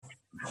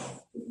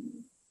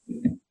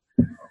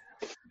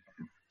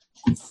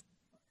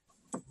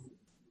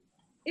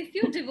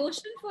if your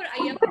devotion for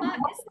Ayyappa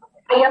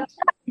is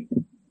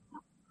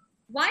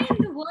why in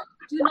the world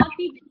do not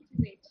we ready to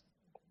wait?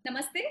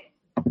 Namaste.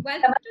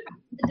 Welcome to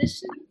the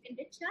edition of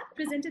Indic Chat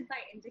presented by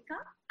Indica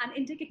and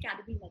Indic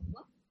Academy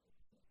Network.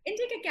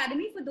 Indic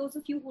Academy, for those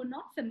of you who are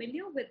not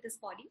familiar with this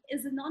body,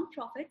 is a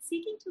non-profit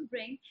seeking to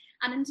bring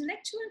an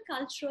intellectual,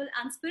 cultural,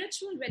 and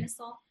spiritual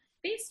renaissance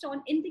based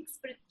on Indic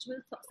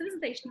spiritual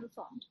civilizational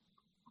thought.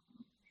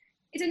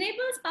 It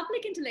enables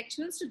public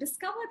intellectuals to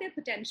discover their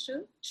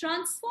potential,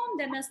 transform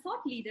them as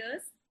thought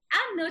leaders,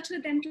 and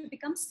nurture them to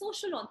become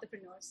social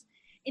entrepreneurs.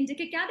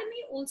 Indic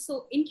Academy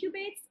also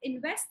incubates,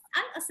 invests,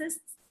 and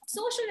assists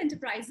social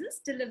enterprises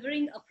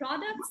delivering a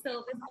product,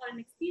 service, or an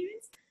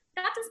experience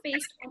that is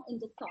based on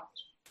Indic thought.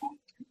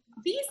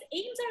 These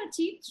aims are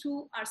achieved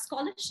through our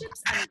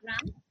scholarships and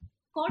grants,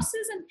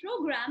 courses and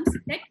programs,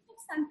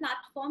 networks and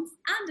platforms,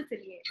 and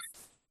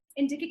affiliates.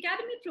 Indic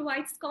Academy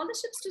provides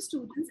scholarships to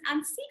students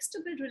and seeks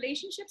to build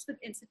relationships with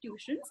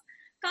institutions.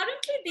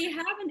 Currently, they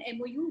have an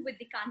MOU with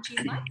the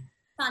Kanchi Math,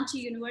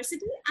 Kanchi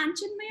University, and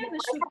Chinmaya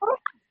Vishwavidyalaya.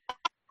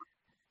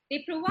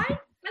 They provide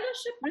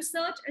fellowship,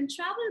 research, and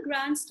travel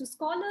grants to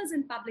scholars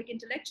and public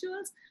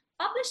intellectuals,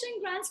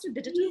 publishing grants to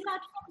digital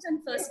platforms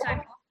and first-time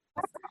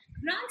authors,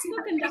 grants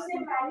for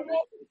conducting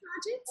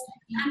projects,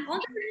 and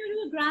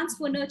entrepreneurial grants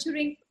for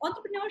nurturing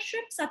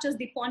entrepreneurship, such as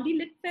the Pondi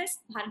Lit Fest,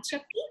 Bharat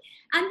Shakti,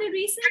 and the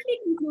recently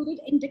concluded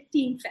Indic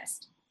Teen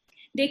Fest.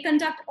 They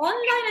conduct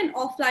online and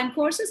offline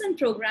courses and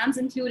programs,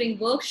 including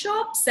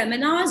workshops,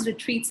 seminars,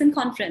 retreats, and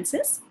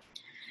conferences.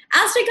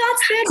 As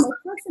regards their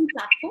networks and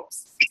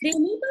platforms, they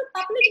enable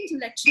public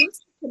intellectuals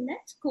to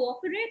connect,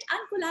 cooperate,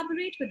 and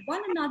collaborate with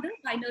one another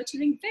by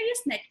nurturing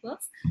various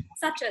networks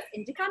such as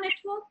Indica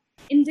Network,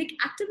 Indic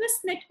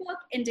Activist Network,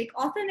 Indic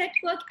Author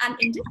Network, and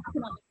Indic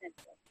Economic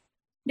Network.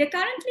 They're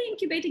currently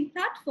incubating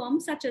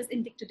platforms such as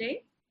Indic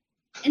Today,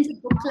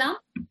 Indic Book Club,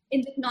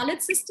 Indic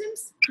Knowledge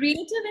Systems,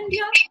 Creative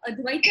India,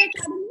 Advaita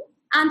Academy,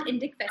 and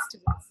Indic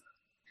Festivals.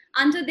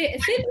 Under their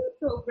affiliate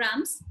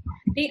programs,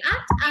 they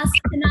act as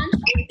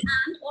financial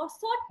and or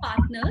thought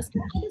partners to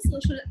other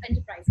social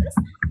enterprises.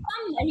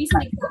 Some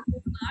recent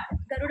examples are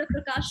Garuda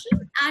Prakashan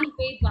and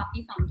Ved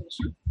Vapi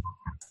Foundation.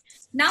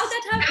 Now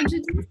that I've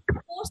introduced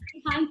the force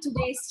behind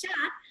today's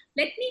chat,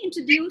 let me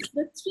introduce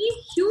the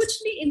three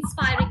hugely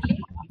inspiring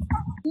ladies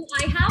who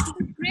I have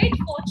the great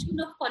fortune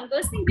of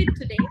conversing with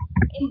today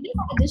in this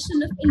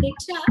edition of Indic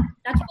Chat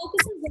that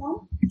focuses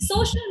on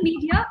social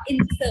media in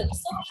the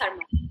service of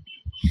Dharma.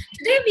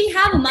 Today we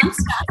have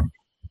amongst us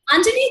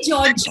Anjali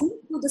Georgie,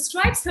 who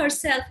describes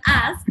herself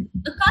as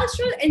a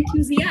cultural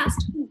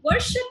enthusiast who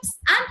worships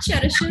and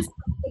cherishes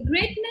the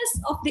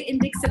greatness of the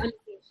Indic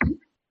civilization.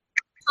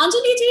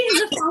 Anjali ji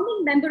is a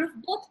founding member of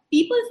both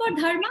People for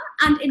Dharma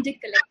and Indic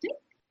Collective.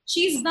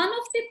 She is one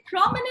of the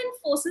prominent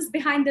forces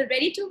behind the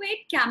Ready to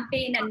Wait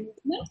campaign and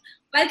movement.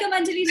 Welcome,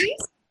 Anjali ji.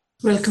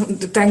 Welcome.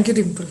 Thank you,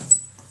 Dimple.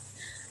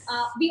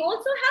 We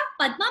also have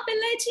Padma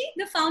Pillai ji,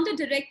 the founder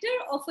director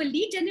of a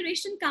lead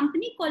generation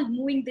company called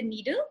Moving the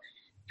Needle.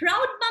 Proud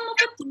mom of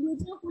a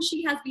teenager who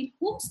she has been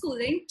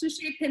homeschooling to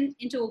shape him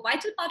into a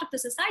vital part of the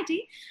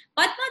society,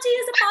 Padma ji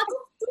is a part of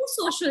two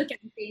social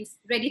campaigns,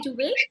 Ready to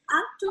Wait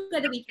and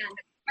Together We Can.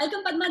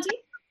 Welcome, Padma ji.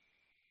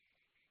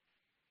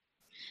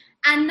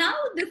 And now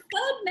the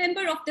third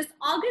member of this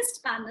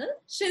August panel,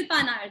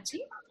 Shilpa Nair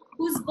ji,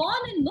 who's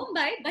born in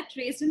Mumbai but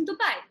raised in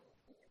Dubai.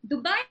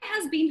 Dubai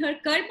has been her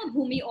karma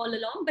bhumi all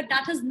along, but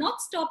that has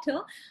not stopped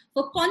her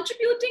for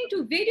contributing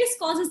to various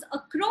causes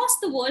across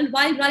the world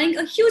while running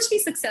a hugely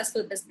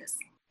successful business.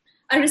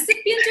 A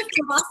recipient of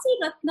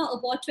Pravasi Ratna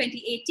Award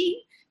 2018,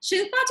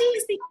 Shilpa ji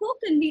is the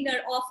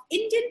co-convener of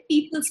Indian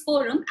People's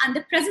Forum and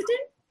the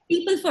president,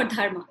 People for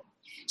Dharma.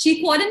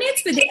 She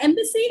coordinates with the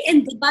embassy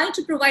in Dubai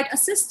to provide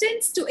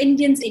assistance to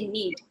Indians in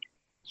need.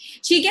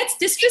 She gets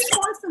distress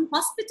calls from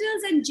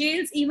hospitals and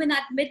jails even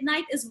at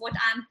midnight is what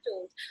I'm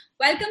told.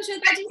 Welcome,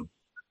 Shilpa ji.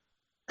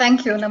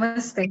 Thank you.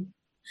 Namaste.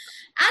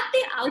 At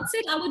the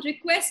outset, I would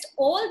request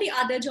all the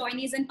other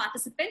joinees and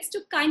participants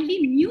to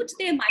kindly mute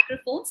their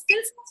microphones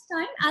till such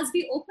time as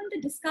we open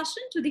the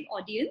discussion to the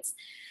audience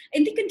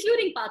in the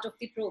concluding part of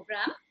the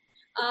program.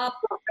 In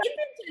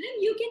the interim,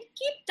 you can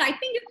keep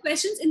typing your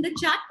questions in the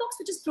chat box,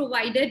 which is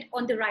provided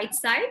on the right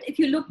side. If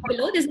you look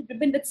below, there's a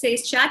ribbon that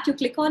says chat. You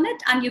click on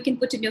it and you can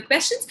put in your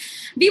questions.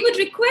 We would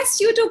request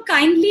you to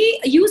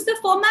kindly use the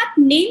format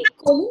name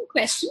colon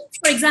question.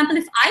 For example,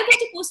 if I were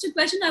to post a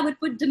question, I would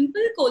put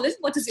Dimple colon,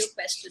 what is your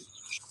question?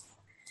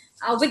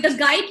 With the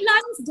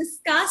guidelines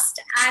discussed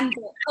and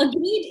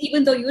agreed,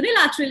 even though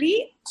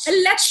unilaterally,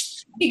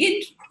 let's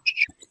begin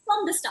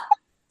from the start.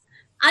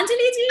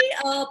 Anjali ji,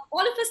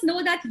 all of us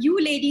know that you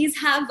ladies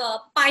have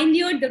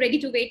pioneered the Ready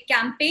to Wait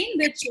campaign,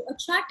 which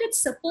attracted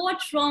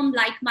support from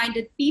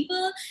like-minded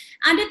people,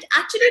 and it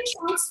actually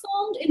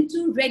transformed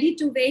into Ready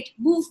to Wait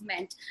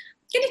movement.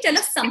 Can you tell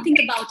us something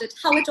about it,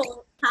 how it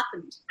all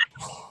happened?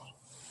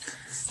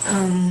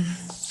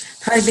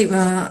 Hi,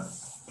 Diva.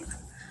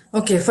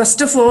 Okay,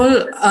 first of all,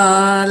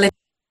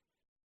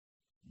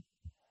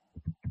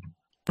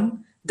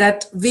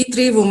 that we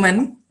three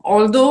women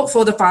although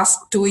for the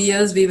past 2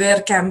 years we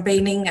were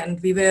campaigning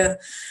and we were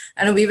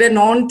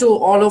known to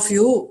all of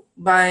you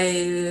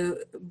by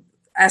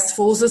as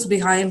forces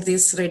behind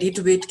this Ready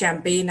to Wait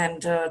campaign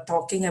and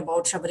talking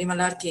about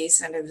Sabarimala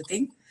case and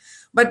everything.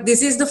 But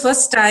this is the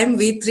first time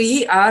we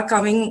three are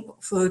coming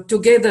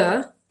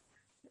together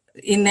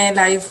in a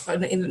live,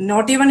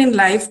 not even in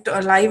live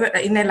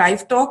in a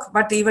live talk,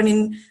 but even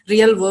in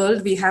real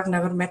world, we have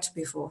never met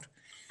before.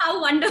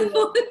 How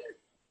wonderful!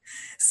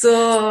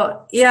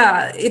 So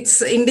yeah,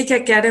 it's Indic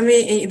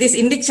Academy. This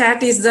Indic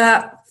Chat is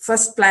the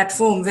first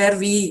platform where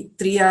we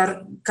three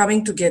are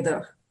coming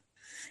together.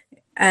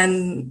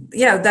 And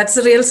yeah, that's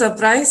a real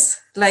surprise.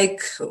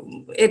 Like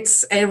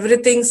it's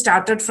everything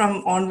started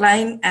from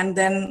online, and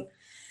then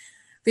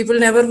people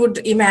never would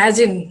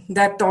imagine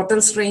that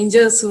total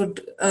strangers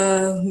would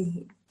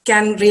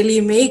can really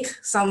make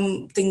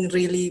something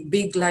really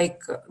big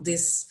like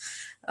this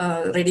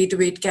Ready to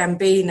Wait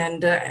campaign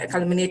and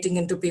culminating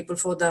into People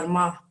for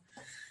Dharma.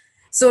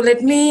 So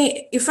let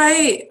me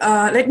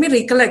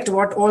recollect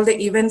what all the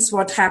events,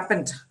 what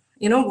happened,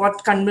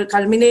 what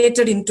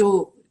culminated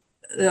into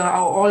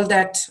all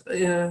that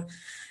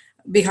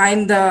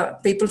behind the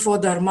People for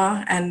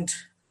Dharma and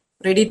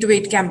Ready to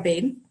Wait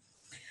campaign.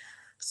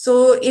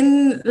 So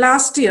in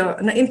last year,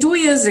 in 2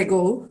 years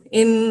ago,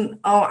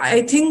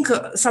 I think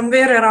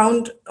somewhere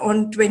around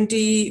on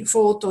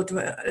 24th or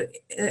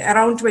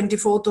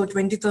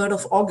 23rd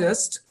of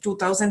August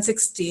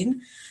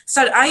 2016,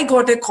 so I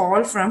got a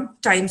call from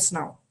Times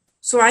Now.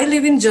 So I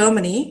live in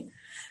Germany,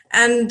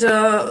 and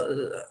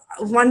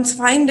one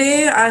fine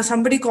day,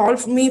 somebody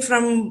called me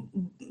from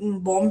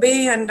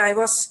Bombay, and I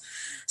was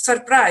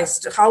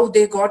surprised how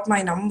they got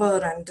my number.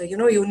 And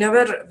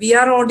we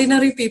are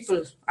ordinary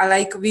people,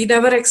 we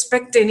never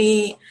expect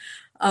any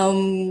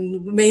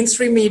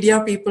mainstream media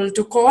people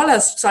to call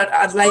us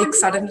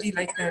suddenly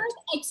like that.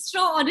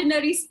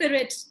 Extraordinary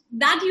spirit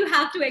that you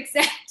have to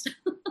accept.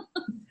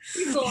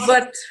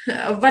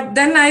 But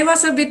then I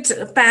was a bit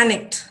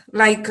panicked.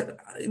 Like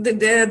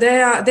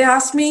they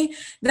asked me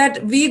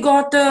that we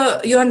got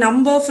your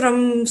number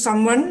from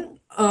someone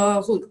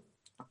who.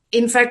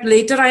 In fact,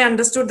 later I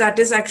understood that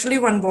is actually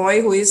one boy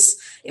who is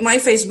my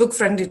Facebook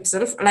friend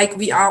itself. Like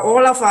we are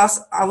all of us,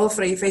 our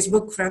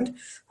Facebook friend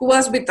who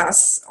was with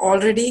us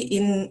already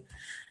in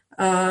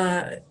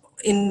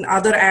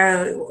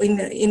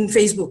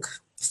Facebook.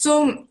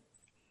 So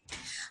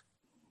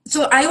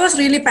I was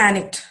really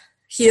panicked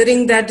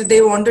hearing that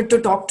they wanted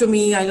to talk to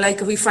me.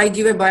 If I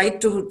give a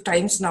bite to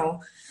Times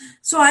Now.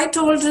 So I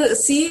told,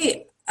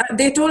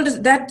 they told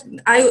that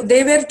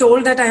they were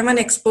told that I'm an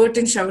expert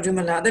in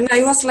Sabarimala. Then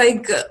I was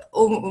like,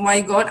 oh my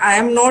God, I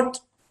am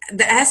not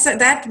as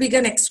that big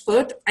an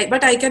expert,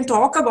 but I can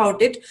talk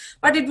about it.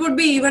 But it would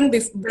be even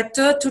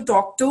better to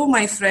talk to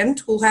my friend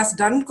who has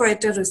done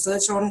quite a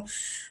research on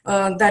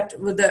that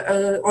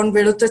on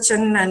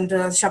Veluthachan and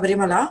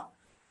Sabarimala.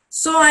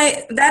 So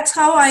that's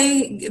how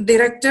I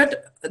directed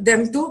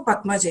them to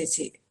Padma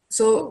Chechi.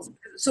 So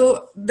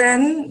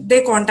then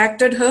they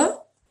contacted her.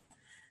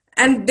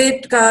 And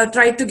they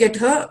tried to get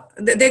her,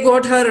 they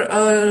got her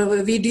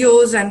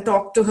videos and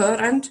talked to her,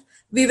 and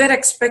we were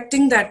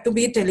expecting that to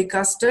be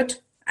telecasted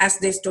as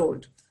they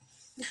told.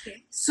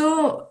 Okay.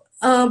 So,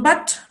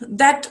 but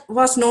that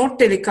was not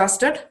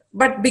telecasted.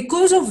 But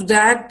because of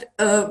that,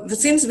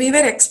 since we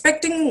were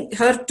expecting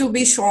her to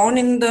be shown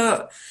in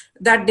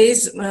that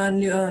day's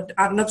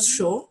Arnab's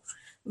show,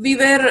 we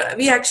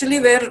actually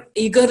were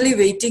eagerly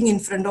waiting in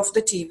front of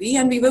the TV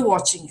and we were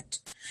watching it.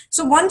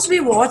 So once we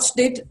watched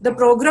it, the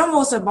program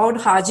was about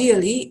Haji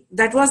Ali.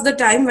 That was the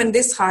time when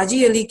this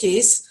Haji Ali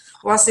case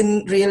was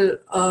in real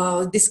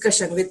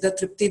discussion with the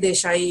Tripti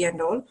Desai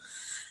and all.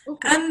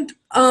 Okay. And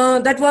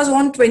that was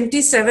on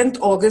 27th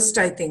August,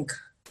 I think,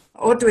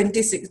 or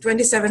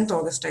 27th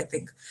August, I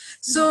think.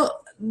 So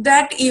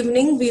that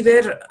evening we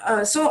were,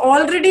 so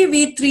already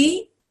we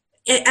three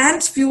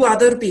and few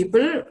other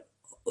people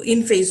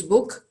in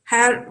Facebook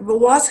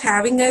was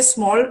having a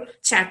small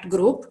chat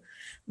group,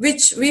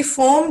 which we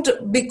formed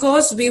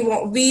because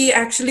we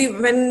actually,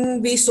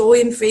 when we saw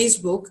in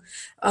Facebook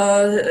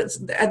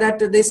that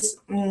this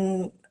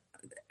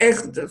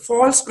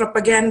false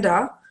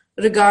propaganda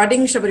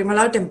regarding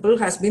Sabarimala temple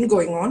has been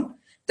going on,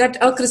 that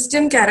a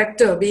Christian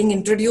character being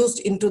introduced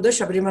into the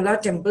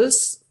Sabarimala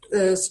temple's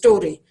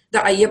story, the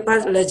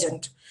Ayyappa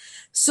legend.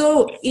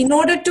 So in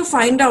order to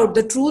find out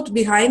the truth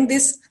behind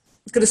this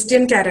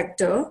Christian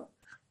character,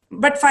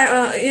 but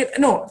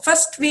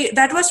first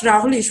that was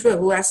Rahul Ishwar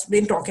who has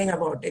been talking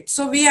about it.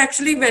 So we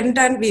actually went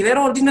and we were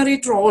ordinary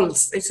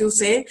trolls, as you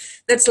say.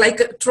 That's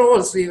like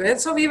trolls we were.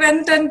 So we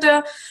went and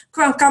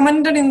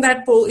commented in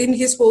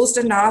his post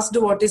and asked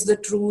what is the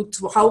truth,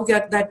 how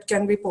that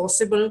can be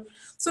possible.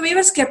 So we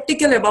were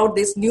skeptical about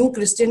this new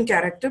Christian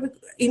character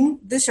in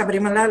the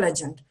Sabarimala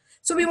legend.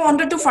 So we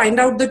wanted to find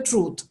out the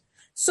truth.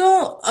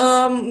 So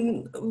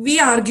we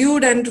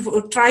argued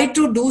and tried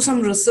to do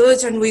some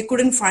research and we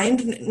couldn't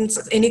find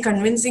any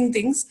convincing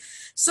things.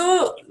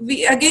 So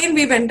we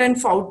went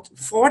and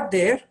fought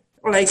there,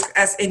 like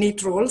as any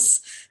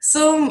trolls.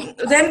 So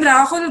then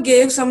Rahul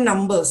gave some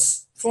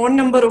numbers phone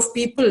number of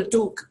people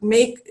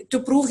to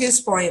prove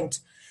his point.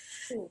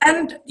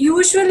 And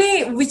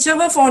usually,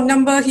 whichever phone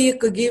number he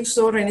gives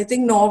or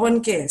anything, no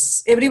one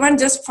cares. Everyone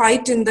just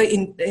fight in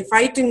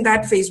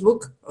that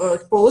Facebook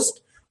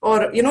post,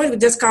 or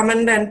just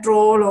comment and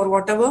troll or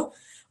whatever.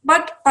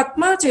 But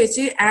Padma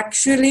Chechi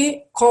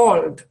actually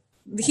called.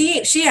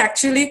 She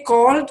actually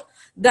called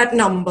that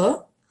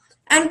number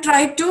and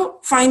tried to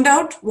find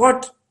out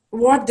what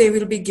they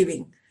will be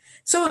giving.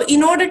 So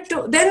in order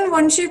to, then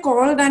when she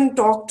called and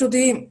talked to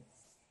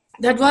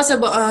that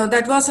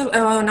was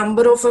a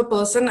number of a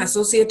person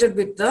associated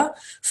with the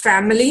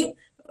family,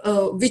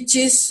 which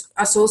is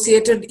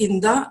associated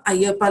in the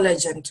Ayyappa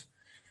legend.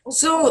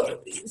 So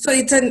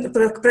it's a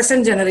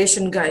present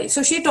generation guy.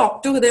 So she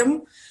talked to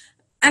them,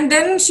 and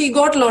then she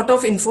got a lot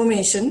of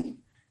information.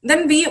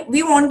 Then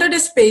we wanted a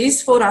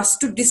space for us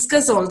to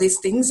discuss all these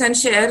things and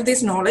share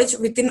this knowledge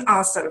within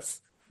ourselves,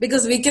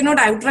 because we cannot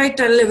outright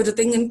tell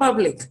everything in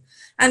public.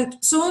 And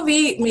so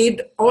we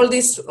made all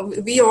this,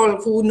 we all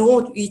who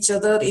know each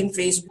other in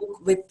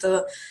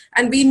Facebook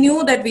and we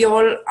knew that we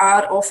all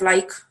are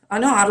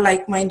are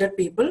like-minded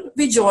people.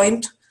 We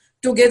joined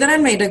together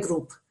and made a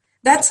group.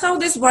 That's how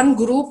this one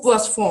group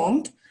was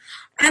formed.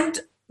 And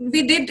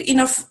we did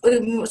enough,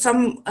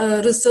 some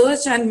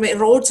research and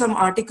wrote some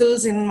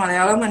articles in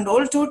Malayalam and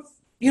all to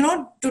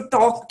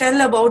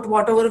tell about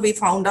whatever we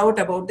found out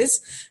about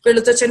this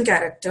Velutachan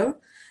character.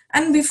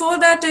 And before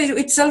that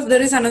itself,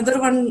 there is another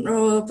one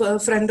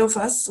friend of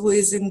us who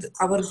is in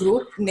our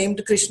group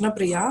named Krishna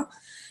Priya.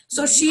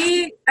 So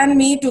she and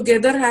me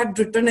together had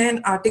written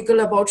an article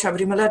about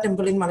Sabarimala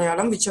temple in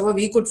Malayalam, whichever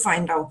we could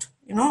find out,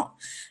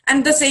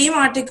 And the same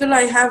article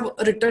I have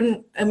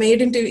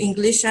made into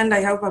English, and I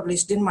have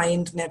published in my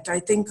internet.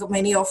 I think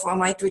many of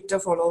my Twitter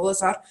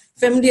followers are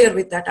familiar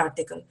with that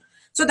article.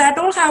 So that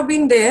all have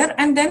been there.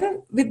 And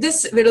then with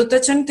this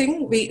Velutachan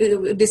thing,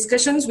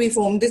 we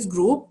formed this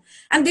group.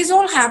 And this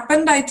all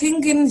happened, I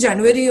think, in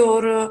January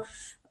or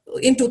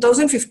in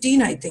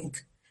 2015, I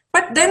think.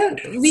 But then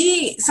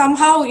we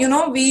somehow,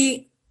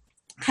 we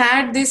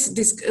had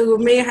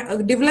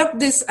developed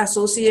this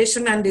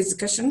association and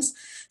discussions.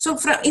 So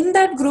in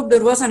that group,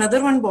 there was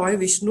another one boy,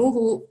 Vishnu,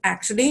 who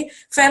actually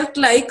felt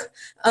like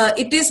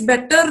it is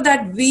better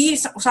that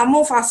some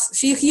of us,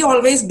 he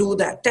always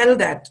tell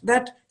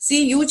that,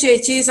 see, you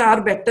Chechis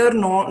are better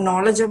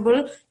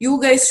knowledgeable.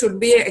 You guys should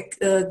be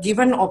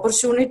given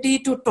opportunity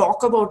to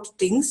talk about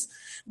things.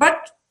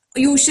 But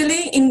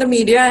usually in the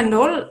media and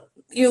all,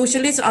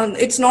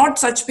 it's not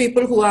such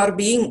people who are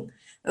being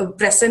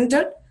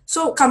presented.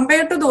 So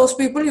compared to those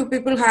people, you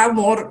people have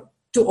more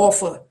to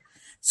offer.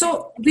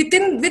 So with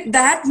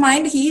that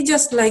mind, he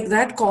just like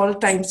that called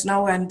Times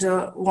Now and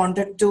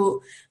wanted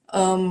to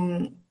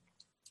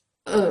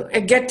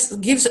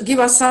give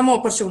us some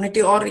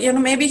opportunity, or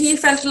maybe he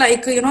felt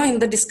like in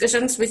the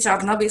discussions which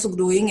Arnab is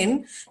doing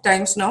in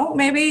Times Now,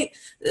 maybe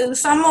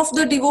some of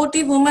the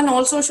devotee women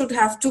also should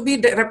have to be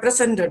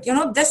represented.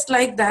 Just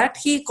like that,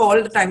 he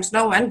called Times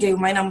Now and gave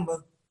my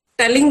number,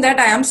 telling that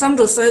I am some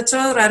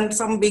researcher and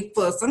some big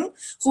person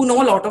who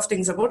know a lot of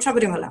things about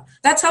Sabarimala.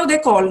 That's how they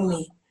called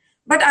me.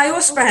 But I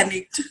was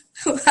panicked.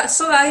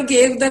 So I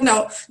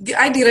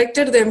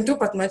directed them to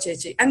Padma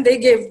Chechi, and they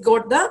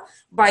got the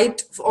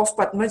bite of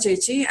Padma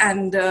Chechi,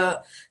 and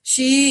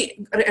she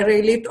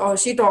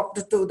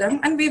talked to them,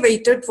 and we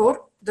waited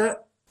for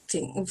that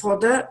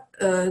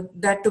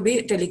to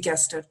be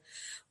telecasted.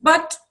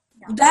 But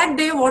that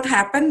day, what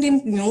happened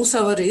in News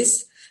Hour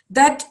is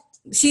that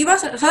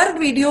her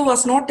video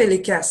was not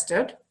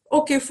telecasted.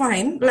 Okay,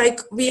 fine.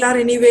 Like, we are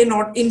anyway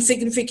not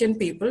insignificant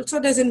people, so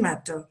it doesn't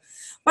matter.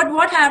 But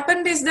what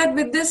happened is that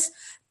with this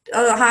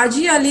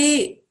Haji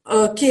Ali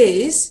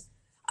case,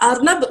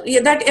 Arnab,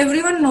 that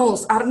everyone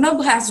knows,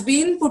 Arnab has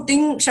been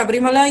putting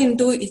Sabarimala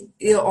into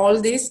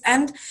all this,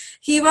 and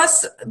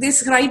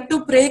this right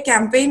to pray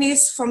campaign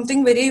is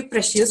something very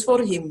precious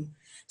for him.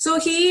 So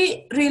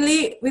he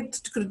really, with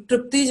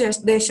Tripti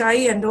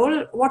Desai and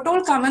what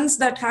all comments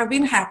that have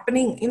been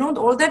happening,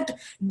 all that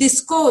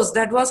discourse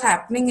that was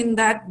happening in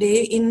that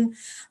day in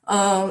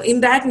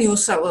that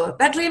news hour,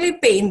 that really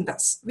pained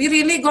us. We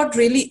really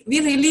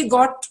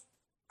got,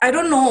 I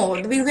don't know,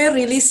 we were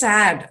really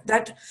sad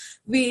that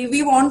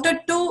we wanted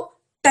to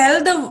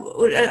tell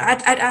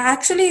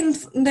actually in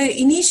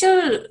the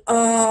initial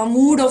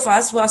mood of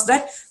us was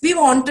that we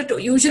wanted to,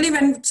 usually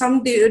when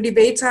some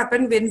debates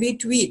happen, when we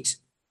tweet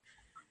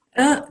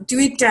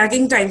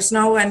tagging Times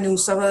Now and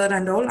News Hour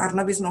and all.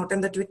 Arnab is not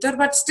in the Twitter,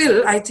 but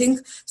still I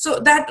think so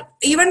that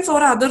even for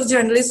other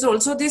journalists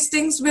also, these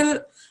things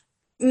will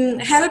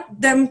help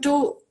them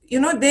to,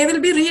 they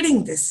will be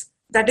reading this.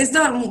 That is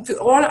the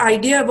whole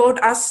idea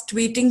about us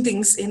tweeting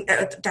things in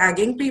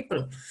tagging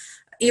people,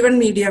 even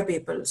media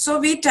people. So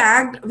we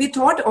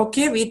thought,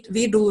 okay,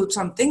 we do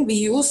something, we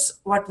use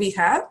what we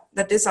have,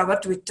 that is our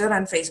Twitter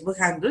and Facebook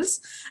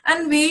handles,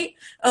 and we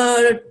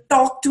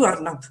talk to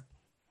Arnab,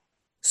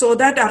 so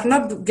that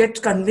Arnab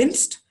get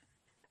convinced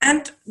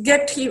and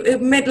let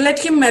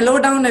him mellow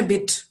down a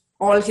bit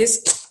all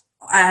his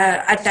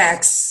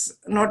attacks,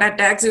 not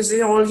attacks,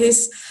 all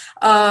his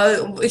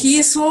he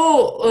is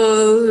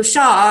so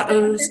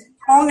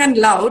strong and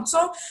loud.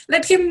 So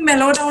let him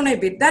mellow down a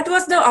bit. That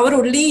was our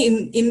only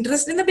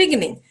interest in the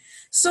beginning.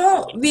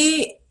 So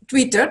we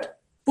tweeted,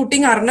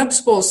 putting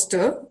Arnab's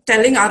poster,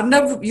 telling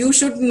Arnab, you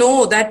should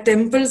know that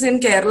temples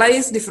in Kerala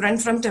is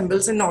different from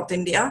temples in North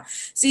India.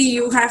 See,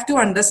 you have to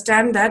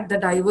understand that the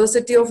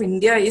diversity of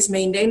India is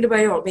maintained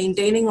by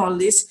maintaining all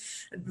these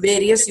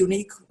various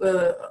unique,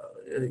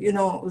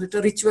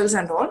 rituals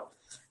and all.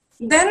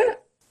 Then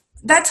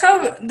that's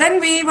how, then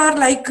we were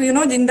like,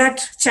 in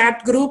that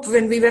chat group,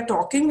 when we were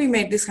talking, we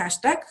made this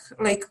hashtag,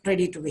 like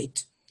ready to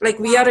wait. Like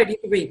we are ready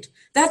to wait.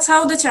 That's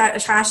how the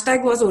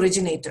hashtag was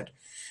originated.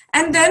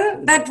 And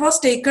then that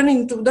was taken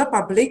into the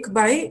public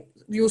by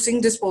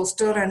using this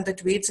poster and the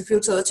tweets. If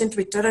you search in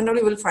Twitter and all,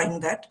 you will find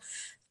that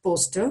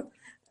poster.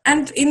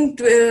 And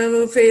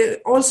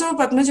also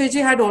Padma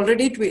Chechi had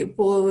already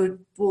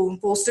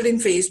posted in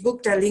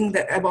Facebook telling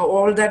about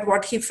all that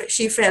what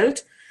she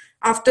felt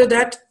after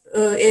that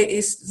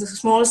is a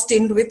small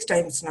stint with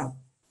Times Now.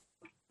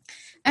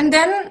 And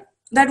then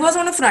that was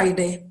on a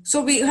Friday.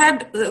 So we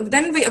had,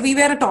 then we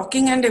were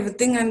talking and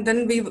everything, and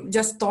then we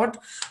just thought,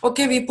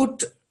 okay, we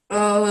put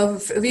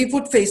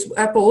Facebook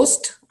a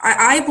post.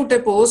 I put a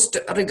post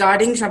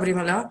regarding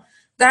Sabarimala.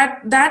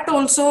 That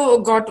also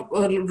got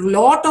a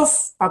lot of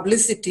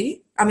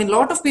publicity. I mean, a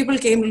lot of people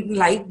came,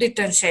 liked it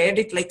and shared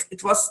it. Like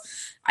it was,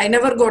 I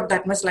never got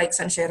that much likes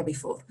and share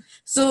before.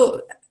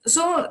 So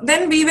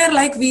then we were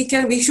like, we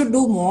should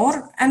do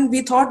more, and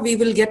we thought we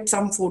will get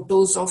some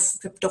photos of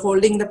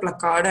holding the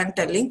placard and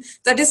telling.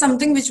 That is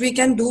something which we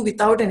can do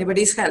without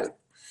anybody's help.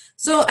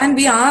 So, and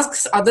we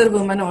asked other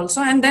women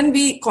also, and then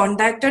we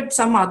contacted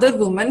some other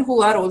women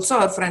who are also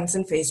our friends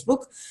in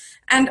Facebook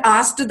and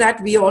asked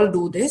that we all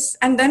do this.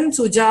 And then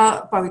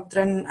Suja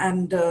Pavitran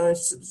and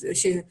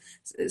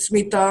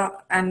Smita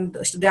and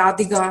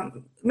Radhika,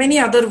 many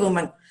other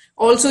women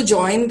also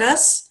joined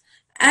us,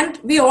 and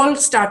we all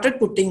started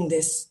putting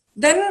this.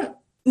 Then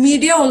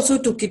media also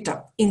took it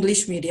up,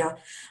 English media.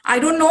 I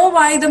don't know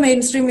why the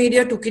mainstream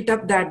media took it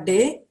up that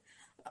day.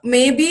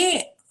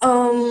 Maybe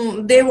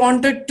they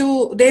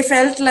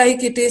felt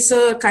like it is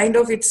a kind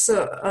of,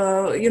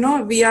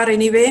 we are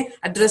anyway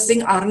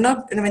addressing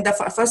Arnab. I mean, the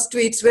first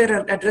tweets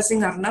were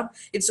addressing Arnab.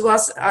 It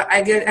was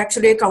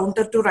actually a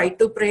counter to Right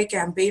to Pray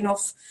campaign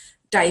of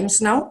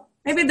Times Now.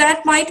 Maybe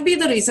that might be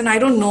the reason. I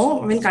don't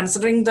know. I mean,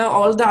 considering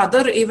all the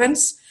other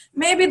events,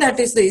 maybe that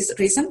is the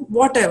reason.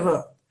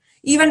 Whatever.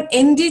 Even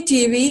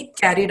NDTV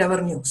carried our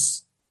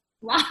news.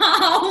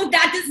 Wow,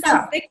 that is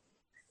something.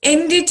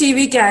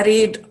 NDTV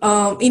carried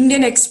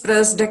Indian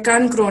Express,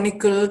 Deccan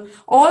Chronicle,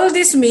 all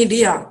this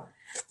media.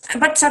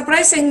 But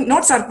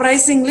not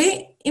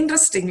surprisingly,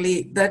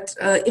 interestingly, that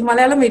in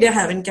Malayalam media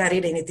haven't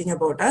carried anything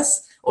about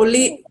us.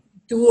 Only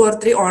 2 or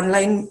 3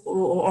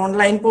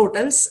 online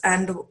portals,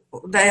 and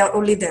they are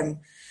only them.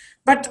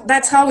 But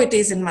that's how it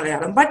is in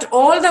Malayalam. But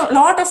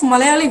lot of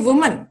Malayali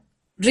women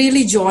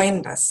really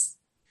joined us,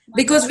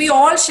 because we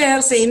all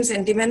share same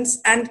sentiments,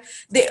 and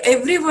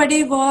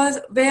everybody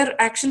were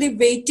actually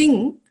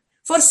waiting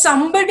for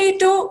somebody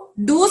to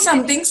do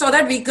something so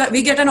that we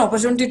get an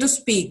opportunity to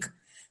speak.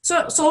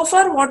 So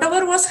far,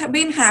 whatever was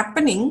been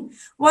happening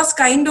was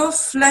kind of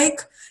like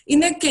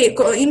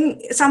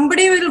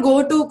somebody will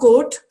go to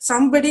court.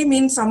 Somebody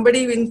means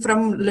somebody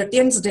from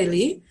Lutyens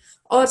Delhi,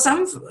 or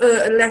some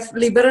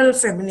liberal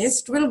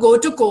feminist will go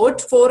to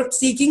court for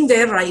seeking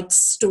their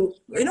rights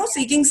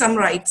seeking some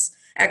rights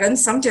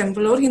against some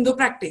temple or Hindu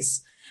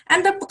practice.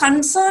 And the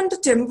concerned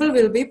temple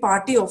will be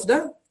party of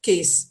the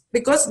case,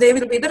 because they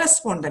will be the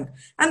respondent.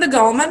 And the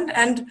government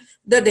and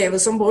the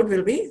Devasam board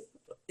will be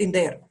in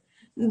there.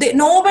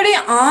 Nobody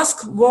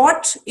asks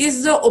what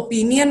is the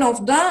opinion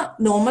of the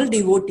normal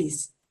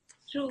devotees.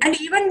 True. And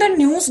even the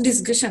news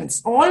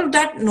discussions, all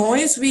that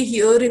noise we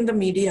hear in the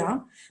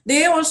media,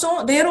 there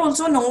also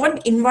no one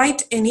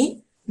invite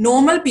any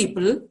normal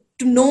people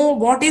to know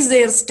what is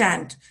their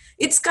stand.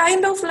 It's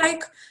kind of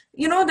like,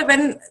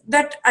 when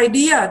that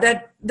idea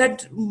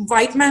that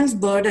white man's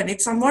burden,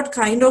 it's somewhat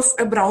kind of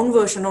a brown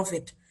version of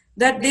it.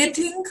 That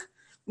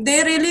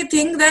they really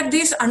think that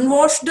these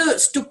unwashed,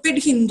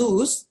 stupid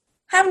Hindus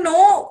have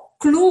no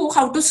clue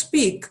how to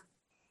speak.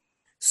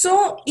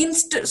 So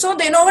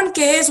they no one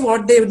cares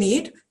what they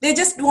need. They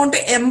just want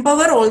to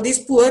empower all these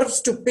poor,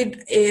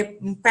 stupid,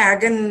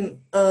 pagan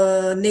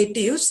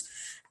natives,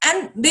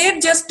 and they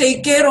just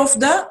take care of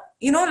the,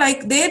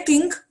 they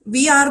think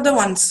we are the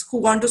ones who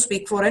want to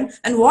speak for it,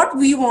 and what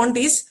we want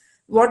is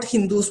what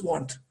Hindus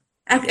want.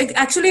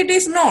 Actually, it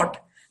is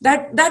not.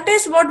 That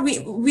is what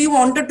we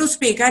wanted to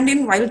speak,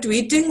 and while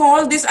tweeting,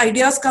 all these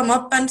ideas come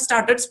up and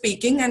started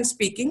speaking.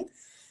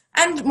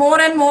 And more,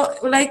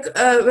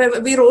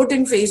 we wrote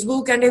in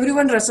Facebook, and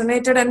everyone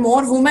resonated, and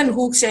more women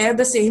who share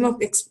the same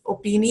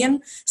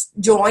opinion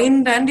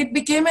joined, and it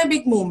became a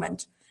big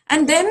movement.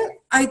 And then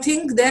I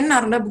think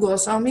Arnab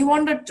Goswami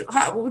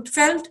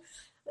felt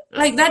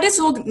like that is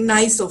so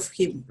nice of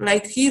him.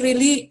 Like he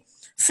really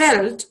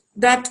felt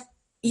that,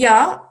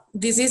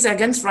 this is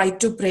against right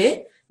to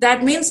pray.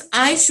 That means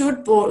I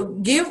should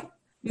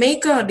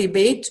make a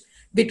debate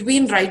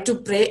between right to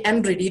pray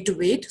and ready to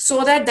wait,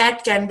 so that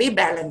that can be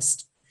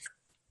balanced.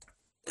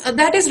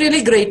 That is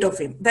really great of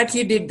him that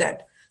he did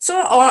that.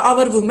 So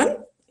our women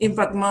in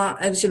Padma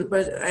and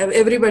Shilpa,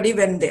 everybody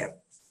went there.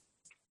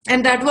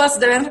 And that was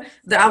then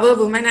our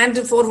woman. And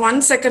for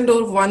 1 second,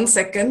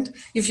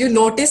 if you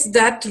notice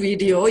that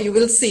video, you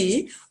will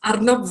see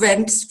Arnab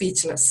went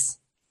speechless.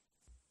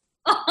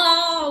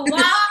 Oh,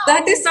 wow.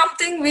 That is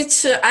something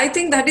which I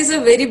think that is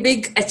a very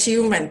big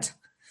achievement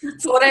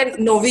for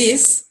a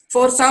novice,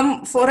 for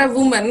a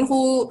woman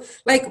who,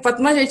 like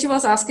Padma Chechi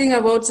was asking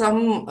about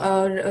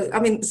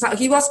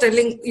he was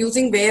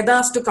using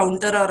Vedas to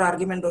counter our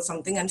argument or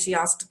something, and she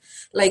asked,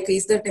 like,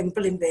 is there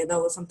temple in Veda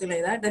or something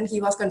like that? Then he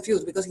was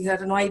confused because he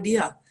had no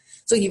idea.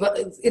 So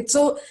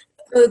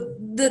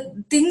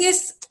the thing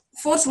is,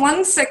 for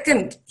 1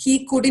 second,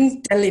 he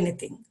couldn't tell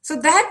anything. So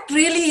that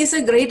really is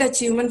a great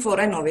achievement for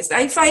a novice.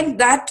 I find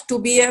that to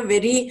be a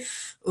very,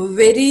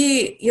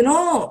 very,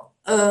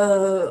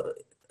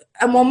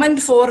 a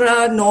moment for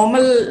a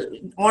normal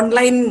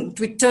online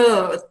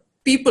Twitter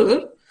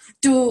people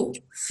to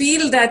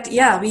feel that,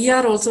 yeah, we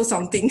are also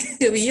something.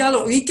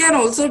 we can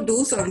also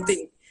do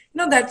something.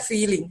 That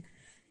feeling.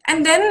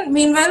 And then,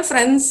 meanwhile,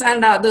 friends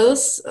and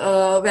others,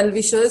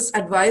 well-wishers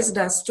advised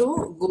us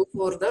to go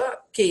for the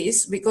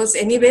case, because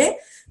anyway,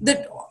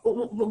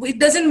 it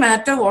doesn't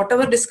matter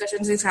whatever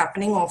discussions is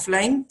happening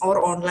offline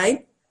or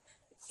online.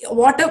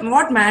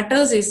 What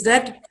matters is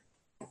that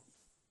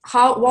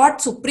what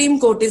Supreme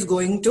Court is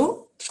going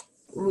to,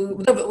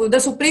 the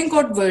Supreme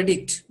Court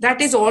verdict, that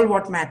is all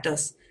what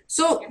matters.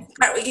 So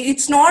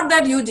it's not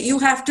that you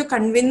have to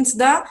convince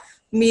the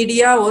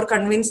media or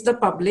convince the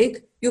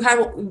public. You have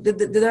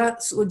the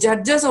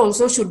judges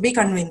also should be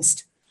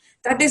convinced.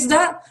 That is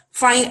the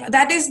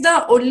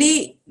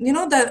only,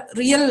 the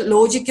real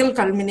logical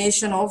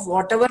culmination of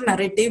whatever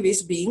narrative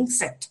is being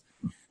set.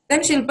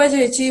 Then Shilpa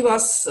Chechi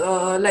was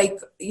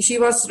she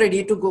was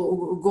ready to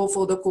go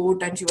for the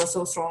court, and she was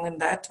so strong in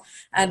that.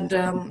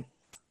 And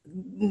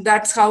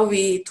that's how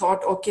we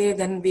thought, okay,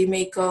 then we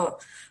make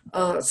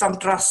some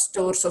trust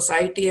or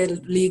society, a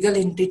legal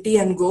entity,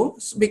 and go,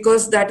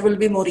 because that will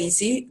be more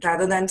easy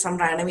rather than some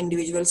random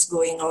individuals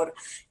going, or,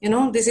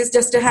 this is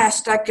just a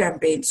hashtag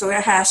campaign. So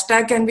a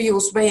hashtag can be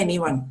used by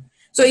anyone.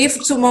 So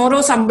if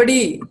tomorrow some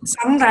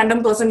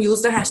random person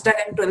use the hashtag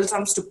and tell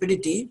some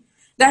stupidity,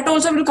 that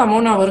also will come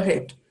on our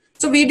head.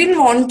 So we didn't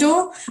want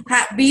to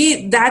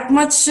be that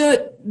much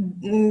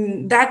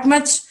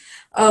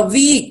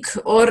weak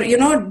or,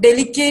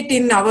 delicate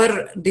in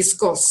our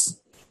discourse.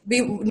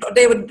 They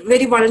were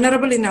very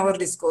vulnerable in our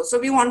discourse. So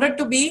we wanted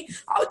to be,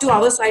 to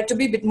our side, to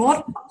be a bit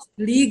more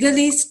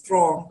legally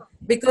strong,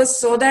 because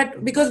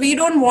we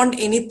don't want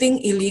anything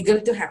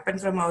illegal to happen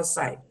from our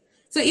side.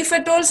 So if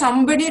at all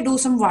somebody do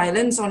some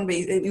violence on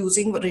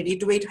using ready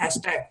to wait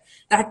hashtag,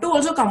 that to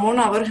also come on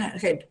our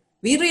head.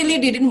 We really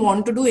didn't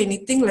want to do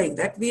anything like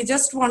that. We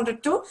just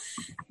wanted to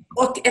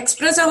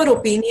express our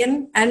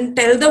opinion and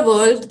tell the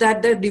world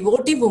that the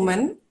devotee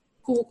women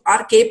who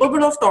are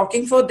capable of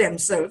talking for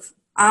themselves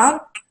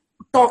are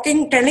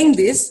telling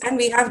this, and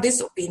we have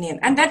this opinion.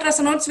 And that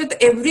resonates with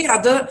every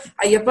other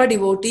Ayyappa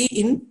devotee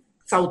in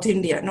South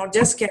India, not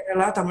just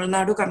Kerala, Tamil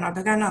Nadu,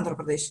 Karnataka, and Andhra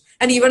Pradesh,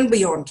 and even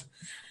beyond.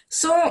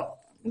 So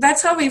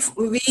that's how we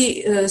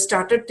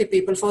started the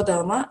People for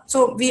Dharma.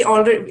 So we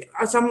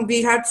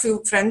had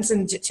few friends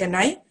in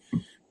Chennai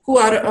who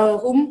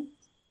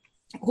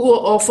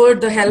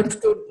offered the help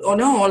to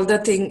all the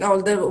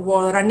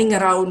running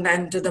around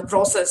and the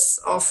process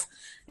of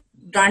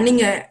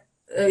running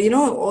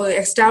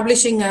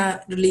establishing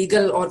a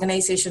legal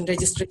organization,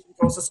 registration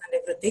process and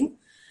everything.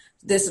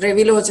 This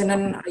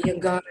Ravilochanan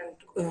Iyengar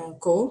and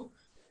co.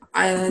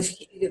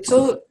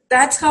 So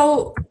that's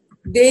how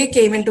they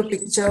came into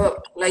picture,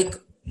 like,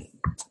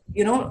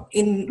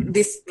 in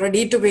this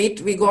ready to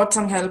wait. We got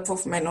some help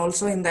of men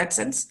also in that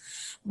sense.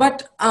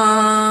 But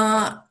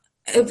to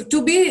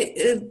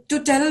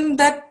tell them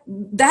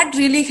that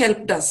really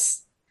helped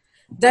us,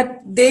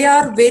 that they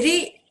are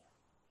very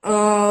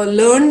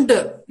learned,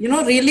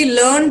 really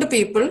learned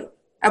people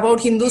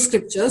about Hindu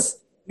scriptures,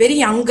 very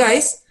young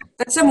guys.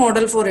 That's a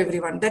model for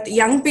everyone, that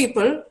young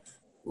people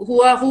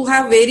who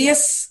have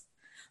various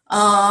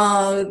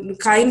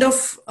kind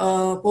of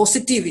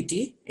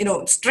positivity,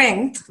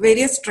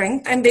 various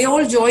strength, and they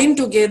all joined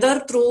together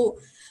through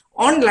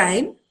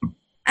online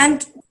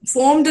and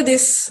formed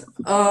this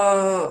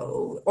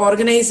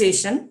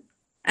organization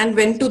and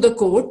went to the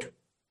court.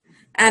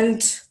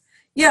 And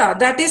yeah,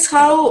 that is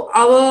how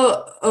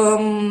our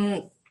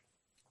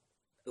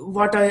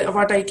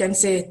what I can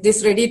say,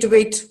 this ready to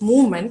wait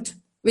movement,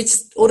 which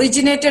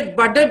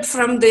budded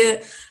from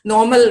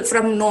normal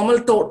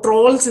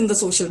trolls in the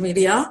social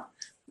media,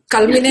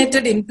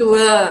 culminated into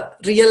a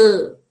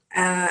real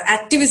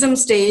activism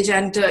stage,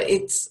 and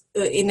it's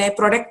in a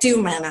productive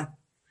manner.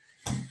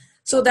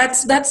 So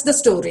that's the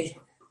story.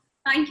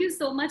 Thank you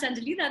so much,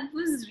 Anjali. That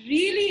was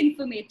really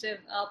informative.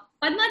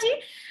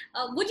 Padmaji,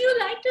 would you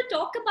like to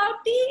talk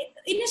about the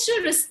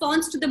initial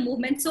response to the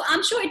movement? So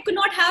I'm sure it could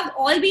not have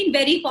all been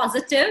very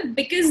positive,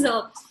 because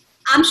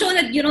I'm sure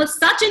that,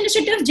 such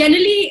initiatives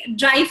generally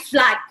drive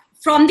flag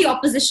from the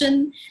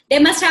opposition.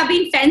 There must have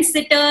been fence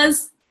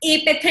sitters,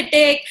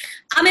 apathetic.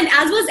 I mean,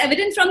 as was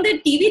evident from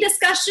the TV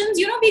discussions,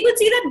 we could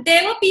see that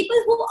there were people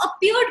who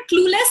appeared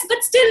clueless,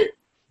 but still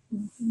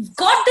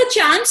got the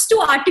chance to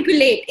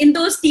articulate in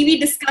those TV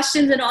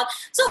discussions and all.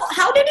 So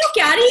how did you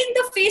carry in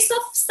the face of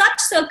such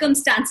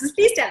circumstances?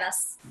 Please tell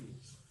us.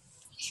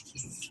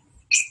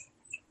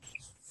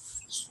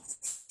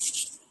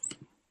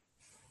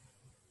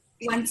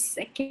 One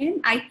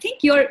second. I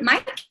think your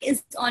mic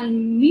is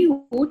on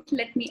mute.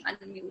 Let me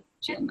unmute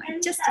your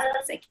mic. Just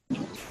a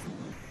second.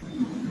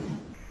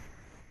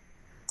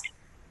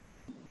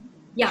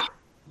 Yeah.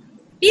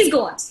 Please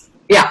go on.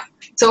 Yeah.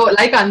 So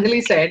like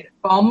Anjali said,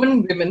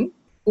 common women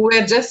who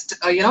were just,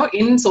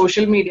 in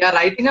social media,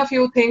 writing a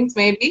few things,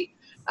 maybe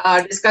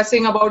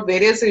discussing about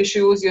various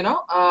issues,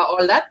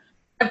 all that,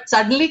 but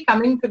suddenly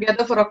coming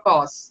together for a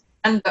cause.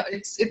 And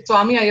it's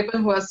Swami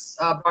Ayyappan who has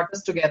brought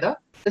us together,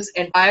 this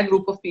entire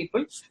group of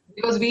people,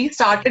 because we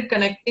started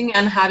connecting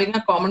and having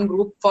a common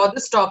group for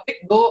this topic,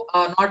 though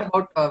not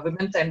about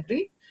women's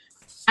entry.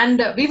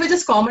 And we were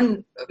just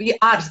common, we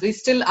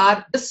still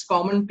are just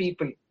common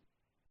people.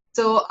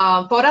 So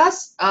for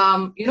us,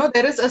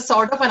 there is a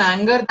sort of an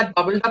anger that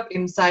bubbled up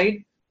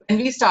inside when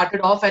we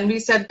started off, and we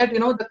said that,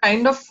 the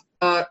kind of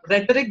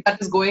rhetoric that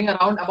is going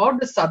around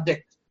about this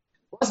subject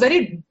was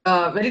very,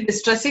 very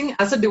distressing.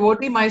 As a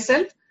devotee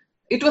myself,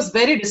 it was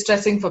very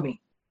distressing for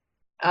me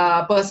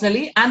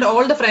personally, and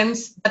all the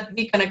friends that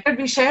we connected,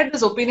 we shared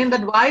this opinion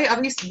that why are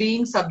we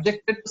being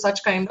subjected to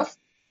such kind of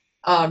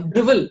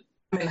drivel,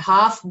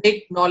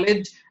 half-baked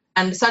knowledge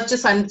and such a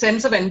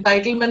sense of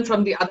entitlement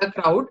from the other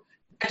crowd.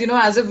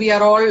 As if we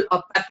are all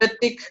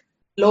pathetic,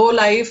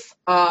 low-life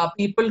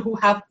people who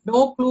have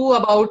no clue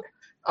about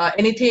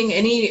anything,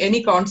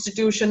 any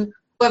constitution,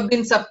 who have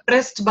been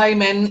suppressed by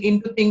men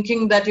into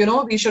thinking that,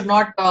 we should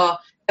not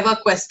ever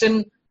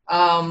question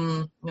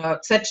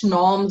such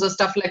norms or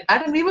stuff like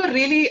that. And we were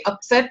really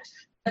upset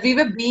that we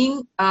were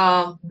being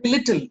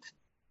belittled.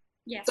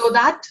 Yes. So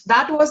that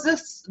was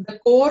the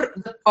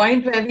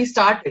point where we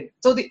started.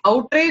 So the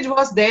outrage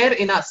was there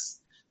in us.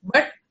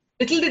 But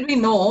little did we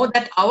know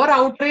that our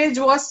outrage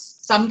was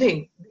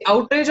something. The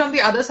outrage on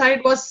the other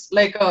side was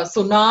like a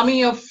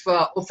tsunami of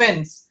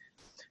offense.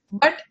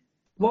 But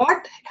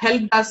what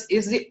helped us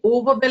is the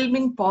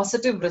overwhelming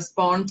positive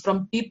response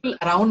from people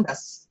around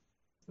us.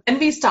 When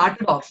we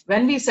started off,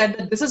 when we said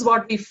that this is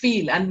what we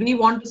feel and we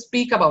want to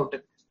speak about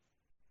it,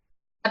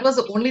 that was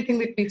the only thing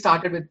that we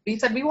started with. We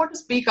said we want to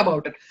speak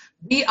about it.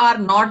 We are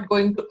not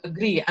going to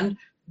agree. And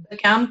the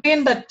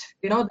campaign that,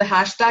 the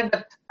hashtag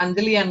that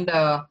Anjali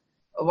and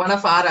one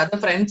of our other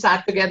friends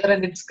sat together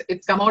and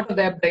it's come out of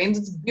their brains.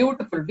 It's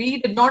beautiful.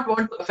 We did not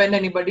want to offend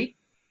anybody.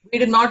 We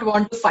did not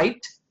want to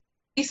fight.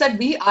 We said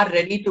we are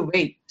ready to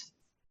wait.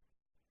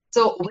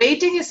 So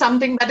waiting is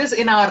something that is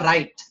in our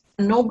right.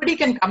 Nobody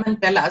can come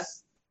and tell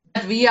us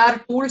that we are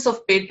tools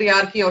of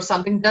patriarchy or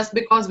something just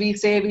because we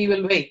say we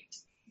will wait.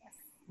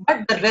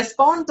 But the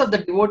response of the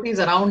devotees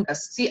around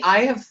us, see,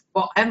 I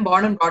am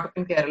born and brought up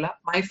in Kerala.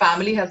 My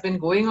family has been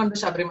going on the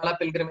Sabrimala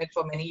pilgrimage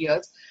for many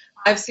years.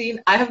 I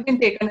have been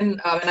taken in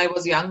when I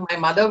was young. My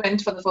mother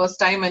went for the first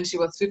time when she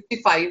was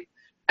 55.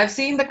 I've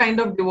seen the kind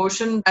of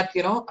devotion that,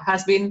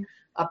 has been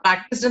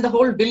practiced in the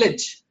whole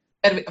village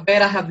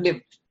where I have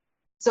lived.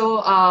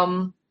 So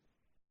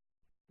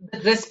the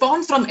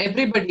response from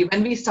everybody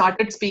when we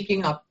started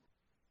speaking up,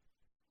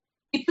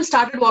 people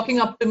started walking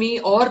up to me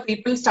or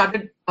people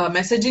started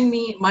messaging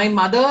me. My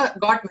mother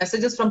got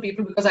messages from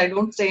people because I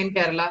don't stay in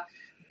Kerala.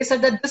 They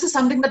said that this is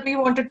something that we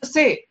wanted to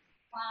say.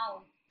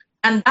 Wow.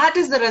 And that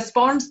is the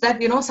response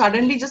that,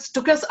 suddenly just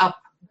took us up.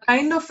 The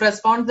kind of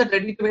response that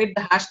Ready to Wait,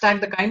 the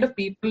hashtag, the kind of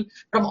people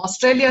from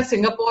Australia,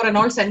 Singapore and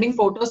all sending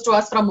photos to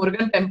us from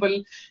Murugan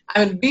Temple.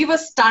 I mean, we were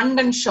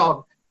stunned and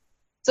shocked.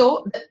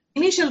 So the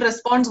initial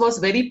response was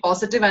very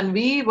positive and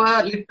we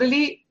were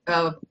literally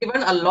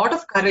given a lot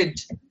of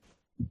courage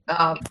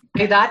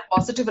by that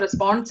positive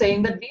response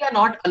saying that we are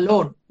not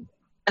alone.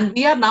 And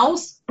we had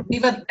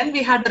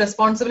the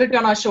responsibility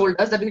on our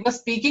shoulders that we were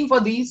speaking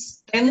for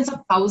these tens of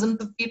thousands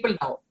of people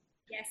now.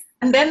 Yes.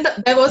 And then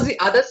there was the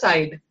other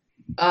side.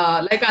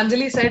 Like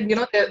Anjali said,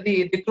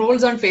 the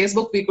trolls on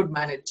Facebook we could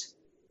manage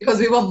because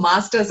we were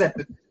masters at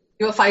it.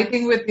 We were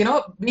fighting with,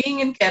 being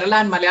in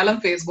Kerala and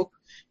Malayalam Facebook,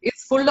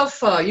 it's full of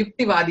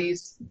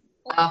Yuktivadis,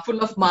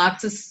 full of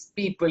Marxist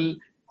people.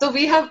 So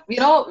we have,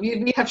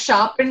 we have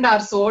sharpened our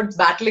swords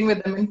battling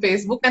with them in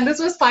Facebook, and this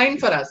was fine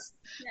for us.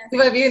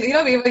 Yes.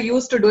 We were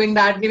used to doing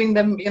that, giving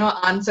them,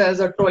 answers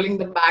or trolling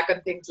them back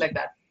and things like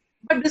that.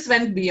 But this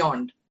went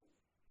beyond.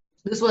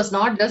 This was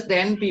not just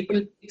then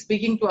people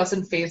speaking to us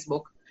in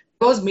Facebook.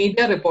 It was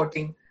media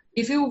reporting.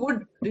 If you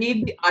would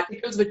read the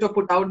articles which were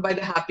put out by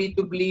the Happy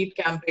to Bleed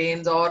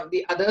campaigns or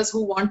the others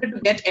who wanted to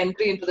get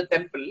entry into the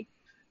temple,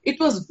 it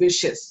was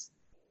vicious.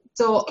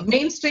 So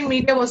mainstream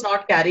media was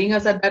not carrying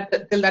us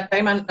till that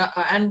time,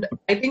 and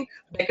I think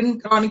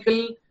Deccan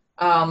Chronicle,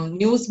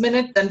 News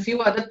Minute, and few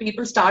other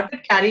people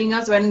started carrying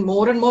us when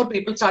more and more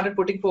people started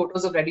putting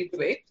photos of Ready to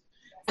Wait.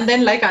 And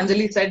then, like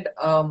Anjali said,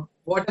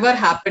 whatever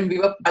happened, we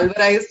were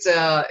pulverized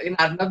in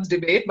Arnab's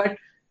debate, but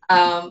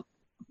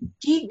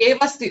he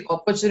gave us the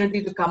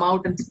opportunity to come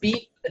out and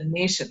speak to the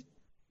nation.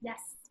 Yes.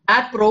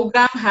 That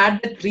program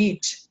had that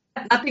reach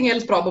that nothing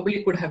else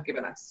probably could have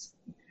given us.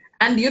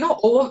 And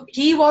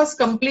he was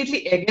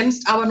completely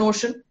against our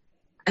notion,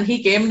 and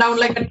he came down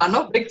like a ton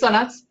of bricks on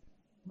us.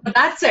 But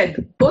that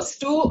said, those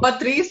 2 or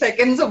 3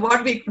 seconds of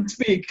what we could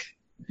speak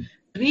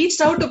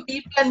reached out to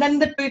people, and then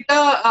the Twitter,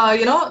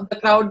 the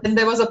crowd, then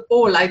there was a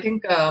poll. I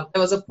think there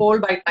was a poll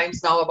by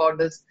Times Now about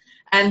this.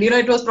 And,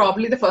 it was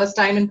probably the first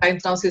time in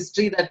Times Now's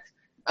history that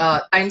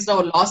Times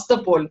Now lost the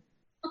poll.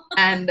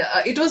 And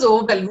it was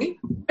overwhelming.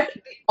 But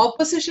the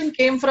opposition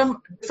came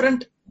from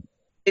different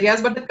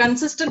areas, but the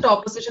consistent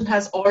opposition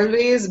has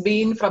always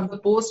been from the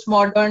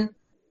postmodern,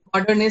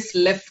 modernist,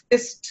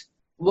 leftist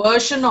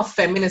version of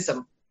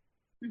feminism,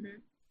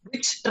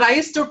 which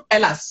tries to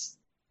tell us,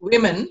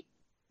 women,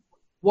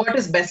 what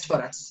is best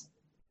for us.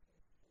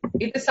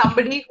 It is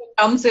somebody who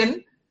comes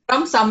in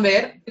from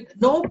somewhere with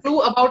no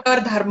clue about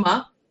our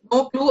dharma,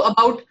 no clue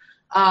about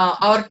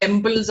our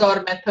temples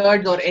or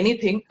methods or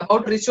anything,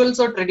 about rituals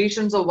or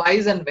traditions or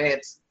whys and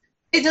wheres.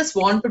 They just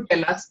want to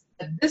tell us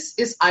that this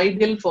is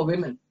ideal for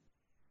women.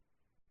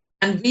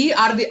 And we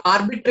are the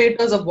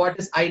arbitrators of what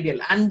is ideal.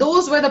 And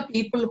those were the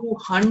people who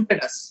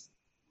hunted us.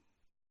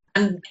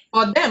 And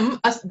for them,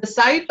 the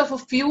sight of a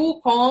few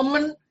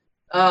common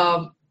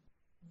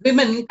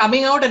women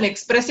coming out and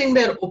expressing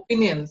their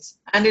opinions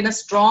and in a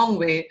strong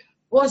way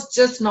was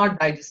just not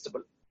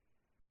digestible.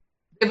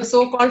 They were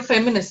so-called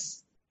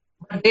feminists,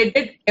 but they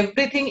did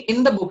everything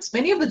in the books.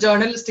 Many of the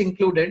journalists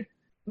included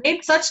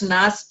made such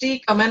nasty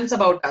comments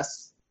about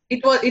us.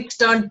 It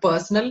turned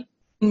personal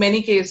in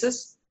many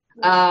cases.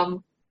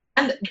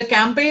 And the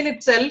campaign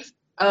itself,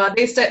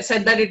 they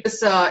said that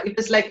it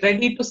is like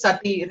ready to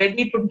sati,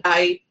 ready to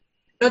die.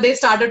 They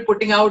started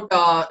putting out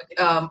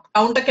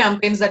counter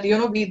campaigns that,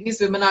 these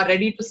women are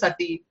ready to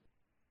sati.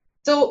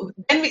 So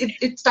then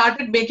it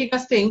started making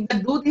us think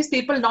that do these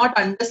people not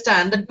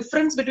understand the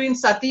difference between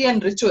sati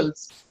and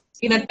rituals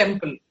in a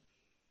temple?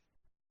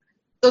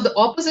 So the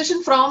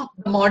opposition from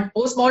the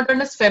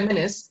postmodernist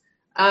feminists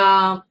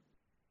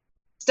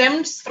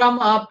stems from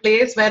a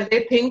place where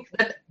they think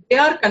that they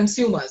are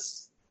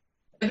consumers.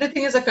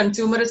 Everything is a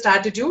consumerist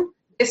attitude.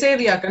 They say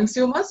we are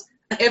consumers.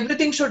 And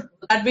everything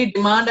that we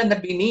demand and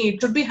that we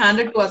need should be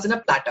handed to us in a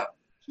platter.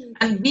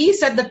 And we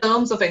set the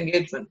terms of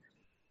engagement.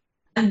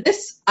 And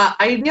this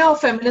idea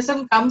of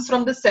feminism comes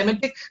from the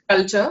Semitic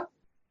culture.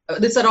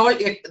 These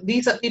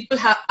people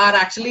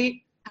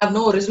actually have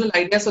no original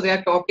idea. So they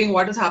are talking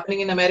what is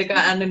happening in America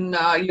and in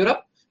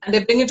Europe. And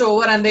they bring it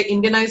over and they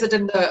Indianize it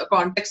in the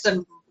context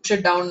and push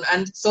it down.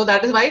 And so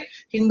that is why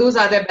Hindus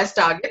are their best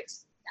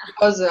targets.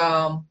 Because,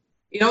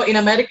 in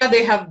America,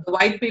 they have the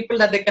white people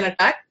that they can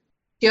attack.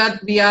 Here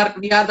we are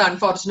the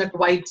unfortunate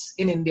whites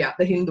in India,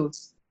 the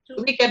Hindus.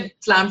 So we get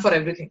slammed for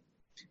everything.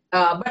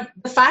 But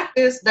the fact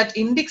is that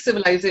Indic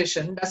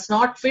civilization does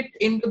not fit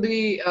into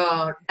the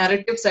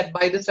narrative set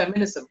by this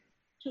feminism.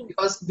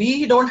 Because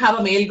we don't have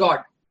a male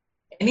god.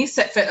 Any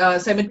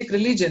Semitic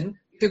religion,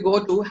 if you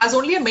go to, has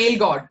only a male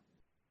god.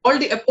 All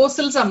the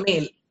apostles are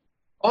male.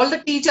 All the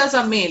teachers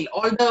are male.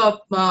 All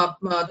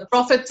the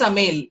prophets are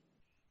male.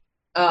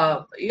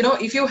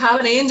 If you have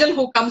an angel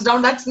who comes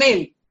down, that's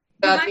male.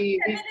 The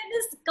feminine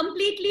is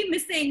completely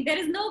missing. There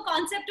is no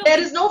concept of...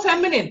 There is no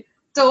feminine.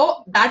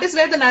 So that is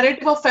where the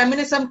narrative of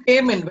feminism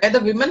came in, where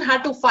the women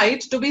had to fight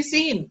to be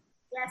seen.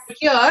 Yes.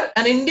 Here,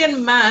 an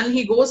Indian man,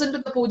 he goes into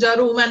the puja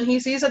room and he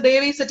sees a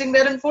Devi sitting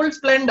there in full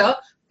splendor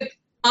with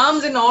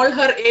arms in all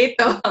her 8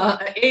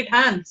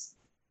 hands.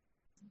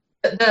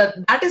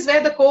 That is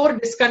where the core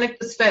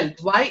disconnect is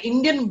felt. Why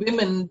Indian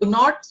women do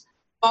not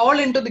fall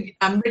into the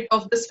ambit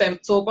of this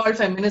so-called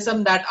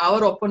feminism that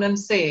our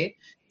opponents say.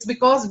 It's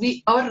because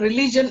our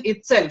religion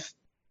itself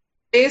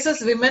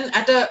places women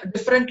at a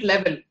different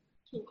level.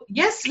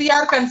 Yes, we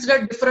are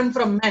considered different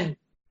from men.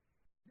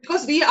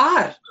 Because we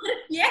are.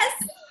 Yes.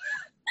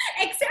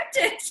 Accept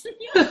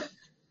it.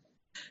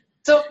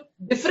 So,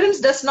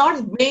 difference does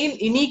not mean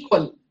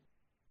unequal.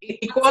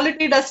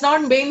 Equality does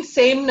not mean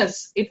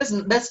sameness.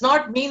 Does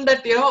not mean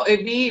that,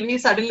 we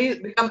suddenly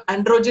become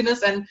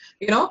androgynous and,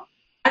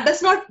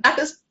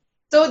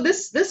 so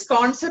this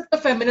concept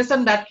of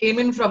feminism that came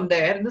in from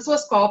there, this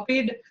was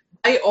copied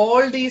by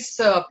all these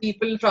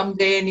people from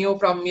JNU,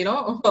 from,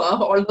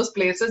 all those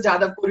places,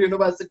 Jadavpur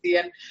University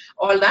and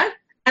all that.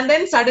 And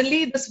then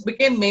suddenly this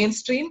became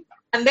mainstream.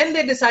 And then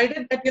they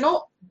decided that,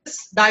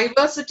 this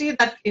diversity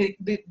that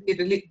the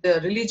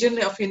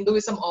religion of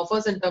Hinduism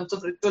offers in terms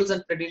of rituals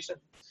and tradition.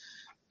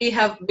 We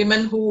have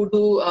women who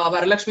do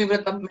Varalakshmi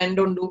Vratam, men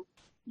don't do.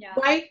 Yeah.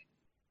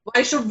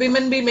 Why should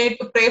women be made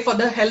to pray for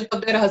the health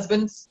of their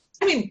husbands?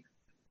 I mean,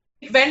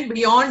 it went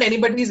beyond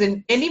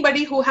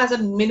anybody who has a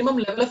minimum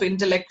level of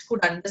intellect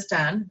could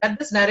understand that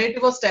this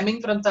narrative was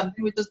stemming from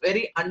something which is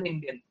very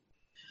un-Indian.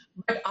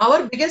 But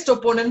our biggest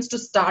opponents to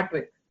start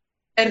with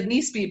are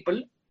these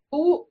people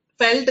who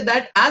felt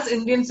that as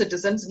Indian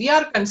citizens, we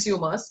are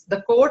consumers.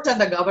 The courts and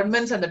the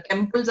governments and the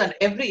temples and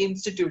every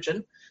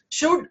institution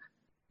should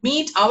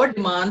meet our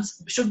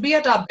demands, should be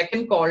at our beck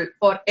and call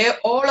for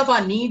all of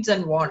our needs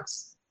and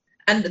wants.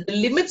 And the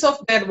limits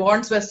of their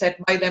wants were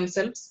set by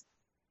themselves.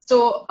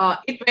 So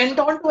it went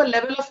on to a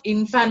level of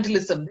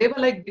infantilism. They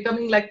were like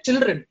becoming like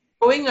children,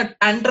 throwing a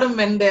tantrum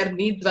when their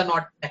needs were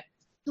not met.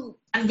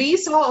 And we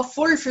saw a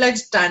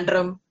full-fledged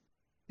tantrum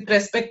with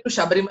respect to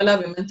Sabarimala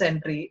women's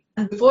entry,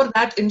 and before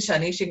that in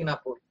Shani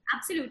Shingnapur.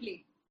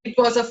 Absolutely. It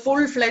was a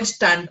full-fledged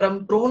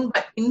tantrum thrown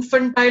by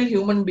infantile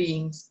human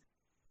beings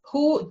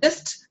who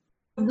just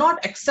could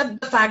not accept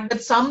the fact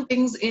that some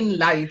things in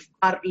life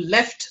are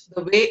left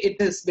the way it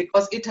is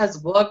because it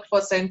has worked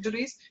for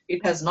centuries,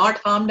 it has not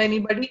harmed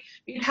anybody,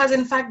 it has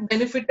in fact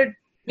benefited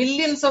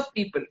millions of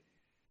people.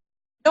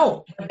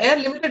 No, their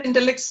limited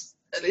intellects,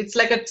 it's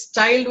like a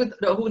child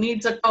who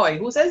needs a toy,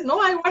 who says, no,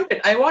 I want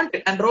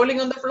it, and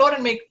rolling on the floor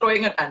and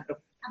throwing a tantrum.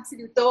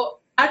 Absolutely. So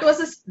that was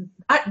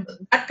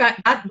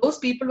those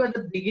people were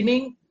the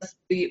beginning,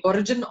 the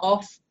origin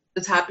of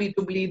this Happy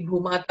to Bleed,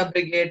 Bhumata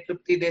Brigade,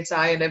 Tripti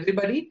Desai and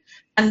everybody.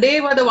 And they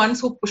were the ones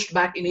who pushed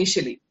back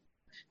initially.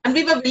 And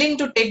we were willing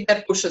to take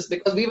their pushes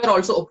because we were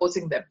also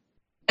opposing them.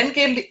 Then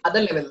came the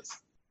other levels,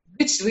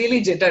 which really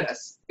jittered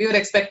us. We were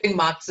expecting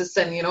Marxists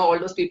and, all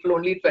those people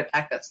only to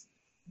attack us.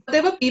 But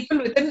there were people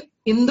within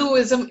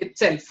Hinduism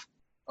itself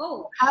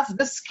who have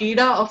this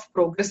skida of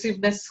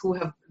progressiveness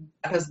that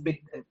has bit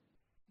them.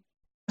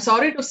 I'm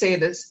sorry to say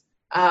this.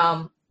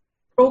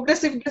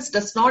 Progressiveness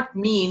does not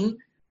mean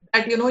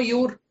that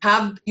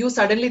you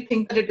suddenly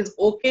think that it is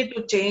okay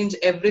to change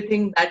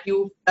everything that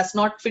does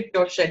not fit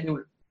your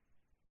schedule.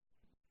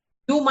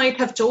 You might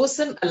have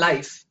chosen a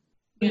life.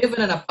 You live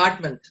in an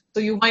apartment,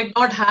 so you might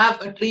not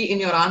have a tree in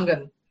your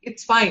angan.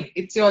 It's fine.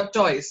 It's your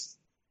choice.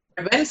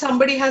 But when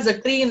somebody has a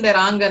tree in their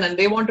angan and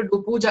they want to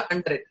do puja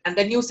under it, and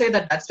then you say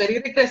that that's very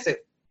regressive,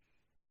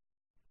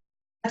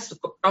 that's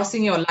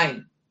crossing your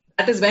line.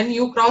 That is when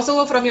you cross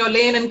over from your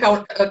lane and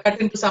cut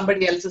into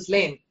somebody else's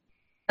lane.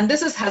 And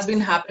this has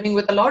been happening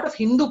with a lot of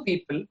Hindu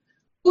people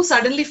who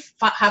suddenly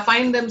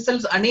find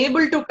themselves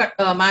unable to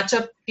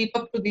keep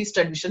up to these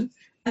traditions,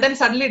 and then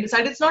suddenly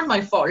decide it's not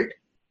my fault.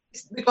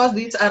 It's because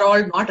these are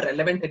all not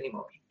relevant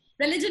anymore.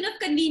 Religion of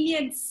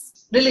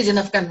convenience. Religion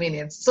of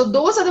convenience. So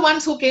those are the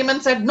ones who came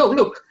and said, no,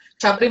 look,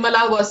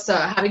 Sabarimala was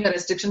having a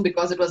restriction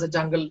because it was a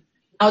jungle.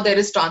 Now there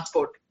is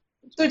transport.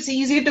 So it's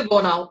easy to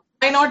go now.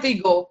 Why not we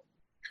go?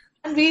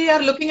 And we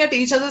are looking at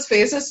each other's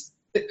faces,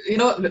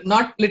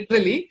 not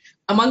literally,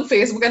 among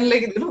Facebook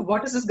and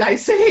what is this guy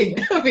saying?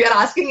 We are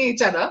asking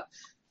each other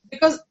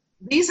because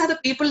these are the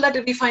people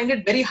that we find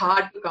it very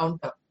hard to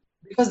counter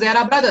because they are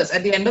our brothers.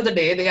 At the end of the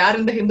day, they are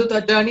in the Hindu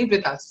journey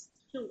with us.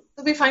 So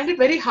we find it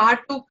very hard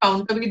to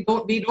counter.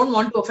 We don't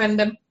want to offend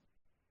them,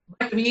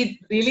 but we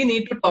really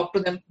need to talk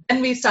to them.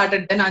 Then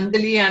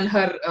Anjali and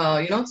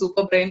her,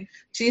 super brain,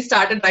 she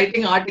started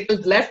writing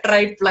articles left,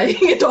 right, flying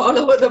it all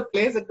over the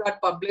place. It got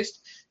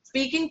published.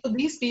 Speaking to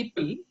these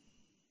people,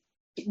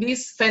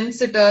 these fence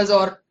sitters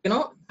or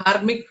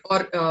dharmic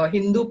or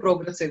Hindu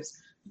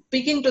progressives,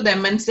 speaking to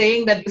them and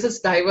saying that this is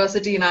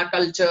diversity in our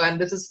culture and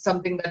this is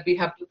something that we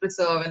have to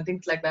preserve and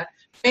things like that.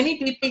 Many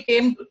people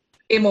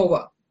came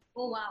over.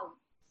 Oh wow!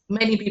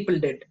 Many people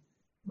did,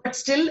 but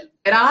still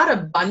there are a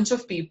bunch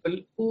of people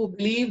who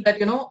believe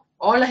that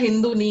all a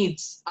Hindu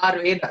needs are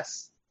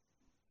Vedas.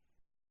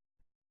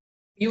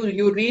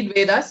 You read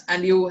Vedas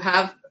and you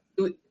have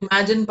to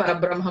imagine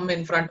Parabrahman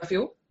in front of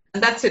you.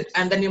 And that's it.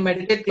 And then you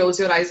meditate, close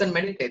your eyes and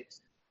meditate.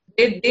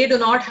 They do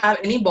not have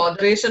any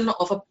botheration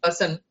of a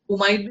person who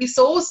might be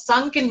so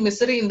sunk in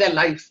misery in their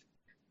life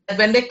that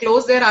when they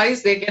close their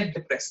eyes, they get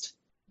depressed.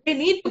 They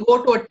need to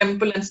go to a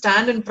temple and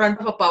stand in front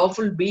of a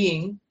powerful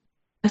being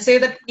and say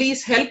that,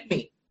 please help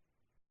me.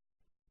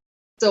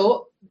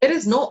 So there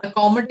is no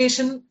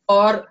accommodation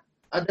for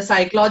the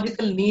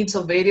psychological needs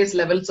of various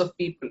levels of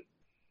people.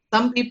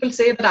 Some people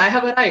say that I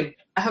have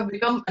arrived. I have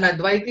become an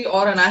Advaiti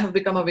or I have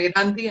become a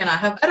Vedanti and I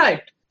have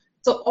arrived.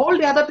 So all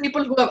the other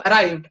people who have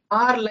arrived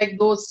are like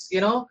those,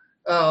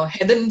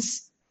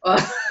 heathens,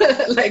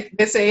 like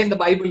they say in the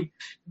Bible,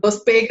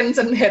 those pagans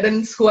and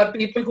heathens who are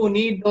people who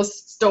need those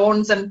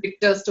stones and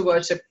pictures to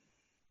worship.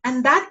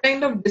 And that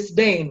kind of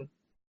disdain,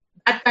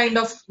 that kind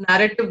of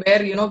narrative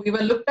where, we were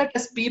looked at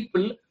as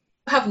people who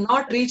have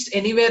not reached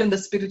anywhere in the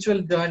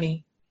spiritual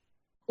journey,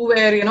 who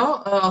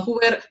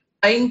were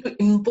trying to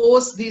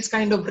impose these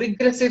kind of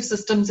regressive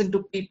systems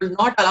into people,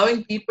 not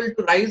allowing people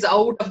to rise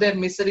out of their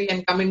misery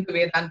and come into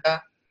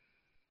Vedanta.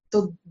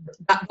 So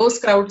those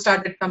crowds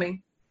started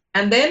coming.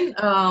 And then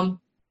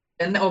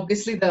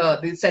obviously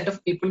the set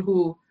of people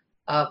who,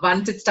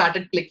 once it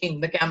started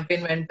clicking, the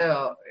campaign went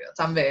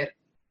somewhere.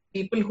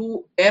 People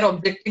who were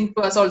objecting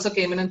to us also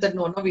came in and said,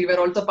 no, we were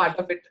also part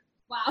of it.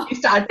 Wow. We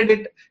started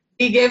it.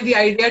 We gave the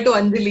idea to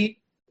Anjali.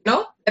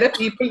 There are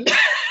people.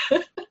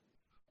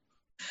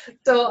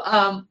 So,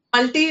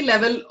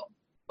 multi-level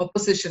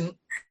opposition.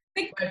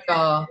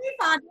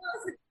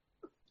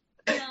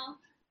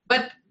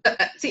 But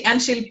see, and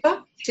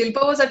Shilpa,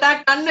 Shilpa was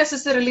attacked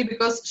unnecessarily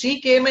because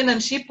she came in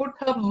and she put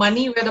her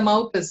money where the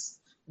mouth is.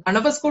 None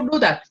of us could do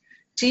that.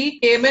 She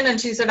came in and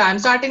she said, I'm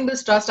starting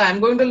this trust. I'm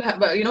going to,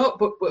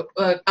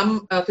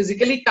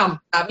 physically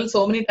travel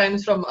so many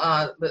times from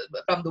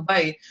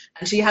Dubai.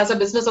 And she has a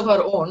business of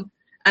her own.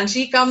 And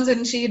she comes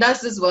in, she does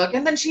this work.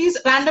 And then she's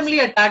randomly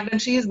attacked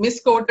and she is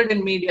misquoted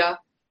in media,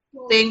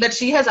 saying that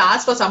she has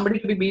asked for somebody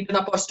to be beaten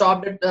up or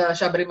stopped at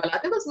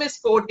Shabarimala. There was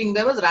misquoting.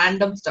 There was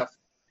random stuff.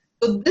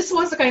 So this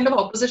was the kind of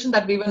opposition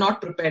that we were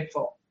not prepared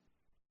for.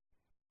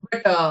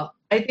 But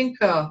I think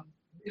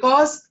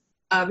because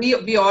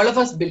we all of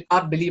us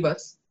are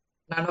believers,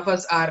 none of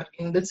us are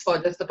in this for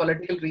just the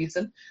political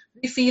reason.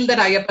 We feel that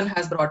Ayyappan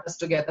has brought us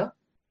together,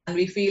 and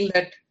we feel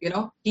that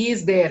he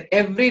is there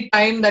every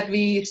time that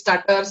we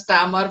stutter,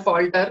 stammer,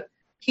 falter.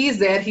 He's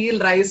there. He'll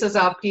rise us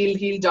up.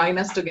 He'll join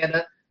us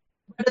together.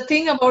 But the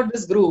thing about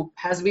this group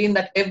has been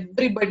that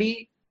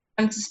everybody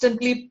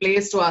consistently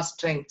plays to our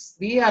strengths.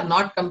 We are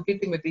not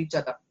competing with each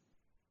other.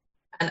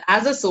 And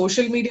as a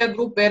social media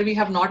group where we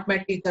have not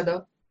met each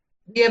other,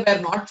 we were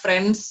not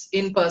friends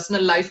in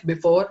personal life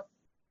before,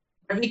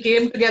 but we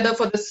came together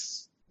for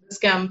this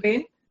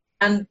campaign,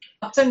 and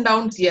ups and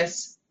downs,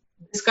 yes.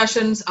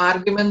 Discussions,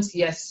 arguments,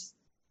 yes.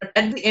 But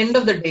at the end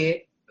of the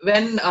day,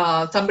 when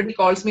somebody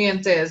calls me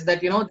and says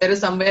that, there is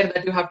somewhere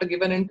that you have to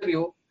give an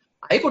interview,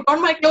 I put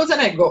on my clothes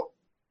and I go.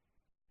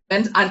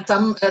 When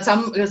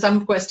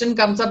some question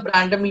comes up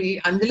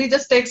randomly, Anjali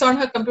just takes on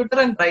her computer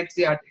and writes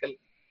the article.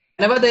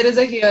 Whenever there is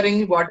a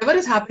hearing, whatever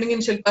is happening in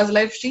Shilpa's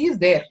life, she is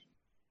there.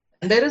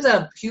 And there is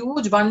a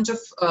huge bunch of,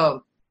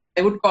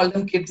 I would call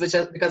them kids,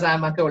 because I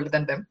am much older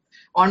than them,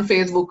 on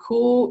Facebook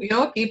who,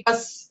 keep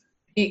us,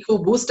 who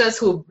boost us,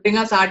 who bring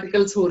us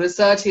articles, who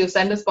research, who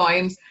send us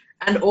points.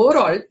 And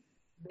overall,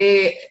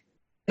 they,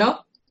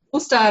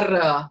 boost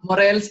our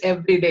morals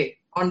every day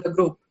on the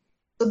group.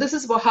 So this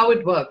is how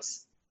it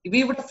works.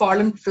 We would have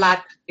fallen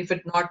flat if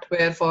it not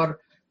were for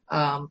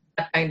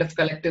that kind of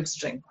collective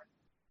strength.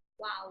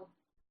 Wow.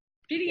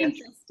 Really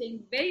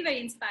interesting. Very, very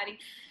inspiring.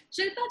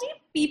 Shilpa-ji,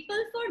 people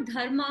for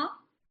dharma.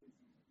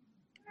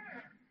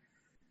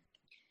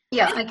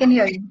 Yeah, I can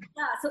hear you.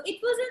 Yeah, so it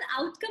was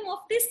an outcome of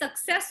the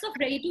success of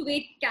Ready to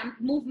Wait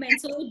camp movement.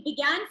 So it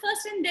began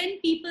first and then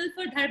people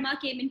for dharma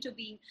came into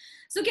being.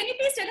 So can you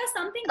please tell us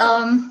something?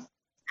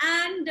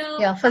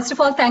 Yeah, first of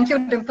all, thank you,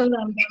 Dimple.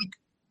 And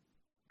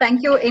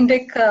thank you,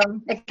 Indic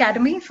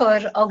Academy,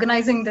 for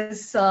organizing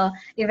this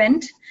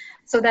event,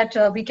 so that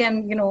we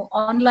can,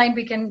 online,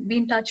 we can be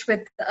in touch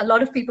with a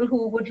lot of people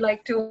who would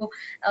like to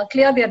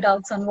clear their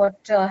doubts on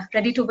what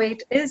Ready to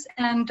Wait is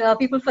and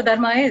People for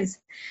Dharma is.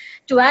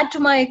 To add to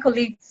my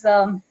colleagues,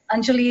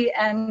 Anjali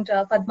and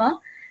Padma,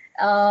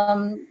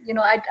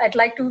 I'd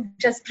like to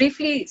just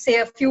briefly say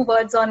a few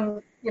words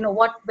on,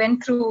 what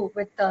went through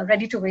with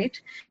Ready to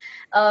Wait.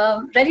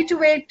 Ready to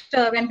Wait,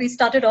 when we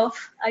started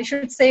off, I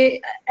should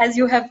say, as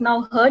you have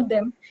now heard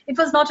them, it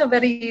was not a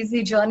very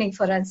easy journey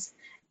for us.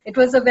 It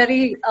was a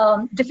very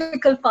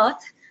difficult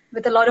path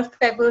with a lot of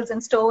pebbles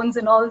and stones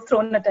and all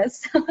thrown at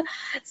us.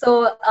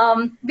 So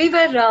we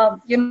were,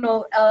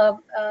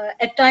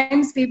 at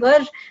times we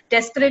were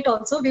desperate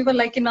also. We were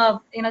like in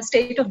a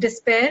state of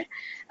despair.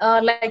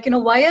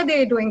 Why are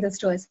they doing this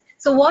to us?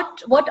 So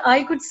what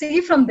I could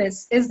see from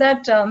this is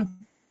that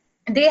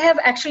they have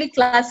actually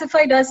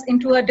classified us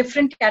into a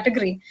different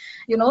category.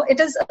 It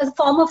is a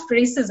form of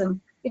racism.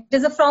 It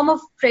is a form of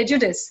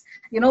prejudice.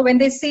 When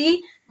they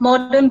see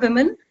modern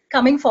women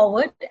coming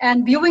forward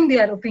and viewing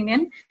their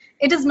opinion,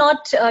 it is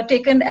not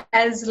taken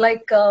as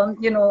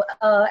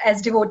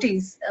as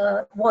devotees'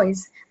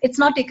 voice. It's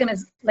not taken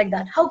as like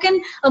that. How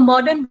can a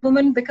modern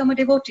woman become a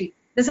devotee?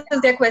 This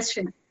is their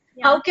question.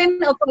 Yeah. How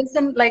can a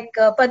person like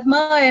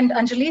Padma and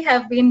Anjali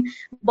have been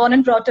born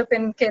and brought up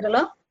in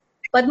Kerala?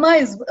 Padma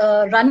is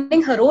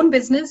running her own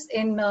business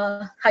in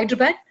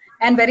Hyderabad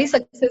and very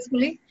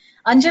successfully.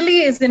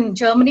 Anjali is in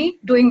Germany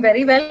doing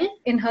very well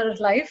in her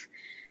life.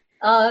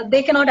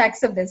 They cannot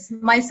accept this.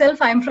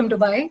 Myself, I'm from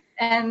Dubai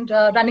and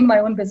running my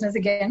own business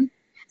again.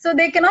 So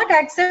they cannot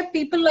accept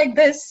people like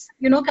this,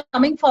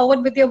 coming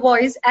forward with their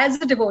voice as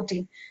a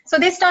devotee. So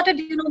they started,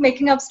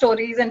 making up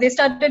stories, and they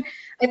started,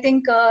 I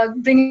think,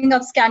 bringing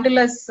up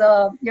scandalous,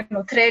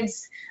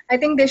 threads. I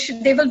think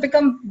they will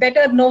become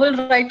better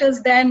novel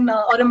writers than,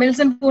 or a Mills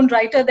and Boon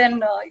writer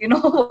than,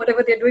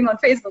 whatever they're doing on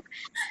Facebook.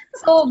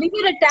 So we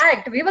were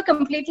attacked. We were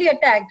completely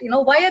attacked.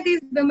 Why are these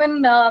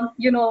women,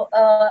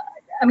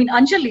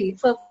 Anjali,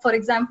 for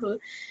example,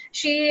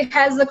 she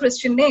has a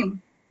Christian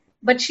name,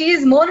 but she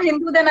is more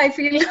Hindu than I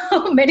feel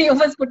many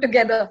of us put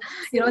together.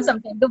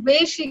 Sometimes the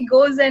way she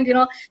goes, and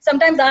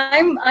sometimes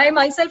I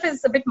myself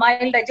is a bit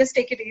mild. I just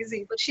take it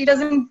easy, but she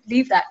doesn't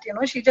leave that.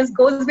 She just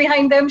goes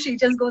behind them. She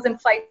just goes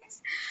and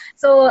fights.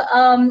 So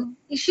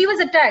she was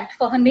attacked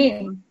for her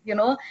name.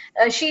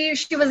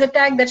 She was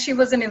attacked that she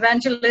was an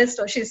evangelist,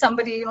 or she's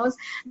somebody.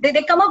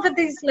 They come up with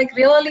these like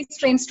really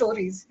strange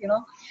stories.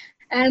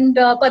 And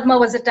Padma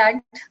was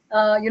attacked,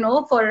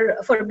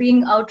 for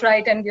being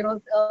outright and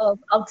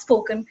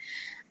outspoken.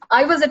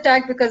 I was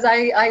attacked because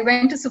I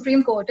went to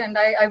Supreme Court and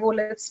I wore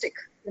lipstick.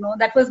 You know,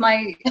 that was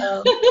my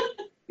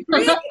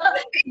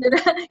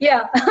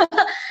yeah.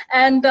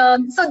 And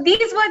so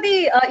these were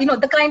the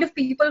the kind of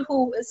people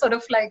who sort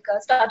of like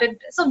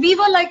started. So we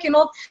were like,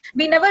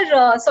 we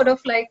never sort of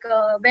like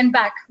went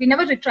back. We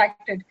never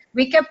retracted.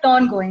 We kept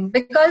on going,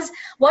 because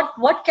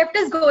what kept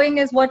us going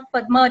is what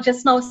Padma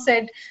just now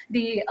said,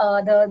 the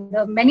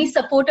many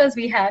supporters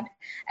we had,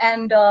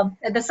 and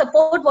the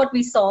support what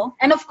we saw,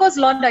 and of course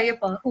Lord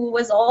Ayyappa, who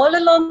was all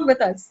along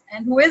with us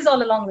and who is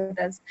all along with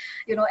us,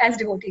 as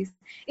devotees.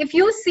 If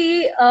you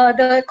see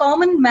the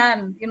common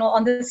man,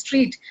 on the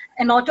street,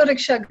 an auto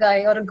rickshaw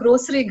guy or a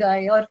grocery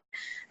guy, or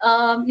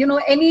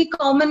any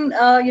common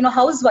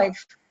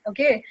housewife,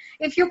 okay,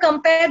 if you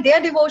compare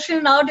their devotion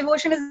and our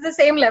devotion, is the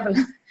same level.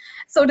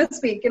 So to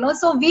speak,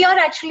 so we are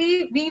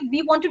actually,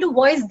 we wanted to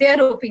voice their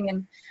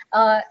opinion,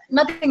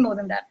 nothing more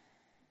than that.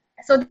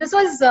 So this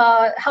was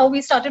how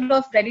we started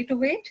off Ready to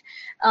Wait.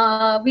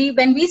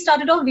 When we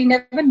started off, we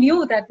never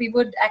knew that we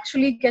would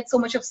actually get so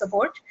much of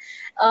support.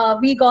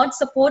 We got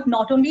support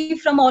not only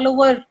from all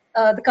over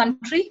the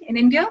country in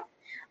India,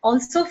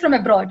 also from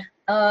abroad.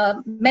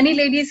 Many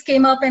ladies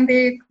came up and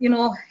they,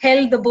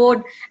 held the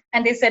board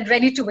and they said,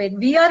 ready to wait.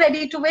 We are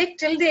ready to wait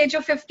till the age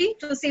of 50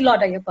 to see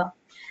Lord Ayyappa.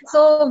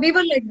 So we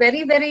were like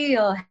very, very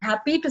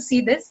happy to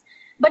see this.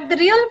 But the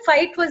real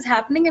fight was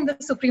happening in the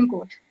Supreme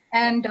Court.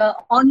 And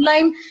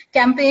online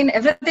campaign,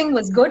 everything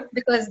was good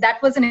because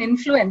that was an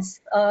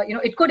influence.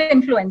 It could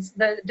influence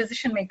the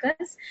decision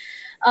makers.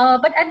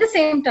 But at the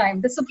same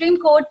time, the Supreme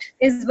Court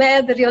is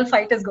where the real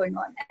fight is going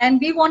on. And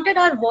we wanted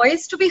our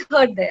voice to be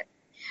heard there.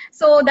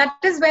 So that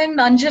is when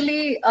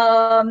Anjali,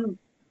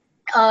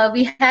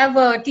 we have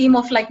a team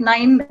of like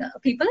 9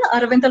 people: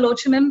 Aravinda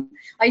Lochanan,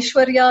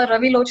 Aishwarya,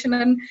 Ravi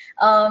Lochanan,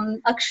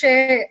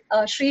 Akshay,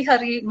 Sri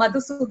Hari,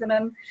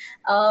 Madhusudanan,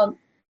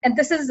 and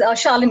this is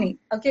Shalini.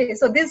 Okay,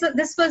 so this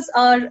was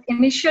our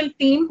initial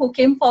team who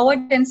came forward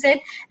and said,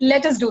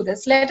 let us do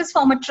this. Let us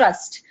form a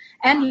trust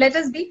and let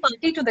us be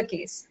party to the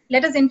case.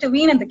 Let us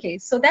intervene in the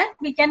case so that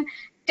we can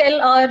tell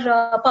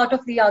our part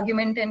of the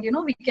argument, and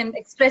we can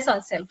express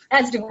ourselves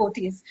as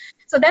devotees.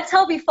 So that's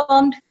how we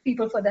formed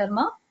People for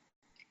Dharma.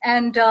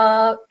 And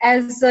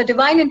as a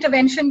divine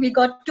intervention, we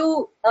got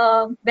 2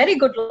 very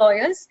good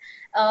lawyers,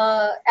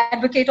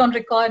 advocate on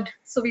record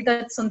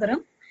Suvidat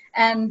Sundaram,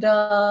 and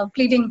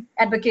pleading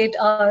advocate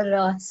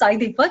Sai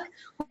Deepak,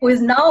 who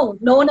is now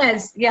known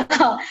as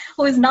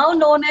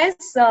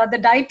the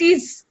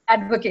deities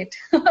advocate,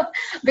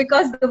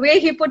 because the way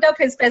he put up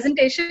his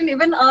presentation,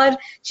 even our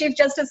Chief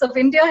Justice of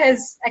India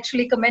has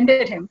actually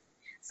commended him.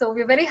 So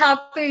we're very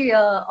happy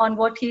on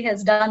what he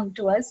has done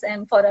to us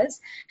and for us,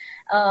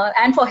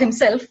 and for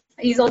himself.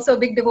 He's also a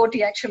big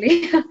devotee,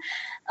 actually.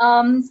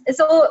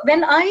 So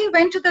when I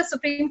went to the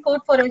Supreme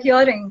Court for a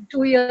hearing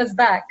 2 years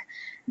back,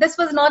 this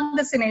was not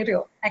the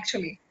scenario,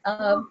 actually.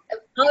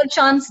 Our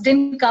chance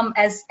didn't come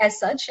as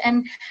such.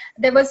 And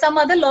there was some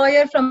other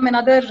lawyer from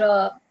another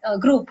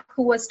group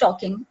who was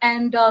talking.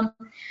 And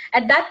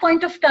at that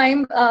point of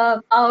time,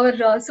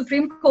 our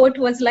Supreme Court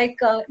was like,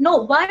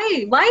 no, why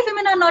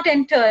women are not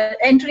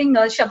entering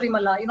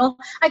Sabrimala?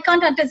 I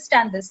can't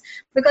understand this.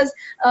 Because,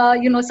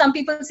 some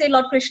people say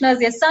Lord Krishna is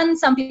their son,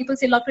 some people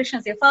say Lord Krishna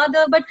is their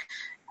father, but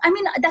I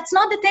mean, that's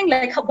not the thing.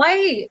 Like,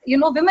 why,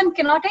 women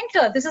cannot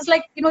enter? This is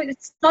like,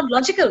 it's not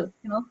logical,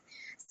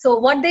 So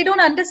what they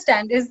don't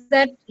understand is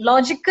that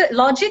logic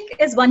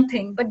is one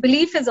thing, but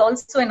belief is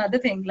also another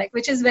thing, like,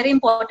 which is very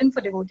important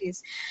for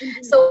devotees.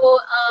 Mm-hmm. So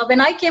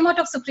when I came out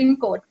of Supreme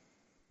Court,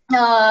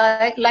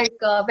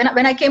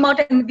 when I came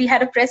out and we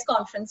had a press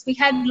conference, we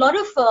had a lot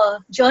of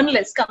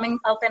journalists coming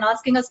up and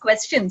asking us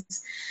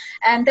questions.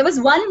 And there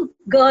was one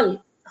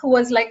girl who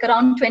was like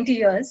around 20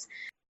 years.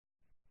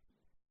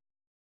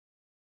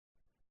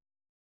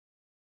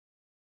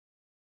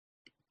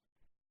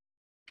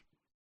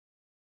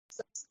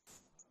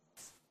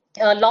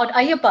 Lord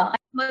Ayyappa,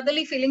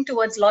 motherly feeling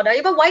towards Lord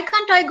Ayyappa, why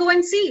can't I go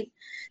and see?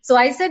 So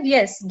I said,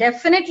 yes,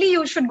 definitely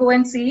you should go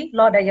and see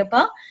Lord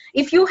Ayyappa.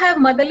 If you have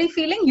motherly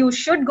feeling, you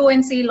should go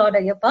and see Lord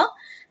Ayyappa,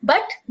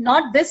 but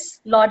not this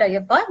Lord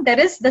Ayyappa. There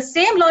is the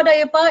same Lord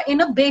Ayyappa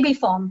in a baby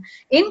form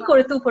in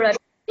Kurutupura.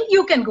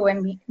 You can go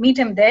and meet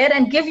him there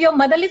and give your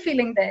motherly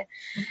feeling there.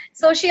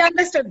 So she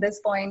understood this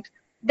point.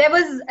 There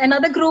was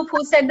another group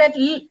who said that,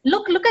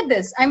 look at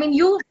this. I mean,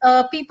 you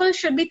people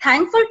should be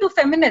thankful to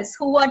feminists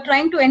who are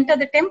trying to enter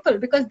the temple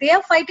because they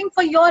are fighting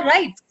for your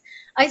rights.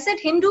 I said,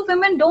 Hindu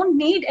women don't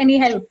need any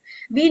help.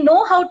 We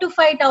know how to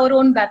fight our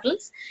own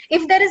battles.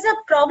 If there is a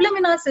problem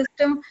in our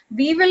system,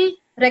 we will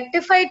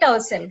rectify it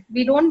ourselves.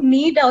 We don't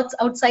need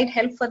outside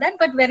help for that,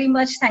 but very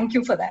much thank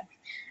you for that.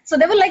 So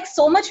there were like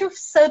so much of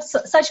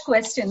such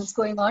questions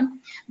going on.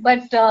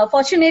 But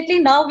fortunately,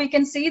 now we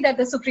can see that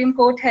the Supreme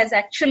Court has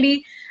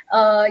actually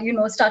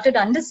started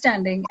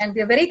understanding, and we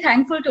are very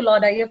thankful to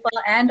Lord Ayyappa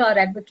and our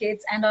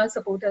advocates and our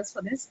supporters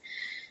for this.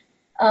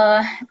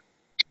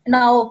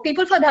 Now,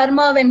 People for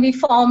Dharma, when we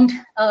formed,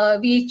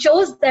 we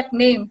chose that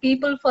name,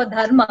 People for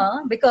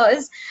Dharma,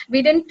 because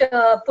we didn't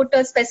put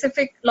a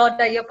specific Lord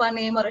Ayyappa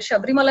name or a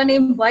Shabrimala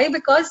name. Why?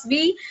 Because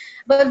we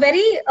were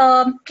very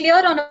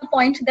clear on a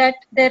point that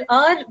there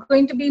are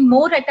going to be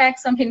more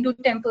attacks on Hindu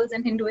temples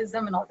and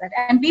Hinduism and all that.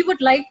 And we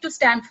would like to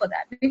stand for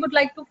that. We would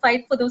like to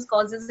fight for those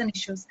causes and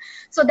issues.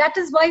 So that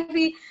is why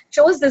we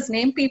chose this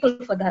name, People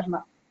for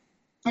Dharma.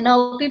 And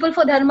now, People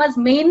for Dharma's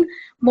main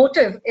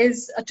motive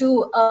is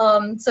to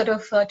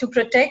to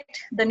protect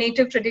the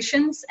native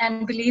traditions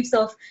and beliefs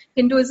of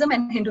Hinduism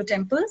and Hindu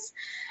temples,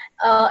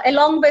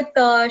 along with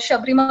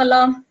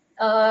Shabrimala.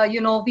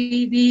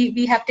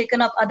 We have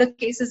taken up other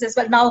cases as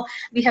well. Now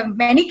we have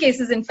many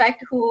cases, in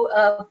fact, who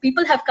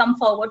people have come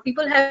forward.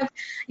 People have,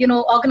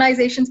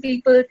 organizations,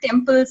 people,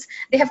 temples,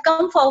 they have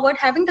come forward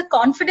having the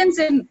confidence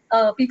in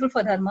People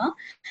for Dharma,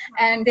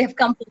 and they have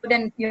come forward.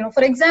 And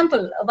for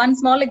example, one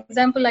small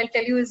example I'll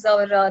tell you is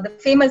our the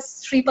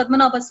famous Sri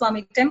Padmanabha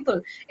Swami temple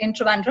in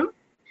Trivandrum.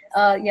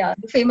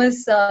 The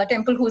famous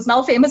temple, who's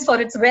now famous for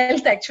its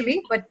wealth,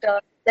 actually, but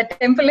that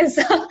temple is,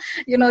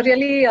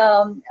 really,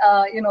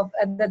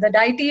 the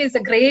deity is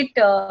a great,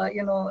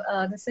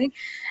 this thing.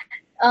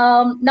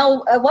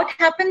 Now, what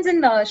happens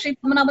in Sri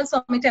Padmanabha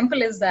Swami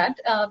temple is that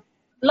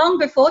long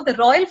before, the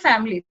royal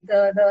family,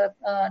 the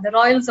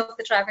royals of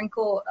the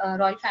Travancore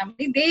royal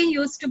family, they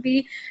used to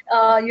be,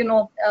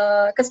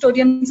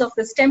 custodians of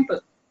this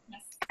temple.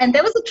 And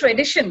there was a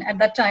tradition at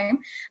that time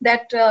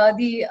that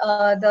the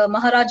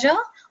Maharaja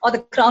or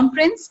the crown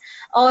prince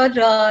or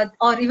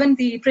even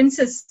the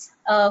princess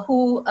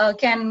who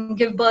can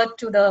give birth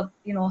to the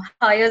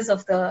heirs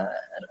of the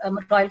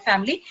royal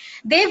family,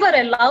 they were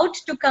allowed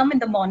to come in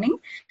the morning.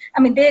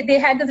 I mean, they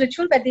had this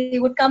ritual where they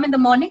would come in the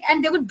morning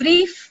and they would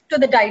brief to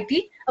the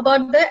deity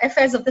about the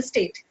affairs of the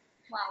state.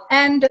 Wow.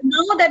 And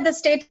now that the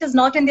state is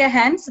not in their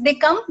hands, they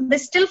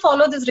still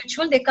follow this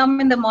ritual. They come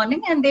in the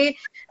morning and they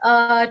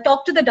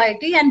talk to the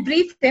deity and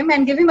brief him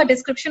and give him a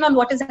description on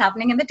what is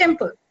happening in the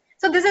temple.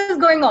 So this is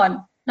going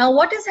on. Now,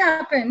 what has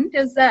happened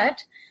is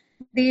that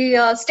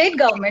the state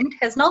government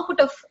has now put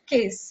a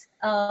case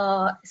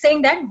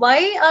saying that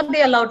why are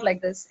they allowed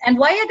like this? And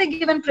why are they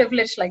given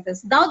privilege like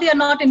this? Now they are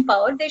not in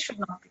power. They should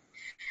not be.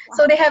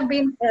 So they have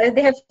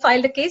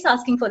filed a case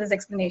asking for this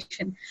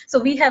explanation. So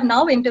we have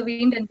now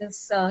intervened in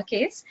this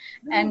case,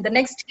 and the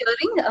next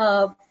hearing,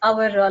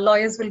 our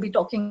lawyers will be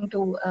talking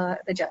to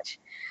the judge.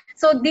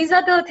 So these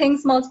are the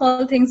things,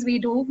 small things we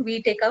do.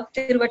 We take up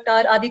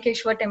Tiruvattar,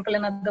 Adikeshwar temple,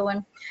 another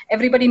one.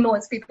 Everybody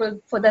knows,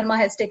 People for Dharma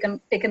has taken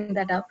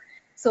that up.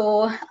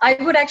 So I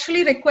would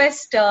actually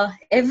request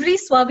every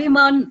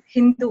Swabhiman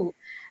Hindu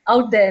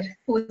out there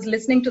who is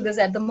listening to this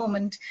at the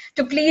moment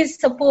to please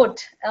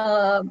support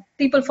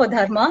People for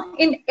Dharma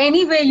in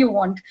any way you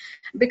want,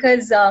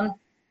 because the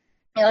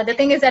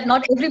thing is that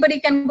not everybody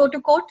can go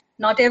to court,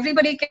 not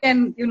everybody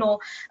can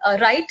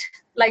write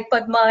like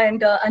Padma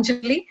and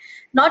Anjali,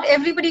 not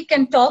everybody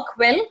can talk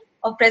well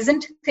or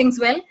present things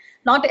well,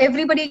 not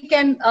everybody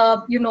can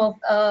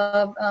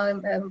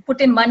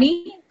put in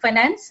money,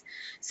 finance.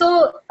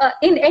 So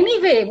in any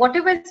way,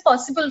 whatever is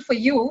possible for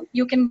you,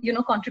 you can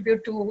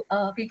contribute to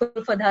People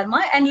for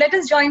Dharma, and let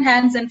us join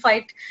hands and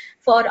fight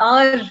for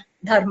our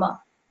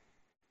dharma.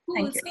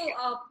 Cool. So,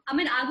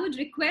 I would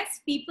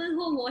request people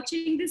who are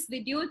watching this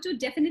video to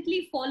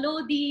definitely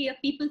follow the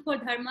People for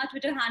Dharma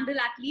Twitter handle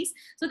at least,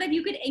 so that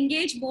you could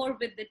engage more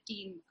with the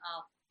team.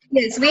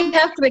 Yes, we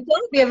have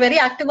Twitter. We are very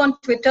active on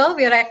Twitter.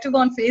 We are active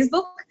on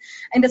Facebook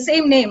in the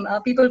same name,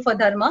 People for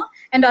Dharma.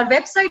 And our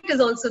website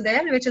is also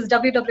there, which is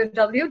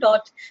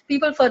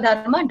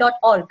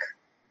www.peoplefordharma.org.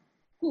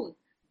 Cool.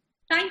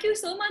 Thank you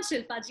so much,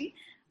 Shilpa ji.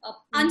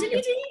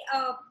 Anjali ji,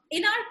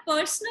 in our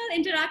personal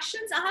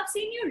interactions, I have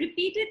seen you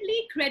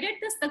repeatedly credit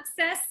the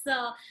success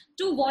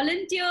to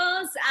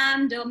volunteers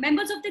and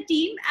members of the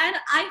team, and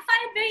I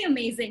find it very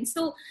amazing.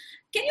 So,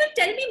 can you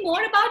tell me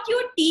more about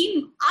your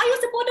team? Are your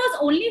supporters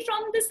only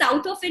from the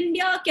south of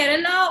India,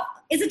 Kerala?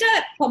 Is it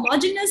a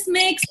homogeneous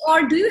mix,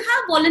 or do you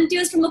have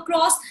volunteers from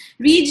across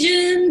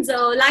regions,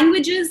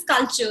 languages,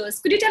 cultures?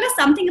 Could you tell us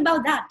something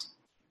about that?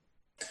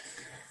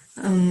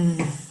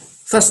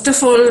 First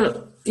of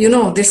all,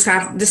 this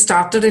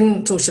started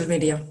in social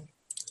media,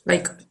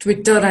 like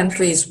Twitter and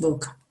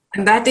Facebook,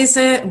 and that is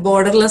a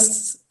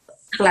borderless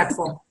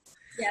platform.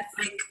 Yes.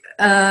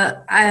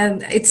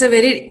 And it's a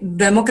very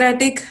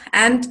democratic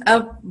and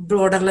a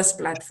borderless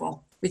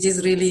platform, which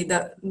is really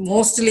the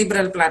most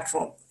liberal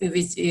platform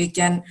which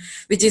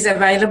is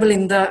available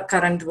in the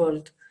current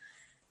world.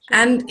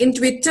 And in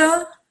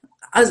Twitter,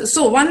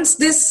 so once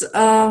this,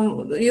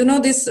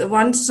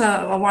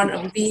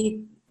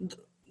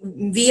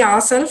 we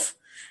ourselves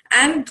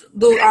and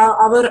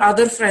our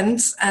other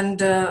friends and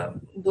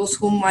those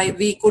whom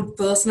we could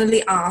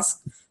personally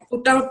ask,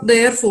 put out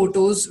their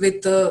photos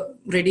with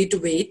ready to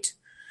wait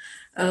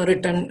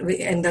written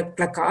in the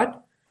placard.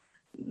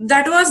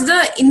 That was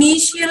the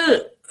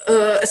initial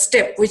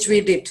step which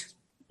we did.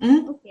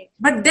 Okay.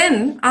 But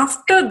then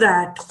after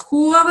that,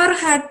 whoever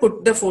had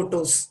put the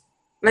photos,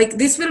 like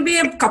this will be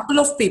a couple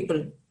of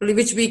people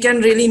which we can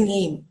really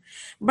name.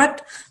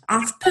 But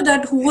after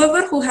that,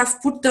 whoever who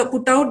have put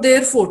out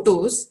their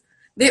photos,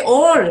 they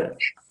all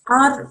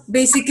are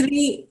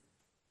basically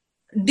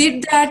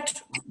did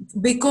that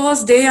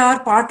because they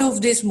are part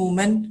of this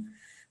movement,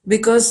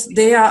 because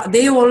they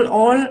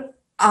all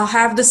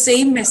have the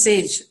same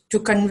message to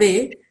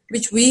convey,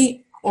 which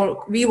we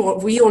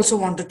also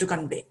wanted to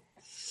convey.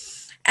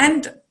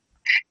 And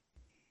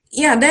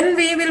yeah, then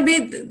we will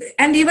be,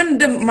 and even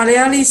the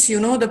Malayalis,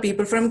 the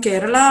people from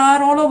Kerala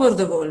are all over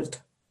the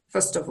world.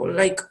 First of all,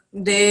 like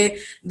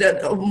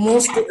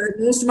most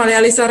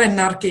Malayalis are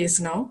NRKs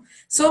now.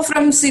 So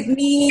from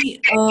Sydney,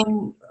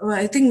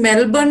 I think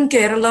Melbourne,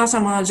 Kerala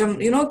Samajam,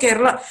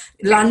 Kerala,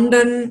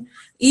 London,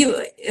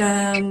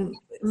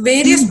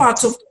 various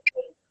parts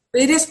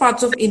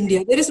of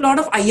India. There is a lot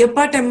of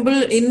Ayyappa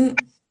temple in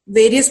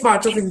various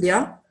parts of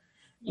India.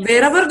 Yes.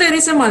 Wherever there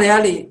is a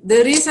Malayali,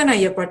 there is an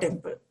Ayyappa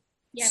temple.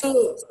 Yes.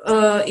 So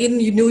in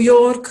New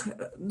York,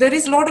 there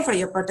is a lot of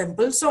Ayyappa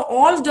temples. So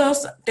all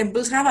those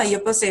temples have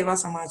Ayyappa Seva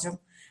Samajam.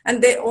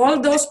 And all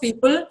those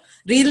people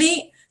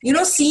really,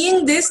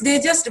 seeing this,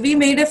 we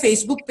made a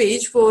Facebook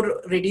page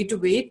for Ready to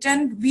Wait.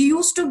 And we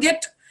used to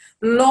get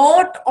a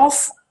lot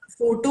of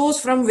photos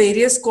from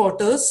various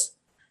quarters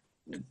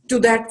to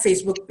that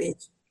Facebook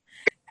page.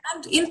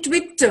 And in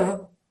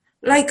Twitter,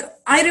 like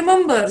I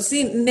remember,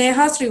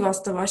 Neha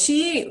Srivastava,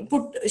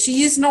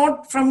 she is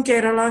not from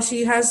Kerala.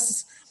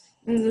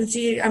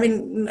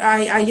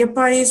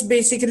 Ayyappa is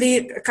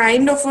basically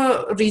kind of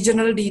a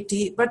regional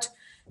deity, but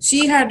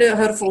she had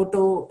her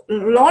photo.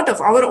 Lot of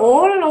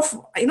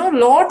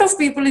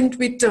people in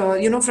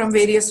Twitter, from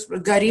various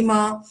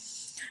Garima,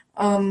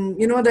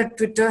 that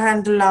Twitter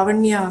handle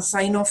Lavanya,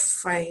 Sign of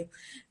 5.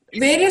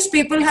 Various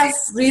people have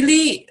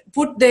really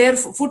put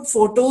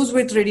photos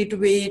with Ready to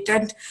Wait,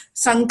 and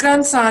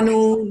Sankrant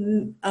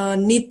Sanu,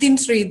 Nitin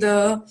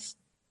Sridhar,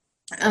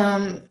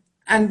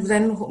 and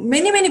then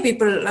many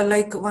people,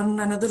 like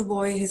another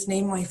boy, his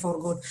name I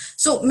forgot.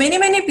 So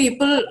many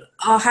people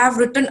have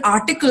written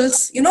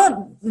articles.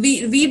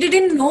 We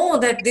didn't know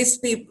that these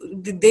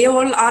people, they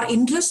all are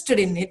interested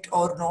in it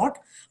or not.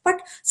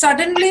 But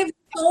suddenly we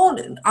saw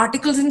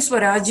articles in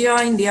Swarajya,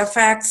 India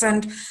Facts,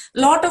 and a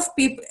lot of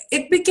people.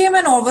 It became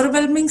an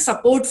overwhelming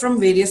support from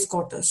various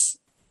quarters.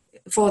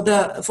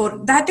 That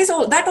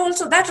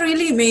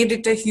really made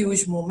it a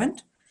huge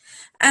movement.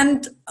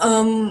 And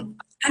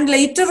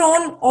later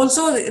on,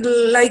 also,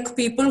 like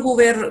people who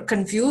were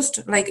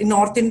confused, like in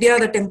North India,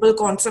 the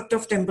concept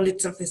of temple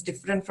itself is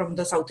different from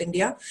the South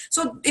India.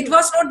 So it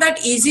was not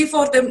that easy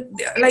for them.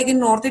 Like in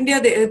North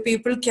India,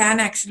 people can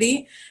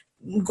actually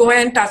go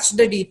and touch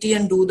the deity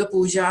and do the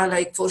puja.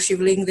 Like for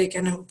Shivling, they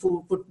can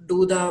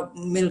do the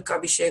milk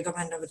abhishekam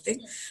and everything.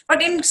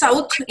 But in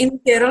South, in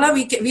Kerala,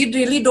 we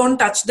really don't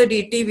touch the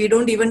deity. We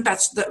don't even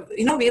touch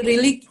we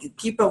really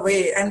keep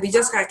away, and we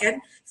just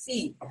can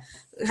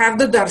have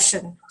the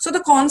darshan. So the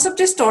concept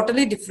is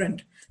totally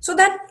different. So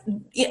that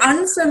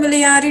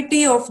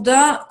unfamiliarity of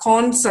the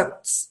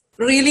concepts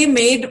really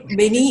made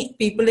many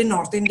people in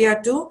North India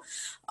to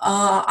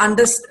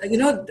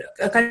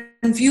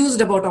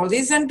confused about all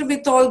this. And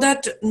with all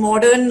that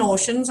modern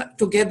notions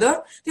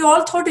together, they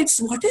all thought,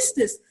 what is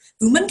this?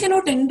 Women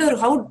cannot enter.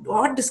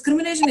 What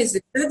discrimination is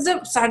it? That's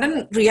a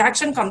sudden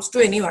reaction comes to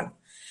anyone.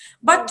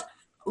 But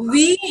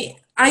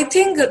I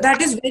think that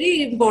is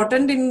very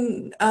important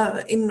in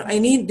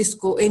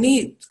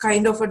any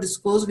kind of a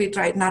discourse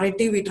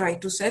narrative we try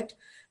to set,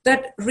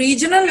 that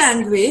regional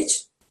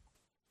language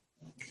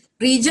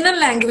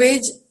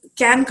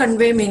can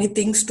convey many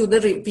things to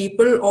the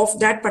people of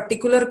that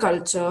particular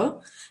culture,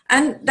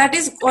 and that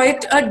is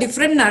quite a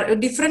different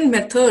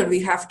method we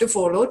have to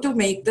follow to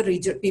make the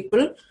region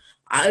people,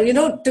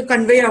 to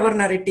convey our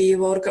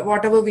narrative or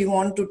whatever we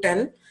want to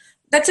tell.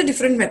 That's a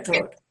different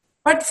method.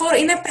 But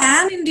in a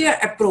pan-India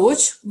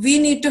approach, we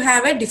need to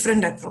have a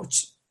different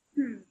approach.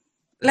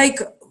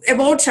 Like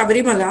about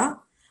Sabarimala,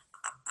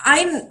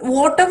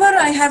 whatever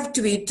I have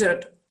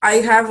tweeted, I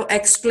have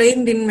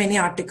explained in many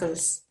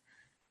articles.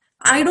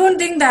 I don't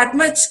think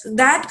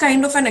that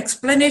kind of an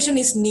explanation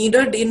is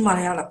needed in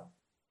Malayalam.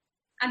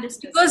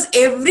 Understood. Because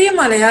every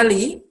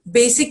Malayali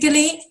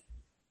basically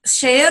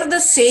share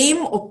the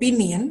same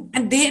opinion,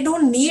 and they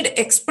don't need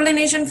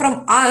explanation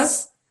from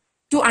us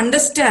to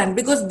understand,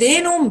 because they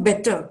know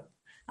better.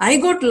 I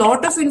got a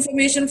lot of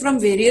information from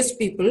various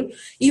people.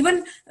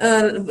 Even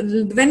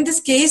when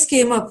this case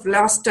came up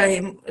last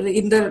time,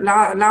 in the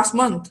last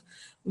month,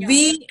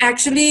 we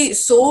actually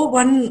saw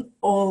one,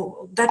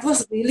 that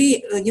was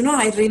really,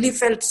 I really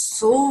felt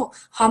so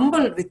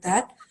humbled with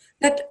that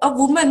a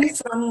woman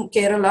from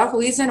Kerala, who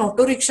is an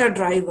auto rickshaw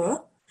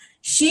driver,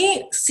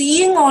 she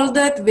seeing all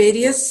that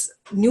various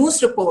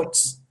news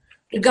reports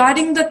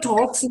regarding the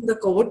talks in the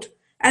court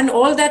and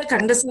all that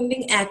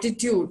condescending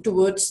attitude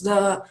towards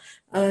the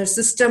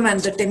system and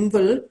the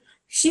temple,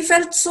 she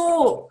felt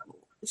so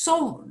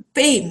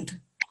pained.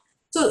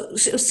 So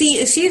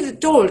she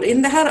told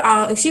in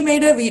she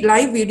made a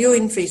live video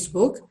in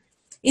Facebook.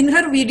 In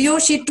her video,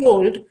 she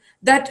told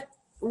that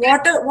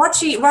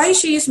why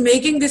she is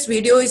making this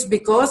video is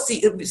because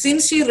when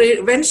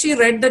she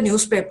read the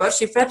newspaper,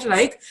 she felt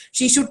like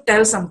she should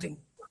tell something.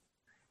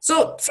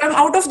 So from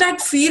out of that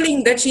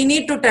feeling that she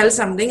need to tell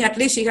something, at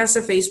least she has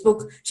a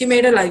Facebook, she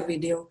made a live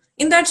video.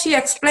 In that she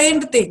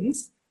explained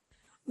things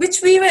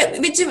which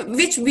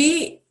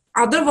we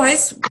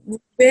otherwise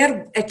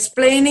were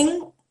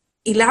explaining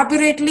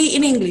elaborately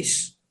in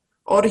English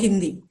or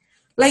Hindi.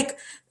 Like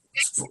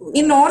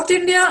in North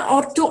India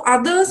or to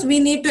others, we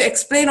need to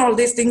explain all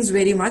these things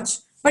very much.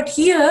 But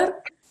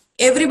here,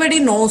 everybody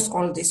knows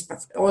all these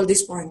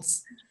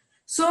points.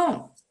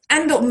 So,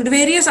 and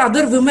various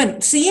other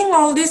women seeing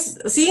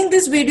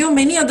this video,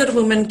 many other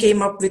women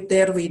came up with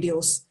their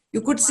videos. You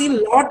could see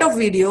a lot of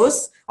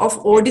videos of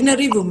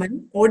ordinary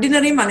women,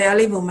 ordinary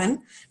Malayali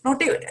women,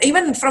 not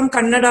even from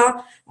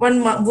Kannada,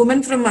 one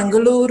woman from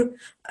Mangalore,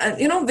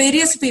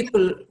 various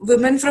people,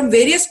 women from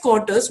various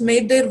quarters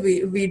made their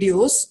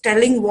videos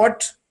telling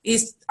what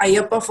is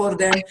Ayyappa for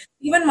them.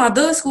 Even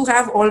mothers who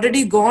have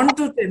already gone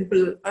to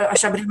temple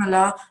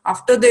Shabrimala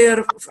after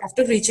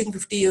reaching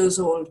 50 years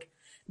old.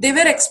 They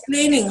were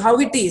explaining how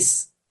it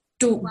is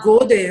to go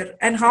there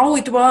and how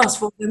it was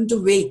for them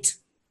to wait.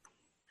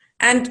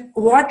 And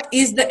what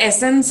is the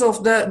essence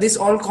of these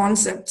all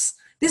concepts?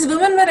 These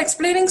women were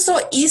explaining so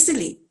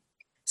easily.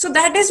 So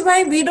that is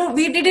why we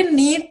didn't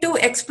need to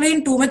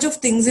explain too much of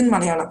things in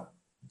Malayalam.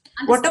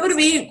 Whatever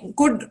we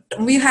could,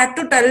 we had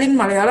to tell in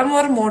Malayalam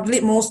were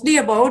mostly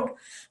about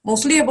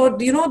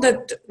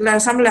that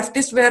some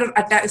leftists were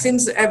attacked,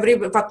 since every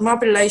Padma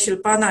Pillai,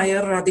 Shilpa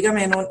Nair, Radhika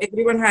Menon,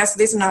 everyone has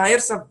these Nair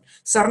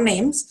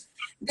surnames.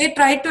 They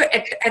tried to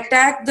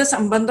attack the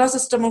Sambandha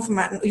system of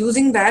man,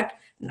 using that,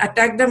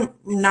 attack the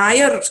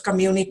Nair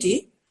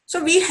community.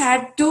 So we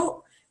had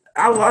to,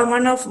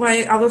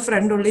 our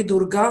friend only,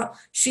 Durga,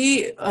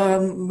 she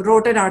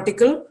wrote an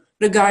article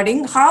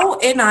regarding how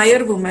a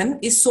Nair woman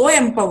is so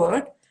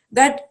empowered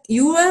that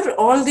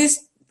all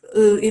these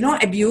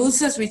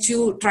abuses which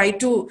you try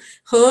to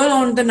hurl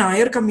on the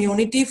Nair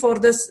community for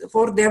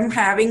them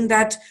having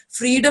that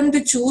freedom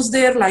to choose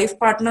their life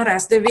partner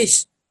as they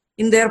wish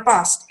in their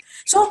past.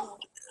 So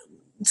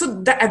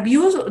the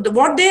abuse,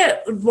 what they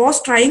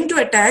was trying to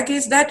attack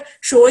is that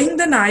showing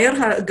the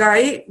Nair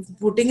guy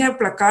putting a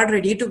placard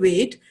ready to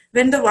wait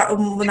when the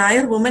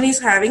Nair woman is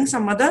having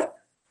some other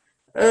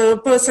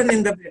person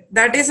in the bed.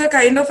 That is a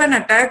kind of an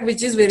attack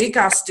which is very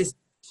casteist.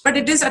 But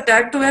it is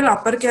attacked to an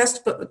upper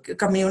caste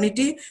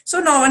community, so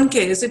no one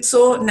cares. It's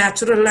so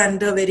natural and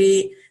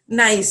very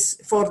nice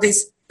for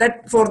these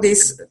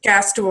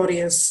caste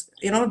warriors.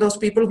 Those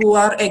people who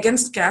are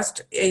against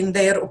caste in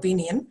their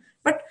opinion.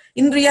 But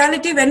in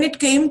reality, when it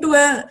came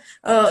to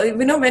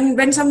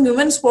when some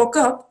women spoke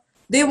up,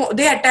 they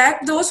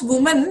attacked those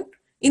women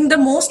in the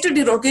most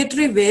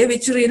derogatory way,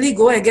 which really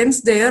go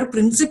against their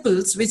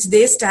principles, which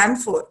they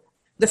stand for,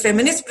 the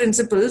feminist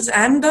principles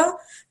and the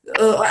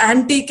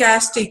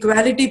anti-caste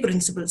equality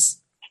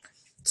principles.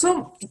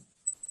 So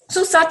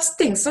such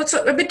things. So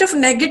a bit of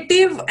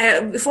negative,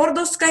 for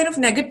those kind of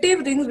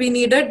negative things, we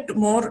needed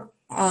more,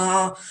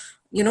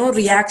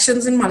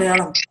 reactions in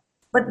Malayalam.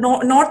 But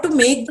not to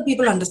make the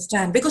people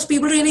understand, because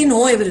people really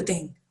know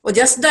everything. Or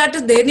just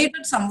that they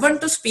needed someone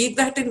to speak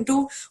that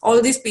into all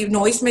these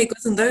noise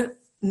makers in the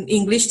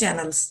English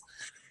channels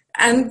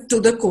and to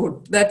the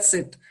code. That's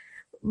it.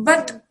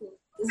 But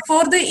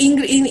for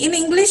in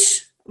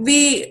English,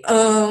 we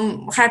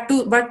had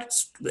to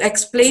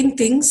explain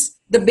things,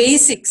 the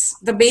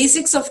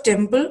basics of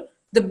temple,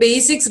 the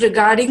basics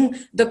regarding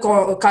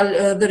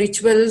the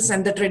rituals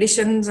and the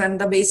traditions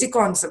and the basic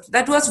concepts.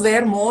 That was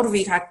where more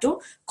we had to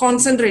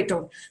concentrate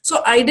on.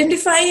 So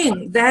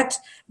identifying that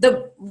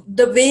the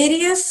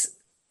various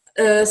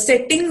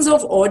settings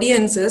of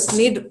audiences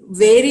need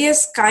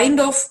various kind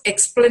of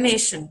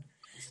explanation,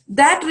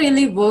 that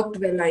really worked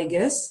well, I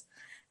guess.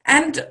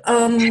 And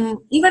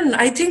even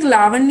I think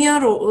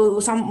Lavanya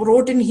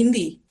wrote in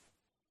Hindi.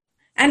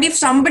 And if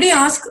somebody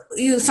asks,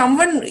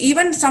 someone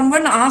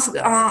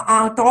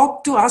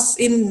talk to us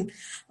in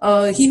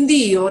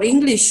Hindi or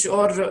English,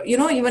 or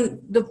even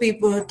the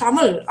people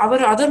Tamil, our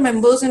other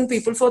members and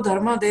people for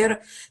Dharma, they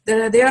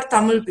are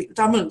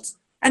Tamils,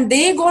 and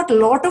they got a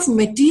lot of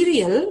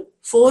material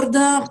for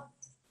the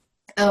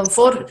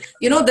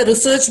the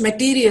research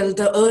material,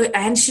 the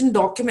ancient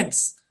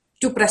documents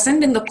to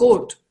present in the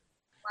court.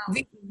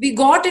 We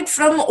got it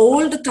from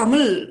old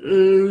Tamil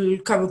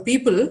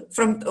people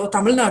from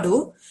Tamil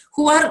Nadu,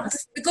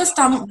 because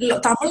Tamil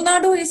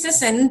Nadu is a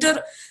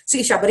center.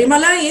 See,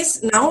 Shabrimala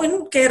is now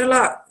in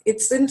Kerala.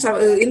 It's in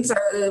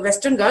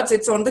Western Ghats.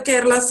 It's on the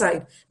Kerala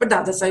side. But the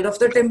other side of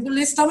the temple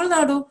is Tamil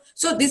Nadu.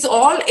 So this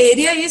all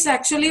area is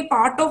actually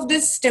part of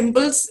this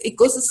temple's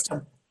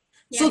ecosystem.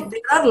 Yeah. So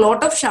there are a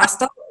lot of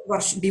Shasta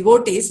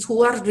devotees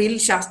who are real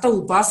Shasta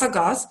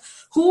Upasakas,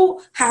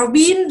 who have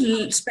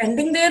been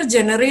spending their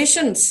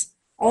generations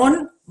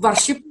on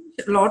worshiping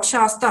Lord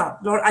Shasta,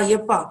 Lord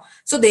Ayyappa.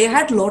 So they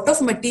had a lot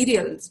of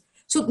materials.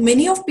 So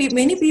many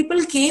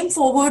people came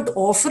forward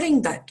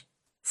offering that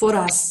for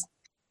us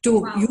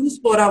to use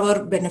for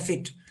our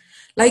benefit.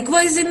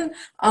 Likewise,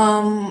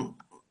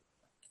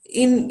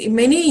 in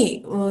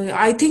many,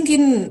 I think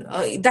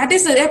that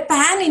is a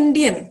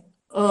pan-Indian,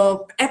 a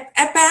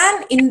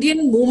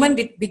pan-Indian movement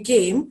it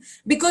became,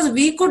 because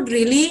we could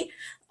really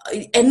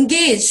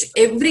engage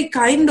every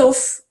kind of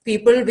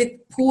people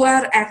who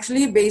are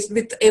actually based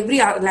with every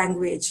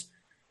language.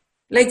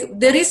 Like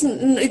there is,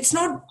 it's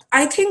not,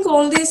 I think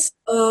all these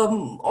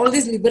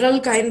liberal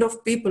kind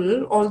of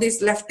people, all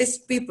these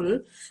leftist people,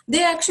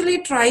 they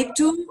actually try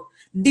to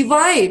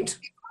divide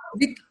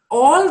with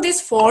all these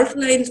fault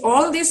lines,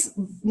 all these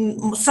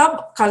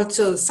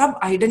subcultures,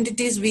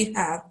 sub-identities we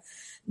have.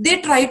 They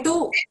try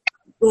to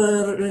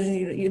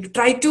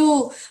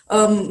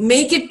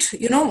make it,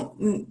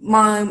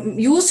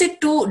 use it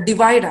to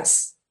divide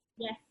us.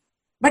 Yes.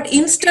 But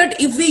instead,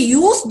 if we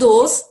use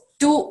those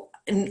to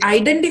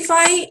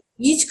identify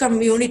each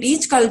community,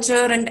 each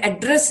culture, and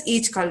address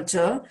each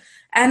culture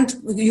and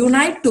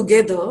unite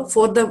together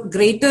for the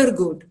greater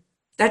good,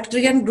 that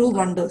can do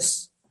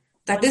wonders.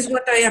 That is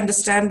what I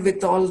understand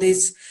with all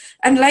this.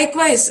 And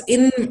likewise,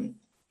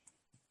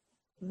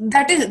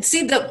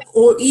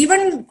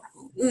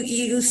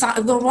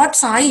 what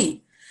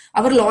Sai,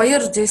 our lawyer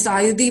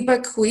Sai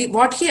Deepak,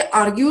 what he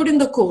argued in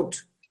the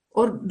court,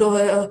 or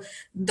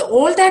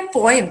all that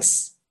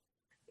points,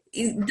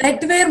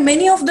 that were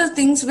many of the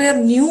things were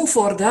new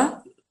for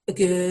the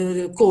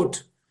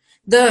court.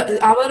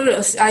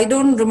 I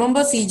don't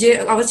remember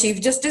CJ, our Chief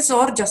Justice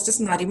or Justice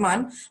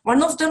Nariman,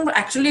 one of them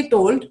actually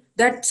told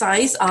that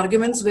Sai's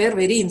arguments were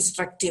very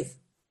instructive.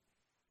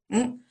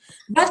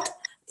 But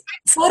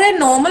for a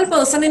normal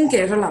person in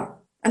Kerala,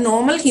 a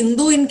normal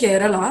Hindu in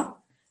Kerala,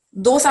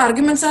 those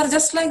arguments are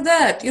just like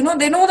that.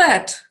 They know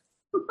that.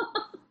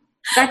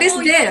 That is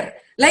there.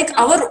 Like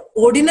our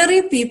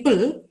ordinary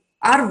people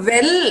are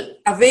well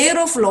aware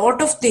of a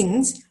lot of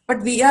things,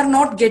 but we are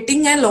not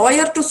getting a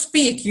lawyer to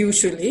speak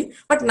usually.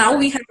 But now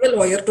we have a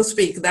lawyer to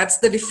speak. That's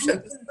the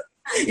difference.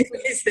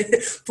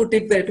 Put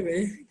it that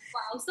way.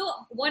 Wow. So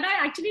what I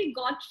actually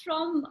got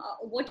from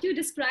what you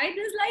described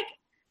is like,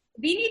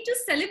 we need to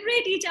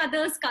celebrate each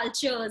other's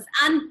cultures.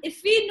 And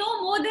if we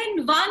know more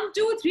than 1,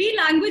 2, 3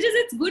 languages,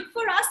 it's good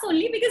for us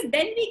only, because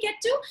then we get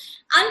to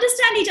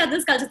understand each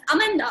other's cultures. I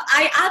mean,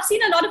 I have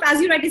seen a lot of,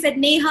 as you rightly said,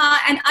 Neha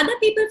and other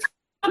people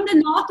from the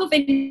north of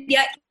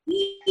India,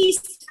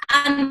 east,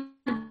 and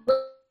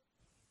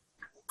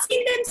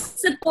seen them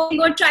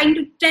supporting or trying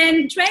to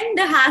trend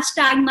the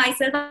hashtag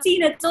myself. I've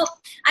seen it. So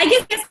I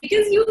guess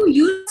because you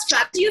use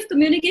strategy of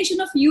communication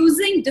of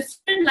using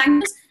different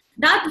languages,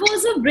 that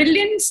was a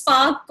brilliant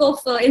spark of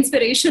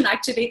inspiration,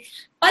 actually.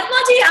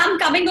 Padmaji, I'm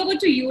coming over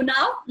to you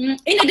now.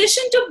 In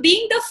addition to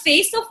being the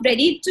face of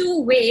Ready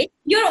to Wait,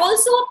 you're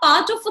also a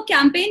part of a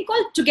campaign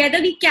called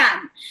Together We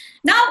Can.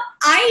 Now,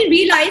 I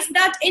realized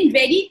that in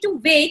Ready to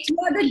Wait, you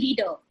are the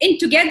leader. In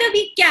Together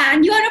We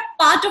Can, you are a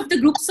part of the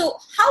group. So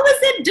how is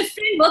it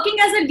different working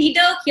as a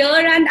leader here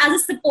and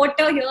as a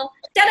supporter here?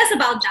 Tell us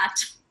about that.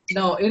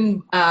 No,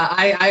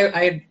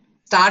 I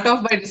start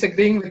off by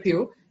disagreeing with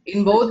you.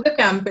 In both the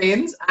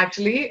campaigns,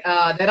 actually,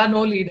 there are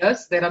no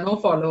leaders, there are no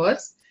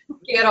followers.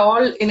 We are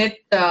all in it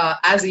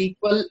as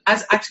equal.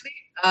 As actually,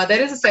 there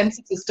is a sense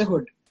of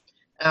sisterhood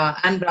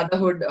and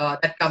brotherhood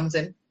that comes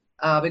in,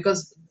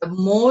 because the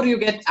more you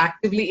get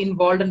actively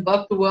involved and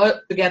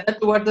work together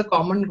towards the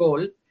common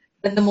goal,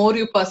 then the more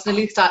you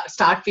personally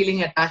start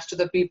feeling attached to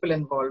the people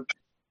involved.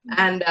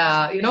 And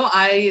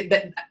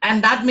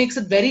and that makes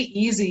it very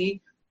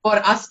easy for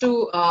us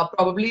to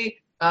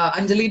probably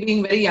Anjali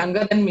being very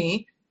younger than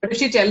me. But if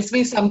she tells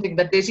me something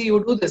that, Deji,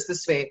 you do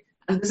this way,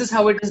 and this is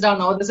how it is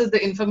done, or this is the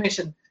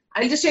information,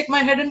 I'll just shake my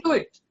head and do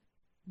it.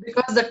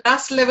 Because the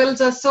trust levels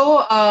are so,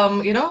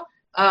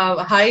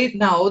 high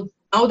now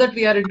that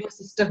we are into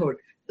sisterhood.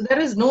 So there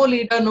is no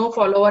leader, no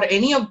follower,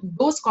 any of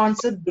those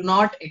concepts do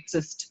not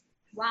exist.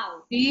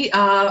 Wow.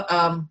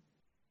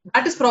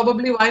 That is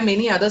probably why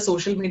many other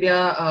social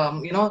media,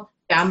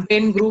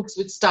 campaign groups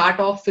which start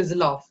off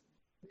fizzle off.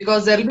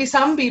 Because there will be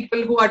some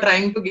people who are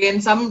trying to gain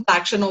some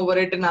traction over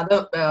it in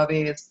other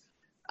ways.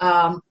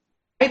 I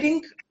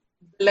think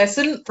the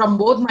lesson from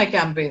both my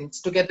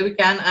campaigns, Together We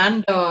Can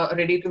and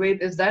Ready to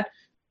Wait, is that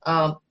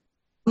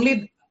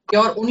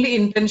your only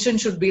intention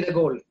should be the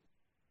goal.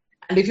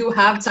 And if you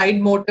have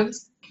side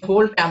motives, the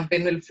whole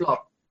campaign will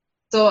flop.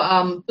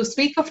 So to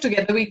speak of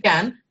Together We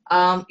Can,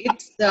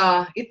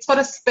 it's for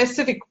a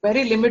specific,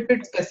 very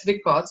limited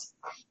specific cause.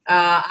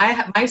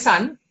 My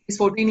son, he's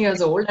 14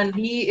 years old and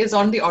he is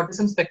on the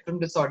autism spectrum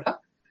disorder.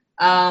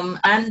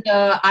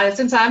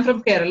 Since I'm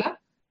from Kerala,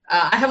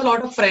 I have a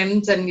lot of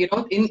friends and,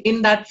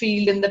 in that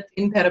field,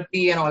 in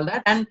therapy and all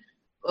that. And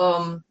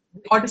the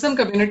autism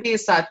community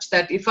is such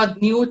that if a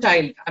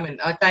child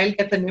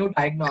gets a new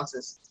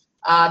diagnosis,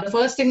 the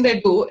first thing they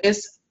do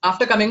is,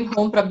 after coming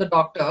home from the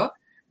doctor,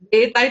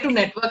 they try to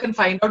network and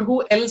find out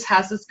who else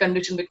has this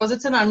condition, because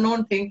it's an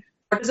unknown thing.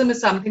 Autism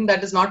is something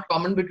that is not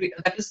common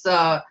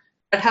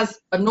that has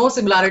no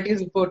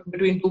similarities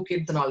between two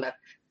kids and all that.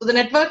 So the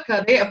network,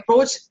 they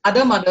approach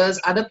other mothers,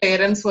 other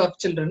parents who have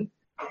children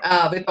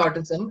with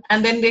autism,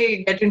 and then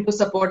they get into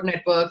support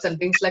networks and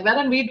things like that.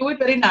 And we do it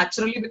very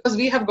naturally because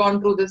we have gone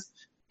through this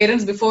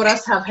parents before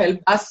us have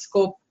helped us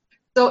cope.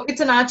 So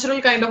it's a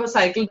natural kind of a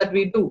cycle that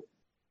we do.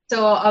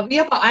 So I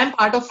am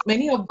part of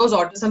many of those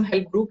autism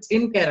help groups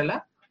in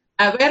Kerala,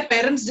 where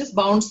parents just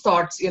bounce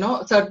thoughts,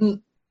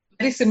 certain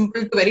very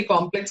simple to very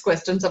complex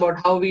questions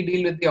about how we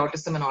deal with the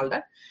autism and all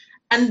that.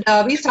 And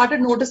we started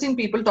noticing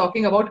people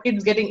talking about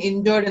kids getting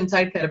injured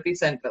inside therapy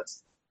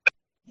centers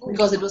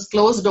because it was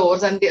closed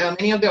doors, and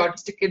many of the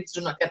autistic kids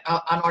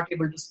are not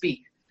able to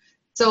speak.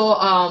 So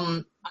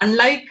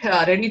unlike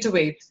Ready to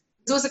Wait,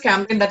 this was a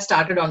campaign that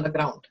started on the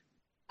ground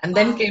and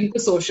then came to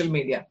social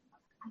media.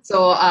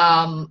 So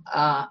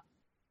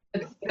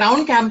the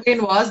ground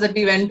campaign was that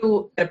we went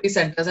to therapy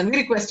centers and we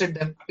requested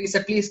them. We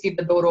said, please keep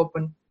the door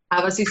open,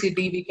 have a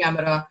CCTV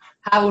camera,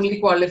 have only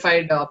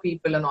qualified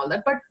people and all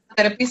that. But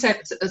therapy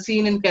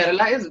scene in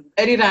Kerala is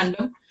very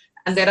random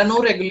and there are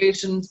no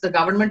regulations. The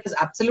government is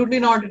absolutely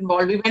not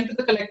involved. We went to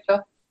the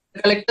collector.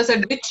 The collector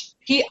said, which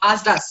he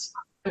asked us,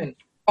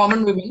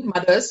 common women,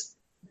 mothers.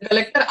 The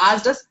collector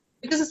asked us,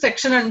 which is a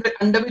section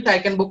under which I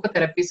can book a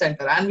therapy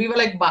center. And we were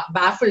like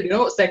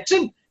baffled,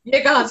 section?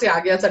 Ye kahan se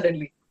aa gaya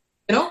suddenly?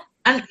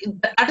 And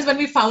that is when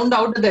we found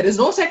out that there is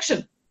no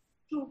section.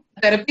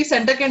 Therapy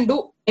center can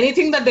do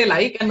anything that they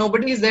like and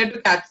nobody is there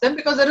to catch them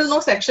because there is no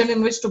section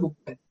in which to book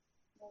them.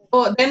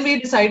 So then we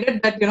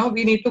decided that,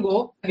 we need to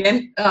go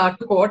again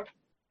to court.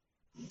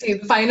 See,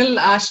 the final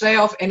ashray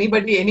of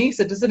anybody, any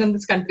citizen in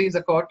this country is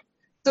a court.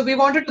 So we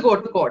wanted to go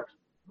to court.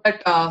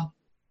 But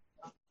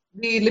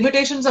the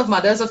limitations of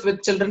mothers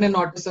with children in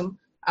autism,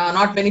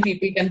 not many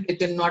people can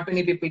fit in, not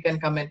many people can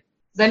come in.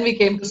 Then we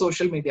came to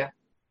social media.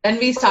 Then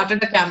we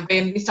started a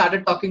campaign. We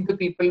started talking to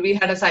people. We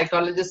had a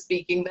psychologist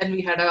speaking. Then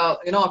we had a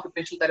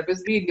occupational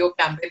therapist video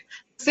campaign.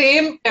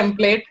 Same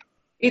template.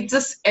 It's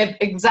just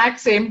exact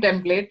same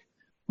template.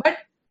 But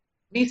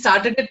we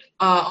started it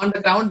on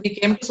the ground. We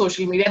came to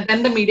social media.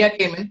 Then the media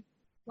came in.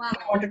 Wow.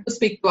 They wanted to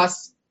speak to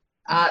us.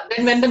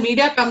 Then when the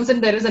media comes in,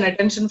 there is an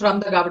attention from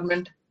the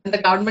government. And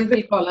the government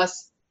will call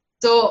us.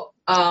 So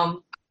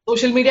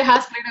social media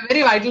has played a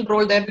very vital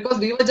role there because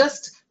we were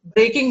just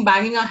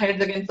banging our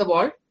heads against the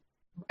wall.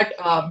 But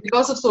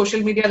because of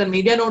social media, the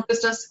media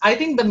noticed us. I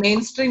think the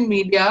mainstream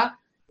media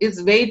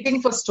is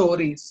waiting for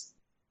stories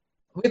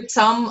with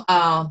some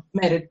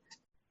merit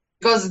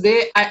because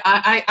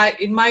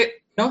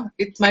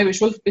it's my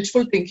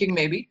wishful thinking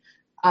maybe.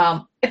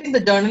 I think the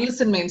journalists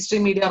in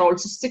mainstream media are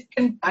also sick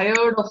and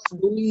tired of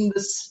doing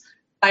this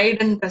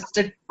tried and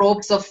tested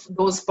tropes of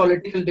those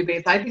political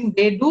debates. I think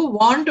they do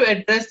want to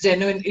address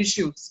genuine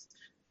issues.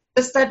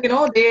 Just that,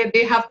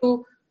 they have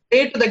to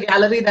say to the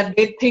gallery that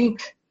they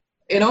think,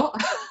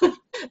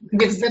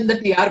 gives them the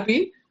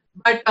TRP.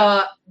 But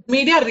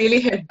media really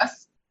helped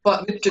us.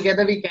 With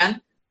Together We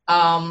Can.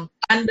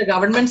 And the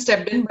government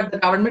stepped in, but the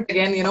government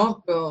again,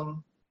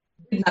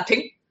 did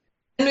nothing.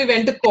 Then we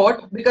went to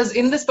court because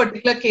in this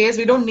particular case,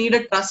 we don't need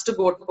a trust to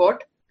go to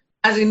court.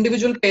 As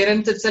individual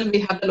parents itself,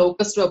 we have the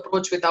locus to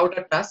approach without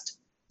a trust.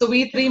 So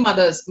we three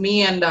mothers,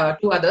 me and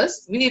two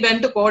others, we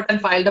went to court and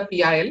filed a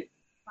PIL.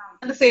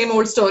 And the same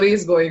old story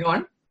is going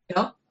on.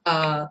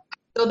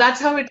 So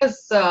that's how it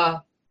is.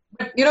 But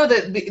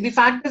the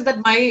fact is that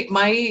my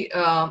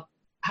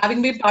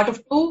having been part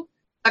of two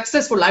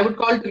successful, I would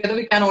call Together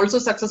We Can also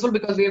successful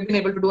because we have been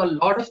able to do a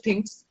lot of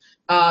things.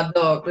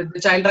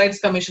 The Child Rights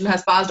Commission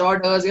has passed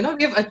orders. We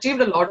have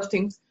achieved a lot of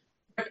things.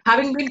 But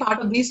having been part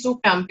of these two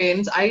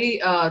campaigns,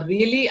 I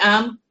really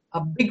am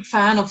a big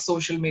fan of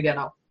social media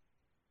now.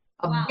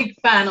 Big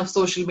fan of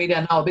social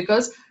media now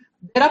because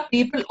there are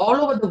people all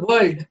over the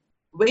world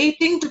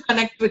waiting to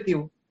connect with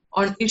you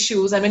on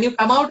issues, and when you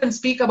come out and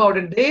speak about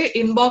it, they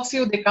inbox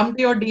you, they come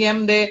to your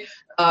DM, they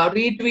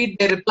retweet,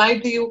 they reply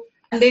to you,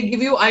 and they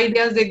give you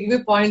ideas, they give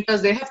you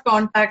pointers, they have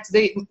contacts,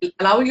 they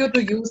allow you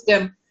to use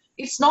them.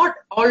 It's not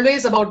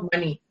always about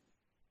money.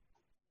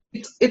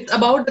 It's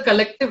about the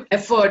collective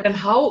effort and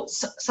how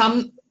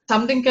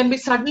something can be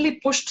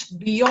suddenly pushed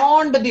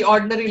beyond the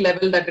ordinary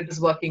level that it is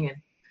working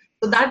in.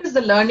 So that is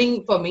the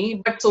learning for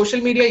me. But social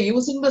media,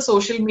 using the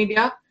social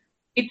media,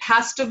 it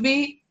has to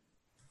be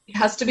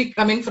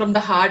coming from the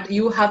heart.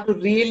 You have to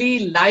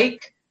really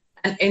like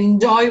and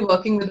enjoy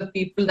working with the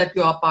people that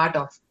you are part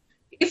of.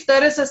 If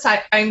there is a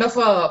kind of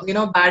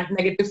bad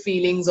negative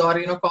feelings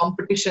or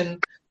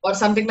competition or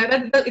something like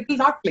that, it will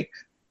not click.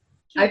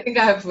 I think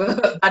I have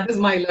that is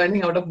my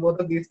learning out of both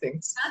of these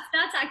things.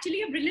 That's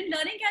actually a brilliant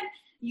learning, and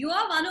you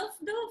are one of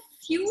the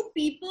few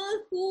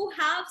people who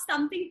have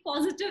something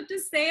positive to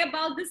say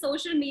about the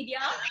social media.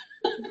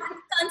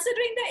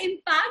 Considering the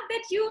impact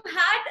that you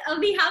had,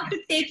 we have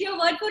to take your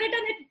word for it,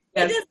 and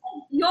it is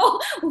your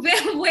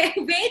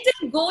weight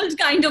in gold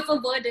kind of a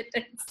word it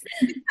is.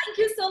 Thank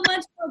you so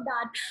much for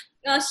that.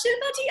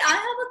 Shilpaji, I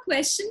have a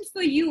question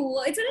for you.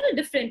 It's a little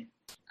different.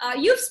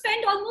 You've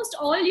spent almost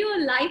all your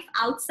life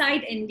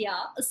outside India.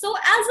 So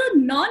as a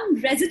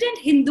non-resident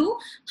Hindu,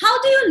 how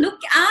do you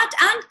look at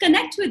and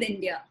connect with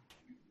India?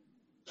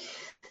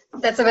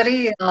 That's a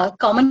very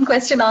common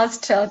question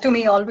asked to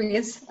me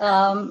always.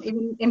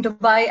 In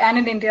Dubai and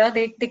in India,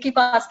 they keep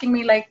asking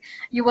me like,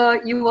 you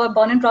were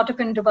born and brought up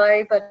in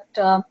Dubai, but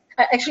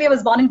actually I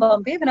was born in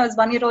Bombay. When I was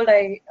 1 year old,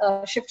 I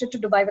shifted to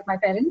Dubai with my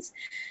parents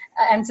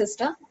and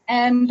sister.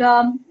 And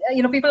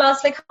people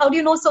ask like, how do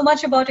you know so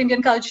much about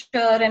Indian culture,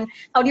 and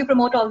how do you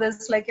promote all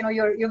this? Like,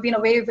 you've been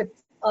away with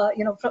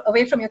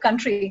away from your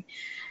country.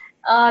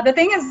 The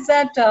thing is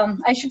that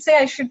I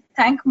should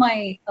thank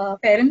my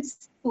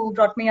parents who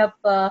brought me up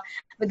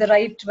with the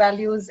right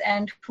values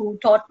and who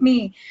taught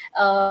me,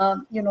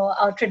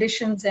 our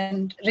traditions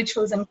and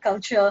rituals and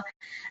culture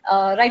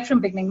right from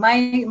beginning.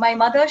 My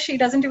mother, she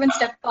doesn't even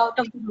step out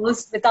of the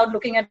house without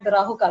looking at the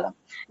Rahu Kala.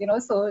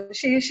 So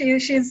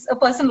she's a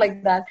person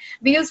like that.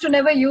 We used to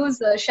never use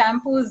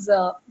shampoos,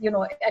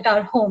 at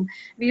our home.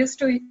 We used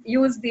to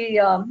use the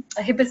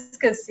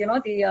hibiscus,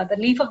 the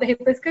leaf of the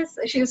hibiscus.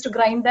 She used to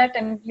grind that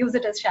and use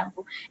it as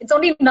shampoo. It's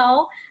only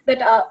now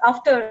that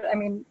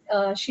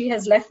she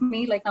has left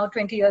me, like now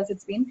 20 years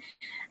it's been.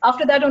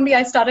 After that only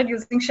I started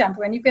using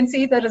shampoo, and you can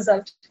see the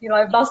result.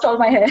 I've lost all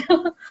my hair.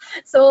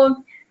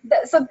 So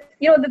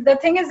the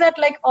thing is that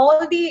like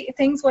all the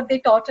things what they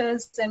taught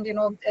us, and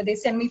they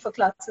send me for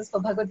classes for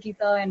Bhagavad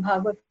Gita and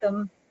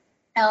Bhagavatam.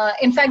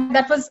 In fact,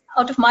 that was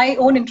out of my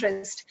own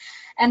interest.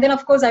 And then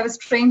of course I was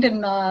trained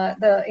in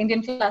the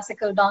Indian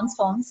classical dance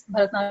forms,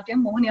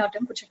 Bharatanatyam,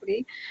 Mohiniyattam,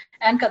 Kuchipudi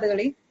and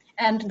Kathakali,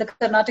 and the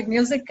Carnatic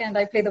music, and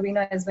I play the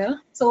veena as well.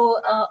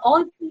 So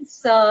all these,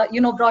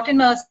 brought in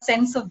a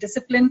sense of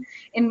discipline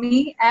in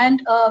me,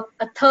 and a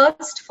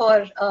thirst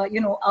for,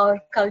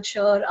 our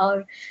culture,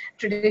 our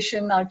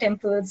tradition, our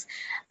temples.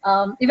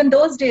 Even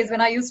those days when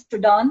I used to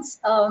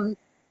dance,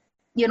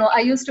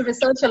 I used to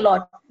research a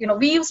lot.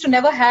 We used to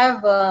never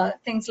have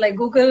things like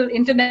Google,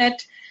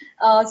 internet,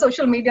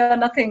 social media,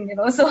 nothing,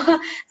 So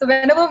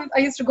whenever I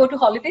used to go to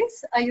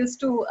holidays, I used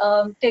to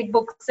take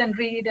books and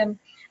read and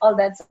all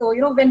that. So,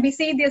 when we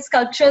see these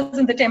sculptures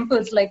in the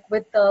temples, like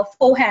with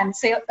 4 hands,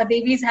 say a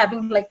Devi is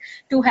having like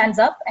 2 hands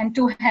up and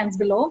 2 hands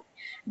below,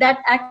 that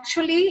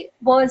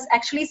was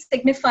actually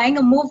signifying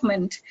a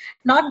movement.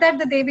 Not that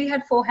the Devi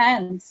had 4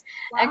 hands.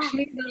 Wow.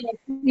 Actually,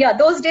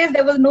 those days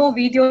there was no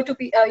video to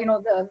be,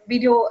 the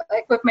video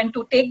equipment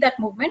to take that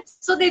movement.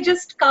 So they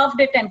just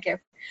carved it and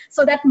kept.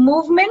 So that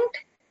movement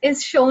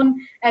is shown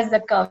as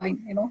that carving,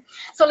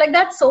 So like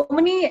that, so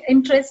many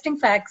interesting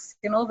facts,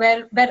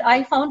 where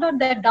I found out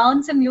that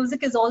dance and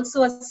music is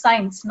also a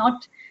science,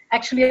 not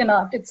actually an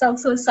art. It's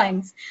also a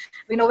science.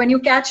 When you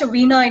catch a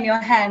veena in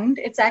your hand,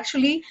 it's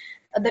actually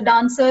the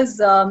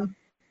dancer's,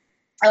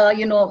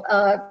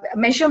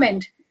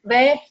 measurement,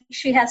 where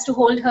she has to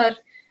hold her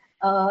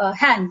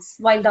hands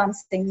while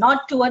dancing,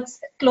 not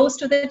close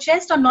to the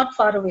chest or not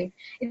far away.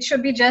 It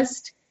should be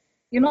just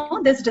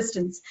this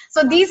distance.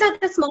 So these are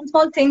the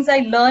small things I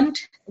learned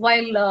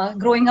while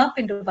growing up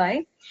in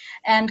Dubai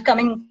and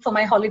coming for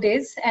my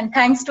holidays. And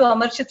thanks to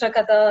Amar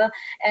Chitrakatha,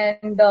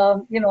 and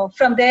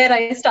from there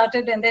I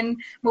started, and then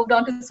moved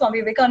on to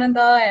Swami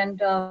Vivekananda and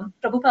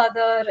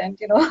Prabhupada, and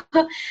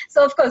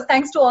so of course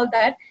thanks to all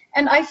that.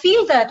 And I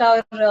feel that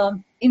our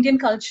Indian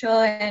culture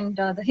and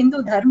the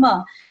Hindu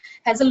Dharma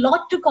has a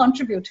lot to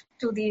contribute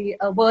to the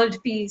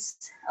world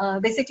peace,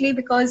 basically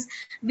because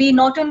we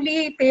not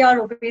only pay our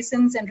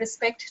obeisance and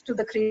respect to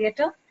the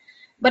Creator,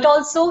 but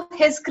also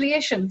His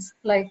creations,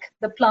 like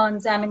the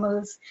plants,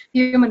 animals,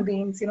 human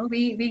beings.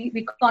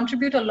 We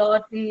contribute a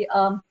lot. We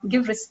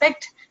give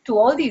respect to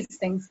all these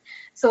things.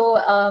 So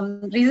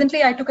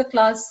recently I took a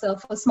class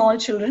for small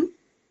children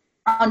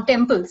on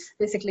temples,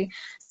 basically.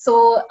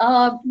 So,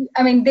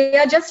 they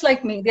are just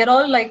like me. They're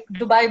all like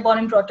Dubai born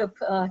and brought up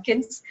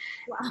kids.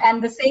 Wow.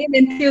 And the same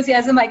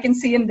enthusiasm I can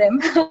see in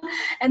them.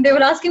 And they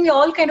were asking me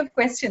all kind of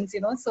questions,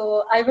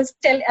 So I was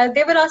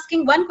they were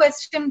asking, one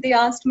question they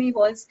asked me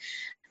was,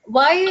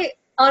 why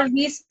are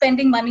we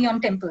spending money on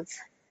temples?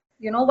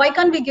 Why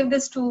can't we give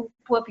this to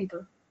poor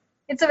people?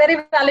 It's a very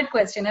valid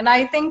question. And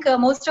I think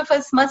most of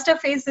us must have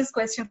faced this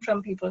question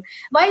from people.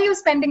 Why are you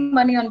spending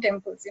money on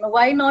temples?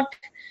 Why not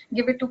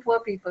give it to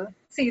poor people?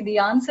 See, the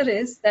answer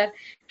is that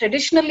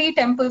traditionally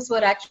temples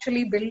were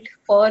actually built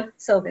for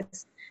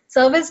service.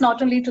 Service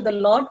not only to the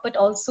Lord, but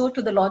also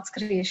to the Lord's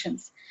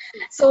creations.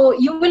 So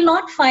you will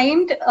not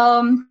find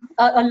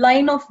a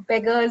line of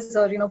beggars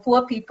or,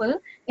 poor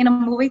people in a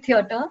movie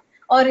theater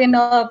or in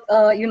a,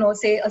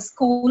 say a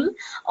school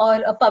or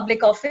a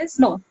public office.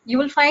 No, you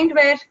will find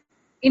where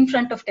in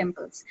front of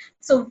temples.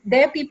 So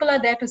there people are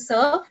there to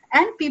serve,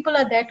 and people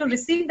are there to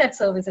receive that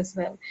service as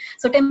well.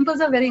 So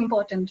temples are very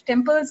important.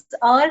 Temples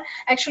are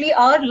actually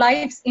our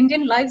lives.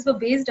 Indian lives were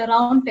based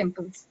around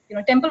temples.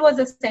 Temple was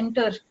the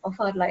center of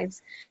our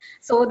lives.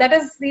 So that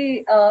is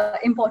the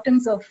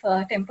importance of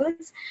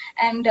temples.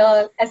 And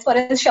as far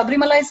as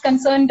Sabrimala is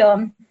concerned,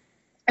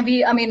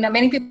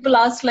 many people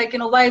ask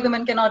why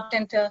women cannot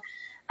enter.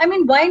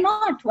 Why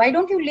not? Why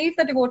don't you leave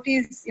the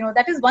devotees?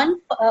 That is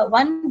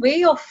one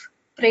way of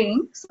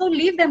praying. So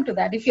leave them to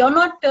that. If you're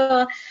not,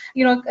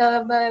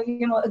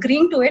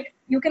 agreeing to it,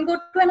 you can go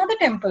to another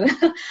temple.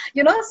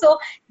 So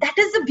that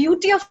is the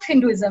beauty of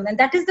Hinduism, and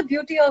that is the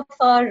beauty of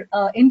our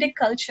Indic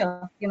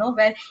culture.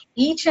 Where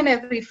each and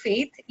every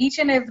faith, each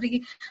and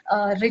every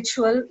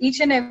ritual, each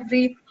and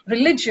every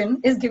religion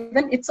is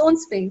given its own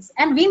space,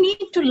 and we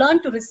need to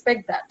learn to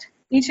respect that,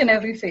 each and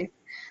every faith.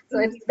 So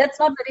that's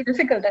not very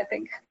difficult, I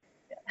think.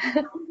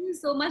 Thank you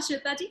so much,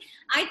 Shritaji.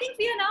 I think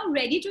we are now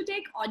ready to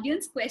take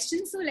audience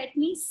questions. So let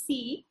me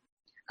see.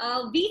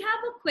 We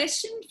have a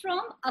question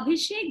from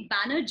Abhishek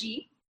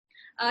Banerjee.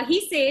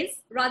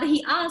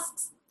 He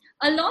asks,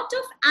 a lot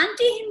of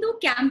anti-Hindu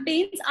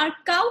campaigns are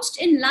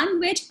couched in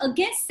language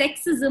against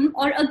sexism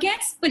or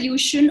against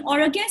pollution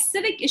or against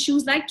civic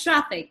issues like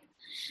traffic.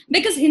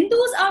 Because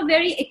Hindus are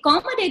very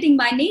accommodating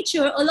by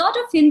nature, a lot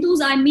of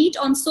Hindus I meet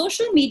on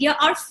social media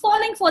are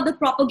falling for the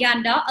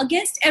propaganda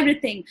against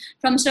everything,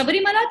 from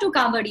Sabarimala to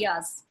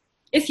Kavadiyas.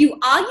 If you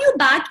argue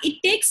back,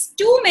 it takes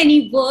too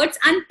many words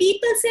and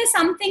people say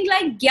something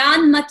like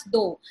Gyan mat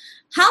do.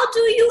 How do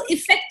you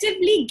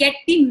effectively get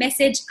the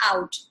message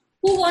out?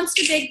 Who wants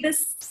to take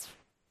this?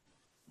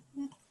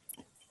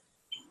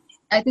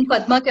 I think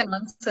Padma can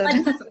answer.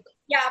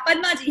 Yeah,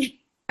 Padma ji.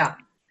 Yeah.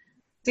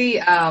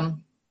 See,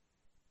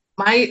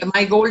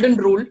 my golden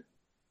rule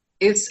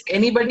is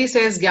anybody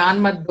says Gyan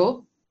mat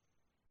do,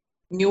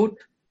 mute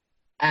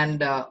and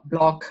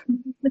block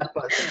that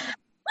person.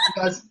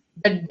 Because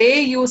the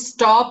day you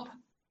stop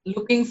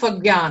looking for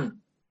Gyan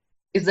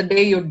is the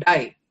day you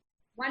die.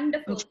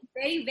 Wonderful.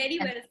 Very, very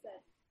well said.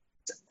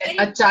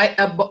 A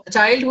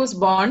child who's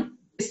born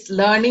is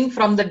learning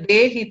from the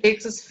day he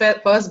takes his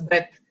first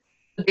breath,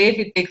 the day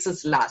he takes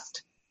his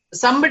last.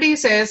 Somebody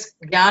says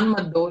Gyan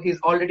mat do, he's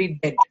already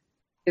dead.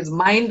 His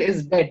mind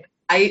is dead.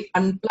 I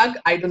unplug,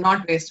 I do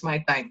not waste my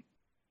time.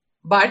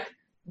 But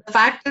the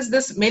fact is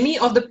this, many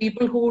of the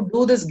people who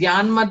do this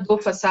Gyan mat do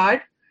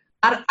facade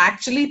are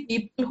actually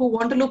people who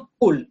want to look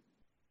cool,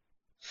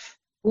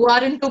 who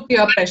are into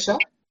peer pressure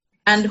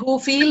and who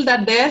feel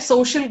that their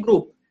social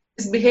group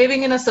is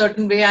behaving in a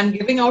certain way and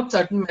giving out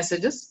certain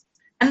messages,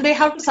 and they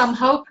have to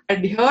somehow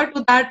adhere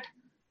to that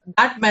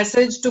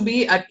message to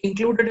be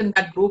included in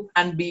that group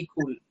and be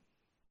cool.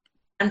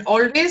 And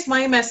always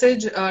my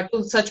message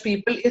to such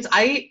people is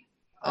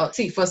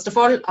see, first of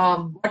all,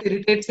 what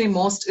irritates me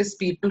most is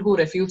people who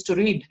refuse to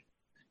read.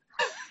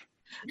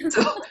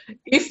 So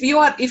if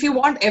you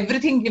want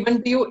everything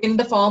given to you in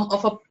the form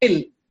of a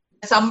pill,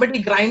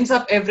 somebody grinds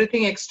up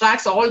everything,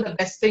 extracts all the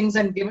best things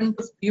and given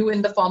to you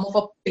in the form of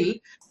a pill,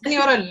 then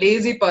you're a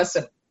lazy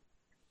person.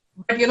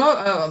 But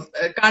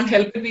can't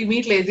help it, we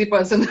meet lazy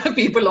person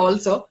people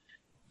also.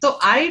 So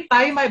I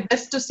try my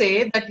best to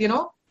say that,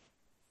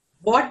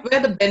 what were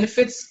the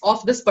benefits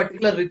of this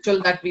particular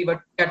ritual that we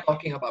are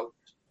talking about.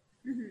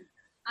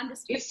 Mm-hmm.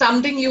 If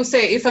something you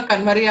say, if a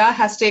Kanvarya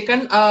has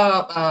taken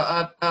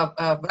a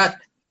vrat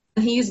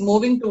and he is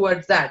moving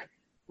towards that,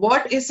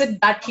 what is it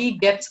that he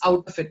gets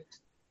out of it?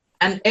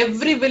 And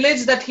every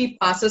village that he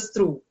passes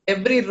through,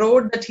 every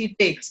road that he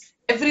takes,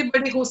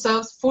 everybody who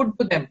serves food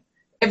to them,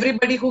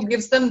 everybody who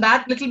gives them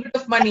that little bit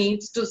of money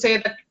to say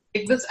that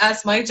take this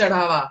as my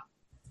chadhava,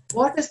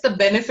 what is the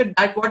benefit,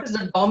 what is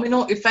the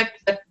domino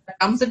effect that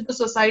comes into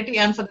society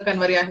and for the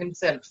Kanvarya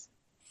himself?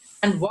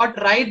 And what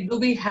right do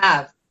we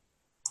have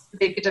to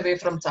take it away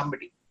from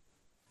somebody?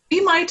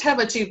 We might have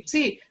achieved.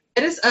 See,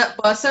 there is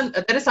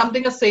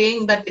a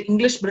saying that the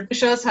English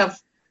Britishers have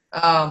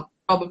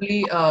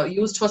probably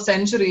used for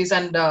centuries,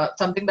 and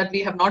something that we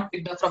have not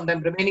picked up from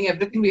them, remaining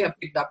everything we have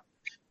picked up,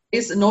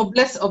 is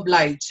noblesse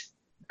oblige.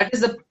 That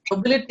is, the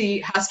nobility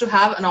has to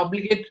have an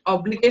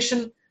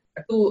obligation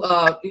to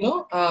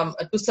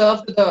to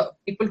serve to the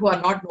people who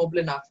are not noble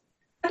enough.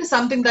 That is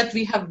something that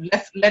we have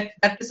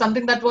that is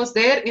something that was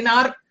there in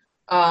our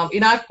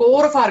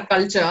core of our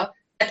culture,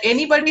 that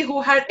anybody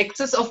who had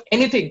excess of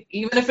anything,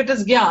 even if it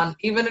is gyan,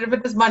 even if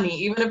it is money,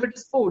 even if it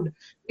is food,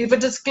 if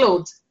it is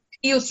clothes,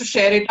 he used to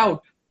share it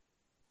out.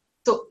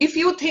 So if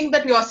you think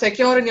that you are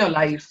secure in your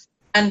life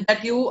and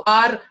that you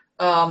are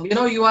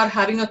you are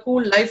having a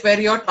cool life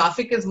where your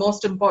traffic is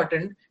most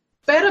important,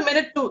 spare a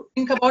minute to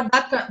think about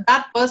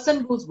that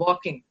person who's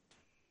walking.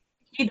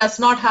 He does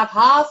not have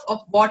half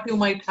of what you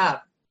might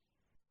have.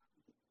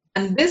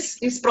 And this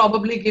is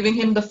probably giving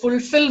him the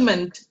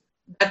fulfillment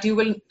that he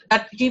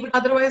will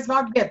otherwise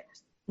not get.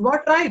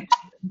 What right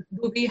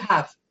do we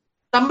have?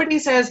 Somebody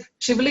says,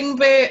 Shivling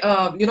pe,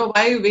 why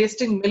are you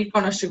wasting milk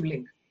on a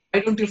Shivling? Why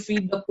don't you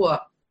feed the poor?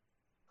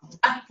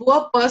 That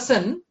poor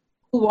person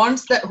who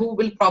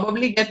will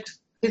probably get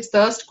his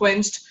thirst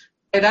quenched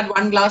by that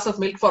one glass of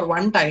milk for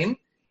one time,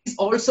 is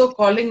also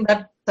calling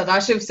that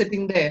Sadashiv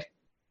sitting there.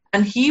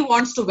 And he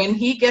wants to, when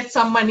he gets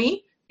some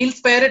money, he'll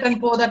spare it and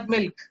pour that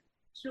milk.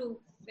 True.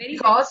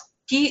 Because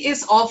he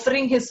is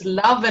offering his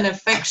love and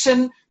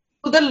affection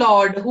to the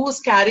Lord, who is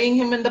carrying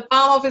him in the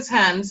palm of his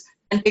hands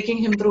and taking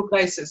him through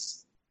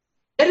crisis.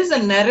 There is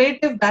a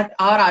narrative that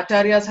our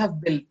acharyas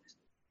have built.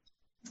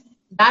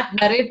 That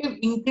narrative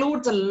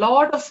includes a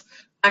lot of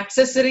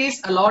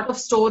accessories, a lot of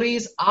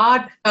stories,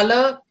 art,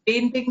 color,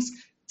 paintings,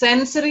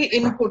 sensory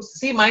inputs.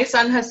 See, my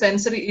son has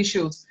sensory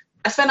issues.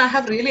 That's when I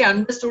have really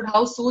understood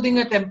how soothing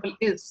a temple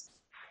is.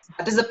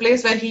 That is the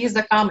place where he is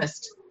the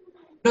calmest.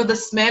 You know, the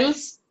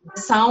smells,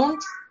 the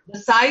sounds, the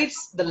sights,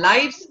 the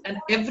lights, and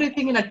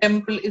everything in a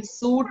temple is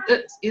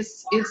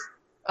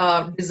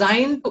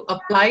designed to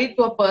apply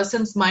to a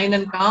person's mind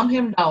and calm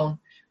him down,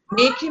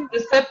 make him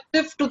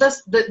receptive to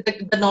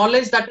the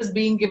knowledge that is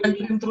being given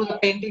to him through the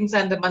paintings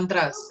and the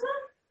mantras.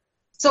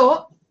 So,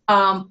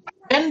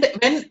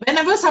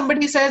 whenever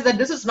somebody says that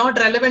this is not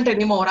relevant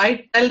anymore, I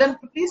tell them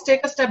to please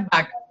take a step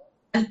back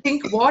and think,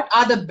 what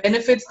are the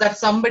benefits that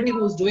somebody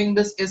who's doing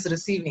this is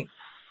receiving?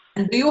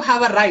 And do you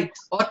have a right,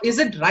 or is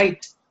it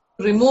right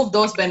to remove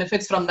those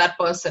benefits from that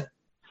person?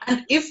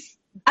 And if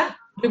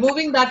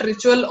removing that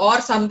ritual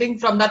or something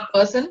from that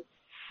person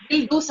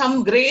will do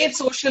some great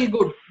social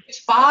good, which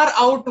far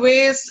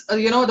outweighs,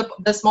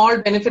 the small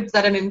benefits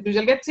that an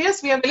individual gets,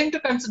 yes, we are willing to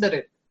consider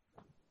it.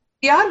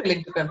 We are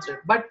willing to consider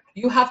it, but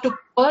you have to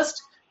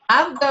first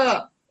have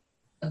the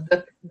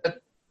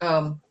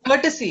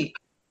courtesy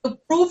to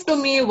prove to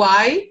me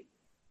why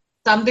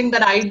something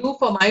that I do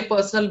for my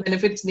personal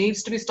benefits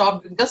needs to be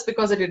stopped just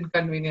because it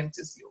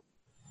inconveniences you.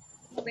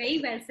 Very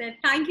well said.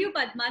 Thank you,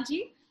 Padma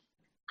ji.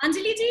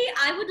 Anjali ji,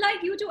 I would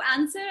like you to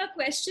answer a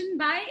question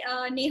by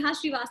Neha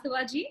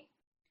Srivastava ji.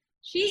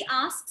 She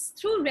asks,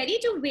 through Ready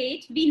to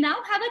Wait, we now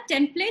have a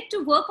template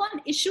to work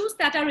on issues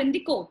that are in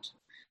the court.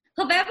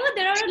 However,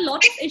 there are a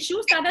lot of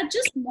issues that are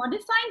just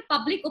modifying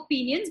public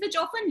opinions, which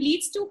often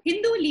leads to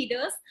Hindu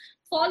leaders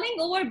falling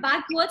over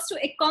backwards to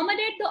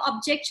accommodate the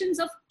objections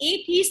of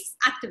atheist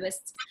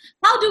activists.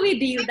 How do we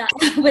deal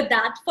with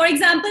that? For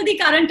example, the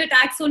current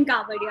attacks on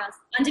Kawadiyas.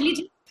 Anjali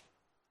ji?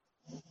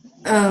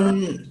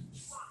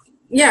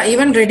 Yeah,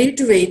 even Ready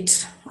to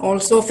Wait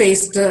also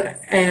faced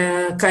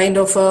a kind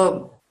of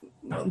a,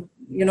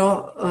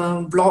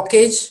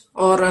 blockage,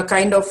 or a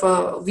kind of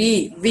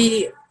we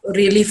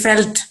really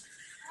felt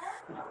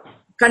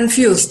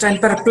confused and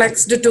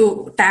perplexed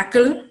to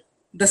tackle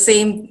the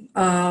same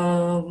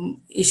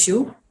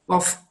issue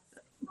of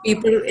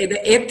people, the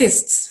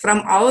atheists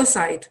from our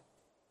side.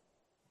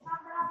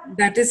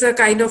 That is a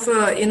kind of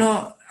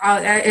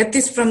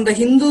atheist from the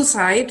Hindu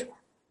side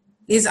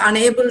is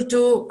unable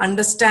to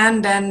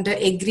understand and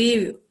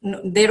agree.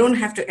 They don't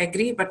have to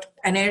agree, but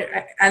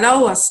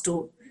allow us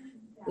to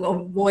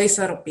voice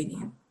our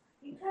opinion.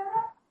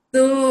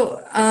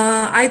 So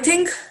I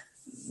think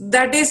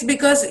that is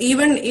because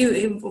even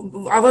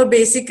our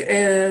basic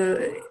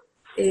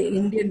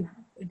Indian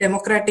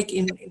democratic,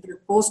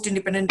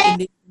 post-independent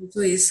India also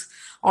is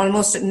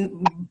almost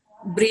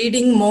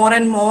breeding more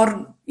and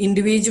more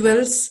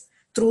individuals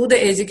through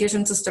the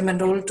education system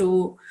and all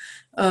to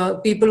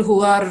people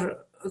who are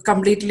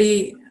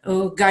completely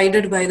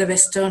guided by the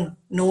Western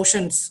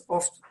notions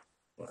of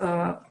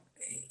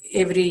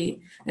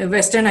every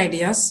Western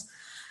ideas.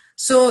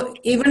 So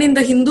even in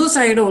the Hindu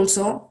side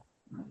also,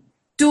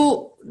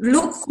 to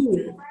look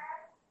cool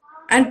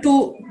and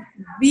to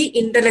be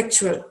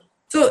intellectual.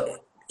 So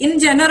in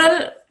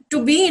general,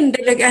 to be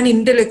an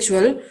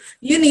intellectual,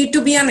 you need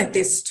to be an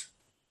atheist.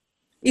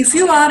 If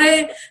you are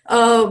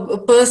a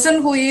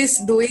person who is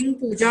doing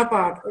puja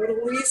part, or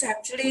who is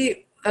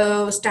actually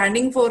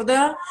standing for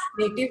the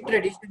native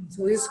traditions,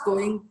 who is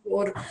going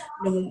for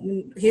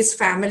his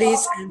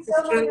family's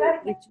ancestral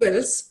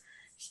rituals,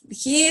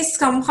 he is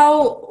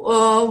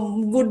somehow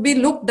would be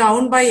looked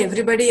down by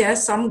everybody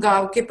as some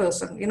gav ke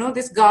person.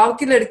 This gav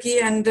ki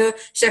ladki and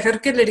shahar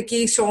ki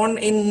ladki shown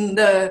in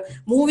the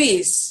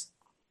movies,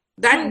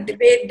 that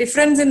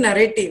difference in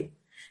narrative,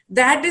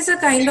 that is a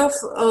kind of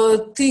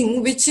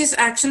thing which is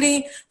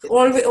actually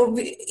always,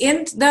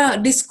 and the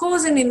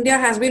discourse in India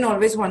has been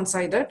always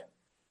one-sided.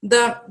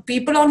 The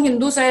people on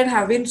Hindu side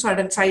have been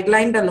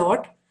sidelined a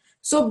lot.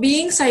 So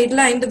being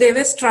sidelined, they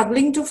were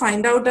struggling to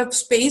find out a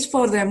space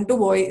for them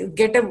to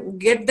get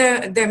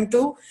them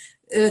to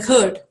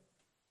heard.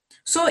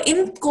 So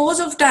in course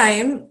of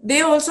time,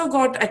 they also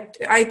got,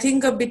 I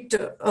think, a bit,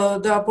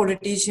 the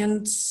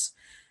politicians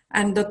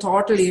and the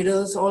thought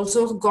leaders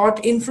also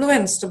got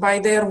influenced by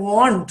their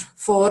want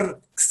for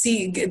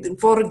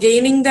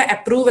gaining the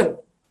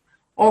approval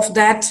of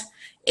that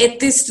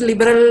atheist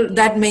liberal,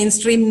 that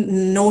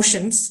mainstream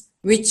notions,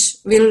 which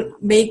will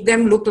make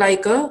them look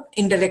like an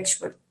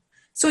intellectual.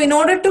 So in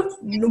order to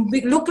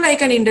look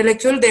like an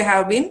intellectual, they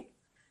have been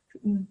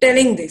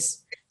telling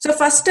this. So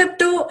first step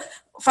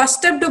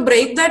to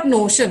break that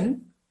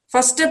notion,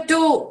 first step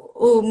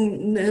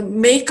to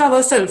make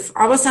our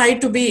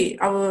side to be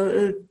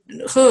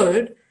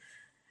heard,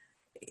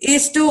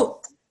 is to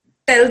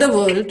tell the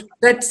world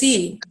that,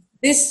 see,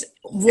 this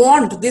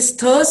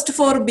thirst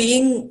for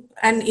being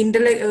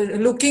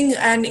looking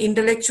an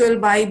intellectual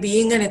by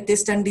being an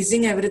atheist and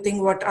dissing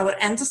everything what our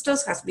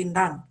ancestors has been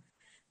done,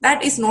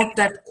 that is not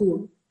that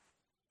cool.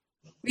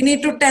 We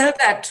need to tell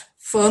that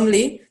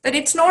firmly, that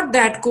it's not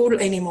that cool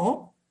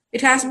anymore.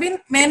 It has been,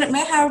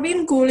 may have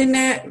been cool in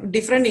a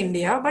different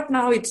India, but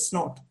now it's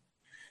not.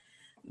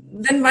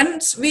 Then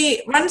once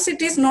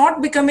it is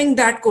not becoming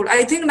that cool,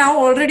 I think now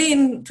already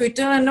in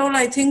Twitter and all,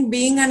 I think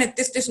being an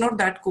atheist is not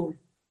that cool.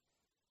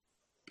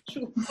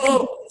 True.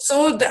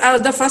 So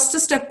the first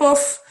step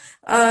of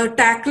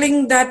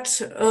tackling that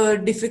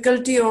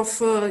difficulty of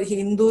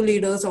Hindu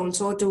leaders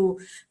also to,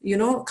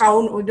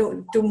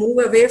 to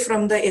move away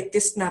from the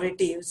atheist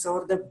narratives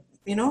or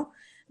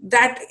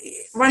that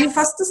one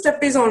first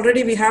step is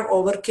already we have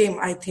overcame,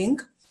 I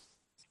think.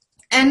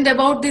 And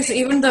about this,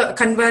 even the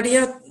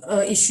Kanvadia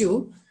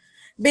issue,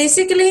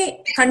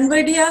 basically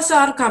Kanvadias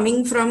are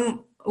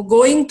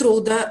going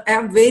through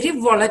a very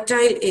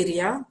volatile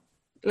area,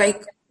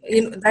 like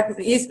that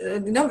is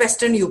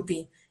Western UP.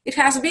 It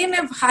has been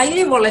a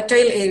highly volatile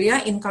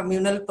area in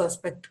communal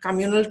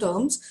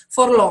terms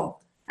for long,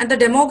 and the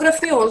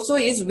demography also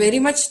is very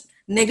much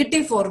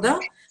negative for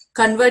the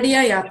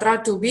Kanvadia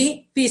Yatra to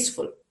be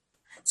peaceful.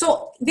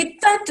 So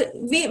with that,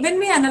 when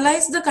we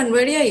analyze the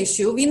Kanvadia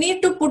issue, we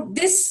need to put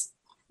this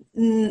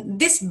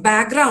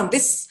background,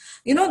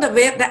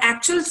 the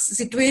actual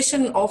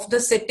situation of the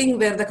setting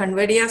where the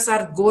Kanvadias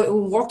are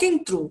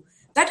walking through,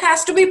 that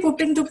has to be put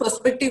into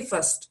perspective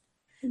first.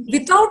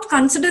 Without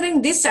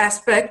considering this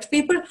aspect,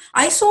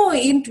 I saw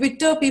in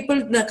Twitter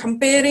people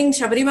comparing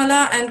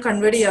Sabarimala and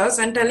Kanvadias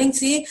and telling,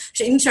 see,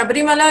 in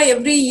Sabarimala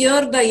every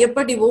year the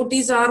Ayyappa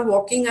devotees are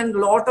walking and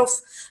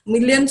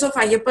millions of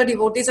Ayyappa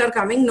devotees are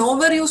coming.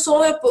 Nowhere you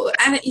saw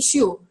an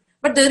issue.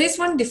 But there is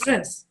one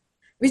difference,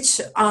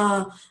 which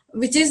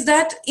is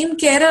that in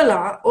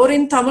Kerala or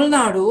in Tamil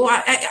Nadu,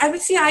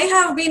 I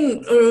have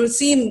been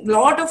seen a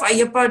lot of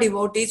Ayyappa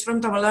devotees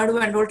from Tamil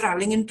Nadu and all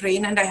traveling in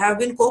train, and I have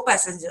been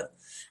co-passenger.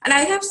 And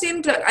I have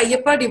seen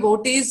Ayyappa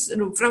devotees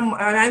I'm from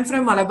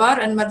Malabar,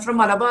 and from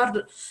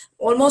Malabar,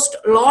 almost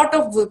a lot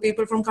of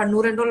people from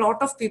Kannur and a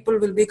lot of people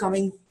will be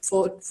coming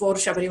for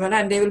Sabarimala,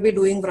 and they will be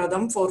doing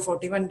Vradam for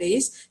 41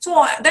 days.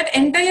 So that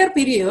entire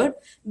period,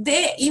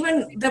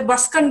 even the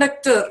bus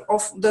conductor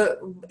of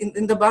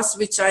in the bus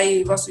which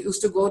I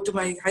used to go to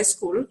my high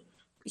school,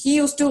 he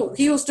used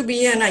to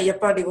be an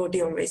Ayyappa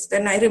devotee always.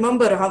 Then I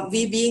remember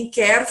we being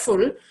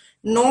careful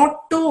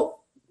not to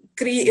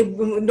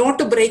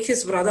break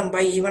his vradam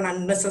by even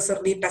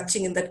unnecessarily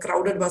touching in that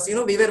crowded bus. We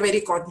were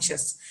very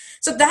conscious.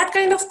 So that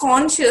kind of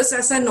conscious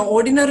as an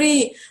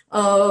ordinary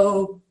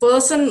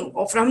person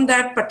from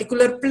that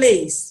particular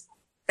place,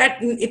 that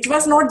it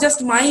was not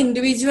just my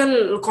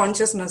individual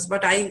consciousness,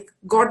 but I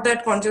got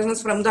that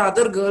consciousness from the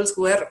other girls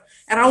who were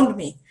around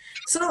me.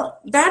 So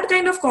that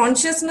kind of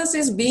consciousness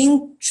is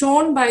being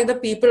shown by the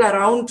people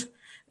around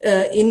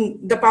in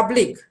the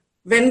public.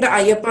 When the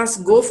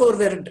Ayyappas go for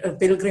their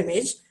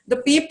pilgrimage, the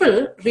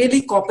people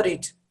really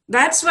cooperate.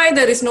 That's why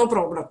there is no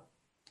problem.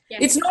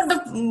 Yes. It's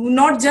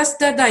not just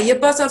that the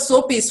Ayyappas are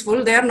so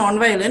peaceful, they are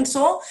non-violent,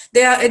 so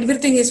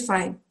everything is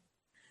fine.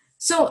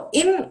 So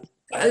in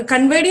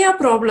Kanvadia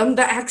problem,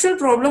 the actual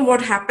problem,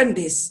 what happened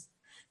is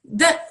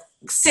the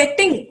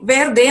setting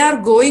where they are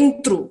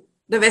going through,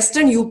 the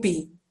Western UP,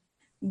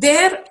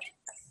 there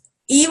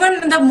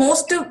even the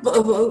most,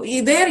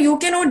 there you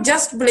cannot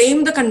just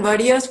blame the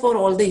Kanvadias for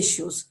all the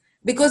issues,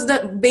 because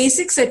the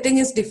basic setting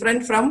is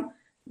different from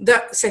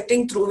the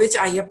setting through which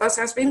Ayyappas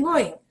has been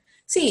going.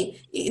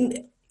 See,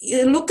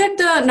 look at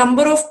the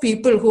number of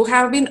people who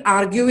have been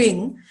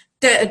arguing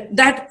that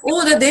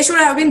they should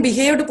have been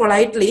behaved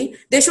politely,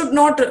 they should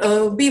not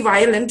be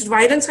violent,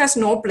 violence has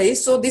no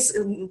place, so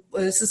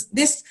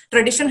this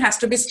tradition has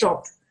to be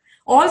stopped.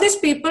 All these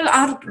people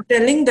are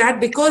telling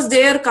that because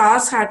their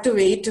cars had to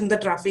wait in the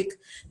traffic,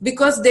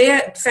 because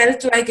they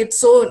felt like it's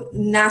so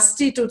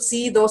nasty to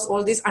see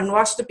all these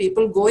unwashed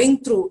people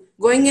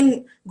going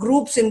in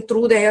groups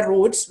through their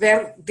roads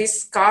where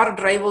these car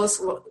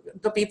drivers,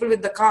 the people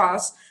with the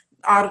cars,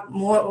 are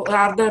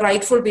the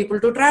rightful people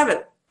to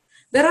travel.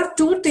 There are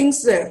two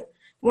things there.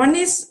 One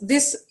is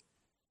this.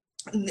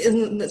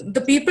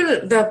 The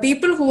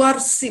people who are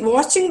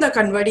watching the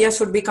Kanvadias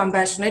should be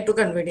compassionate to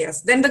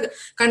Kanvadias.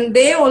 Then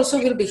they also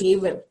will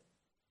behave well.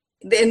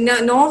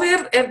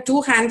 Nowhere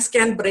two hands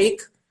can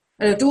break.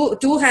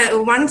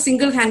 One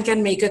single hand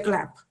can make a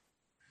clap.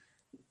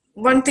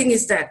 One thing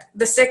is that.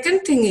 The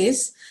second thing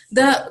is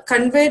the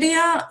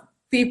Kanvadia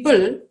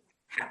people.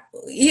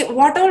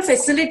 What all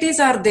facilities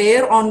are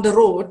there on the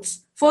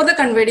roads for the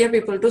Kanvadia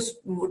people to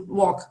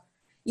walk?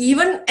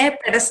 Even a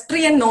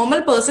pedestrian,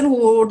 normal person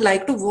who would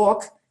like to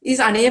walk is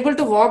unable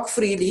to walk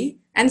freely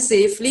and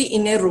safely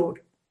in a road.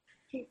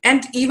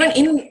 And even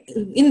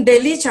in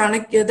Delhi,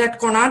 Chanakya, that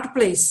Connaught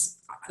place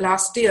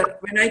last year,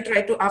 when I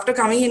tried to, after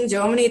coming in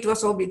Germany,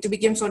 it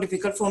became so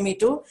difficult for me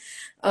to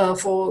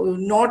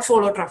not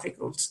follow traffic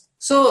rules.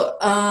 So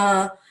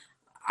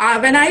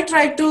when I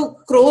tried to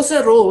cross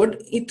a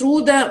road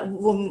through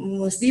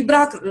the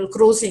zebra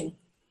crossing,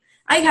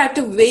 I had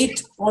to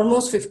wait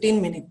almost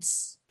 15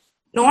 minutes.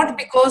 Not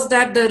because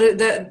that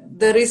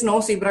there is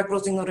no zebra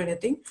crossing or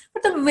anything,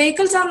 but the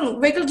vehicles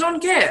don't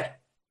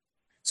care.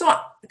 So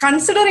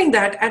considering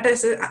that,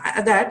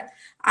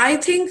 I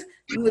think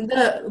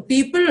the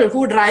people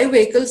who drive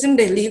vehicles in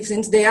Delhi,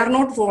 since they are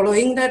not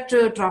following that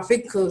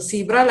traffic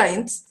zebra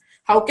lines,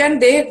 how can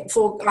they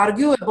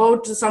argue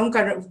about some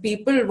kind of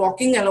people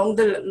walking along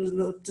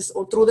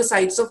through the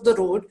sides of the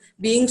road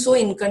being so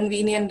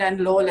inconvenient and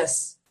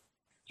lawless?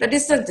 That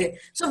is the thing.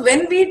 So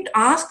when we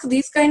ask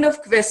these kind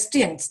of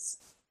questions,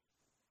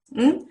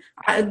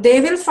 they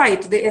will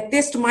fight. The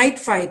atheist might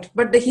fight,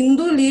 but the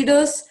Hindu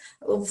leaders,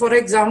 for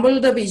example,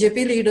 the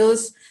BJP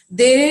leaders,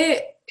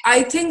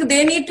 I think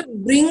they need to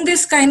bring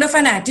this kind of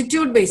an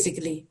attitude.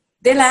 Basically,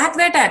 they lack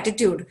that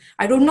attitude.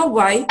 I don't know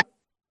why,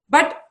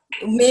 but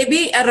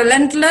maybe a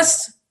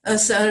relentless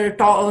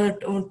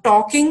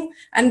talking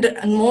and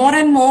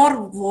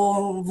more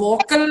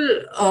vocal.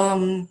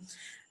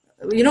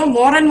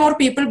 More and more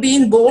people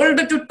being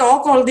bold to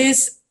talk all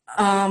these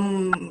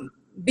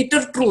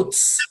bitter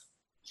truths.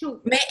 True.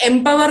 May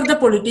empower the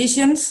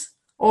politicians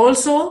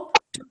also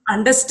to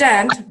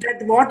understand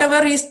that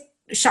whatever is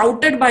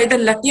shouted by the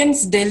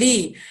Lutyens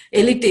Delhi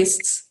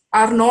elitists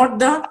are not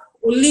the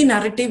only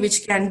narrative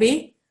which can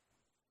be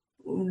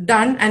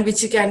done and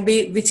which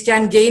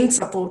can gain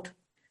support.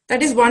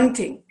 That is one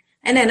thing.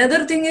 And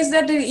another thing is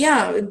that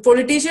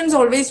politicians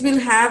always will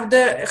have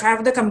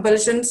the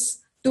compulsions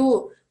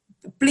to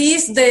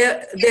please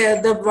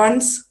the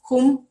ones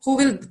who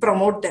will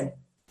promote them,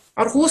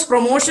 or whose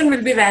promotion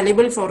will be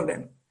valuable for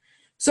them.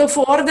 So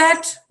for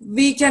that,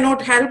 we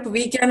cannot help.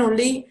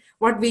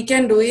 What we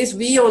can do is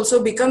we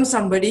also become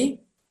somebody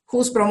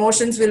whose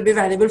promotions will be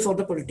valuable for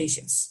the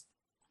politicians.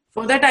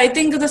 For that, I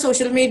think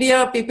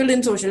the people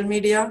in social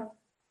media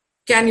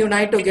can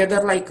unite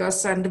together like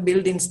us and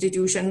build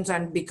institutions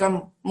and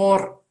become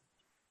more,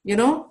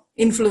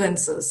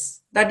 influencers.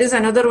 That is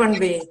another one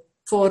way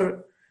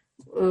for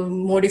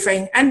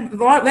modifying. And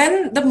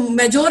when the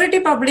majority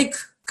public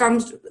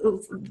comes,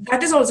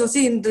 that is also,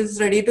 see, in this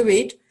Ready to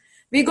Wait,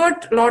 we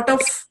got a lot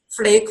of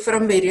flake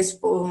from various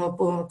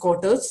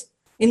quarters,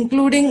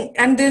 including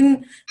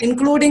the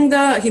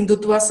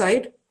Hindutva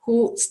side,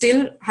 who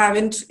still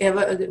haven't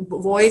ever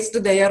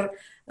voiced their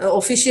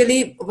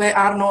officially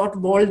are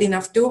not bold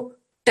enough to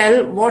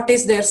tell what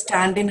is their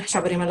stand in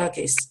Sabarimala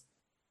case.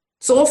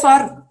 So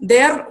far,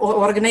 their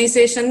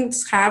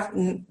organizations have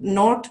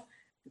not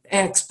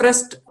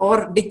expressed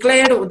or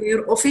declared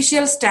their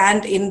official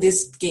stand in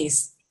this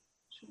case.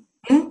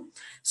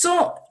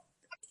 So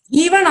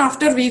even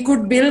after we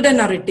could build a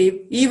narrative,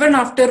 even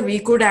after we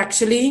could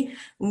actually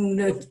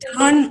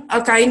turn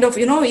a kind of,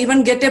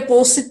 even get a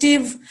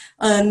positive,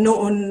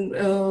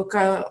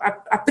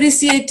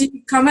 appreciative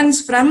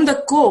comments from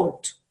the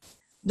court,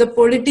 the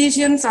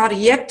politicians are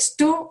yet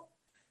to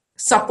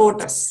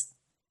support us.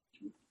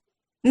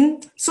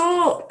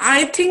 So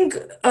I think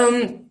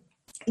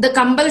the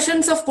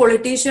compulsions of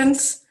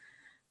politicians,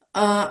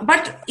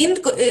 but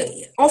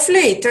of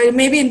late,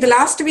 maybe in the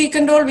last week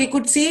and all, we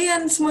could see,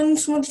 and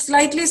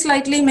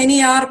slightly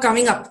many are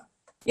coming up.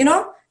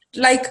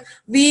 Like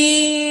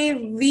we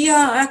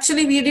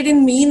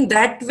didn't mean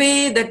that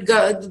way, that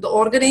the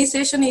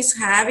organization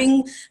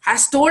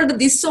has told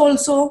this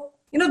also,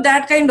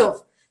 that kind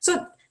of.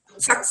 So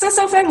success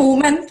of a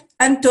movement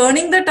and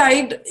turning the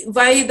tide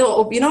by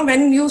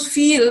when you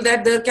feel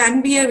that there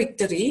can be a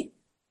victory,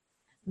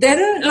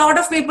 then a lot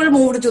of people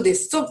moved to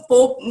this. So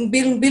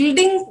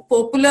building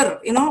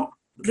popular,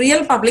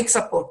 real public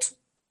support,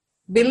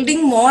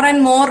 building more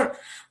and more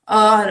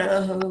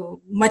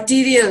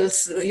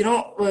materials,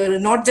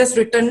 not just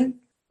written,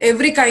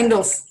 every kind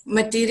of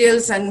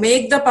materials, and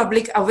make the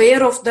public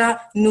aware of the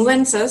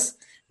nuances,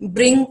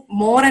 bring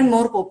more and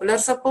more popular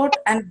support,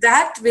 and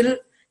that will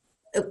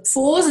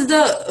force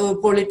the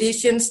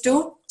politicians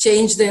to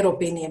change their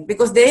opinion,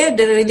 because they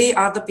really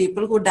are the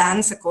people who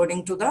dance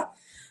according to the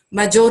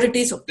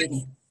majority's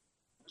opinion.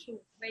 True,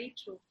 very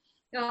true.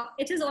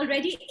 It is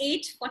already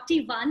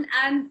 8:41,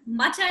 and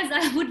much as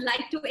I would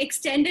like to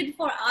extend it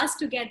for us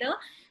together,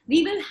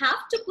 we will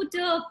have to put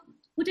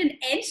an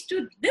end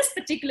to this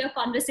particular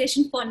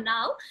conversation for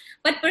now.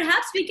 But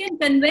perhaps we can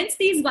convince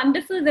these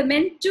wonderful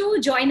women to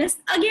join us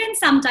again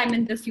sometime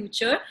in the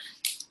future.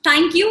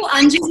 Thank you,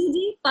 Anjali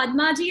ji,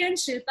 Padma ji, and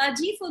Shilpa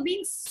ji, for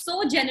being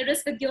so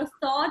generous with your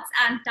thoughts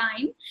and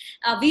time.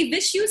 We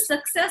wish you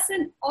success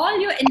in all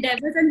your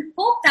endeavors and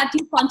hope that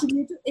you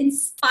continue to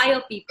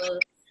inspire people.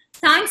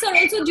 Thanks are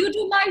also due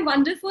to my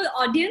wonderful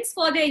audience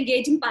for their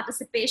engaging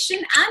participation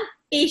and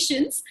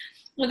patience.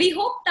 We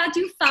hope that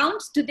you found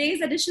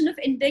today's edition of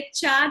Indic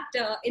Chat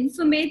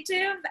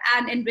informative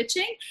and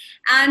enriching,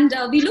 and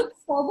we look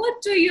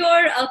forward to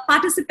your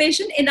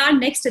participation in our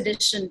next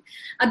edition.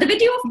 The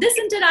video of this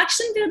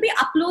interaction will be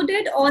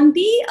uploaded on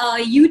the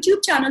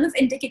YouTube channel of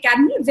Indic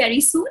Academy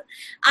very soon.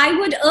 I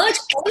would urge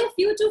all of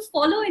you to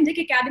follow Indic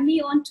Academy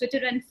on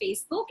Twitter and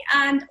Facebook,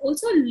 and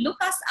also look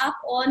us up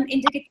on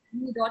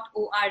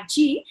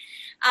indicacademy.org.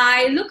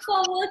 I look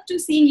forward to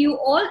seeing you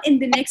all in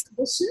the next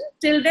edition.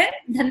 Till then,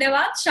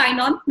 dhanyawad, shine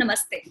on,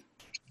 namaste.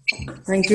 Thank you.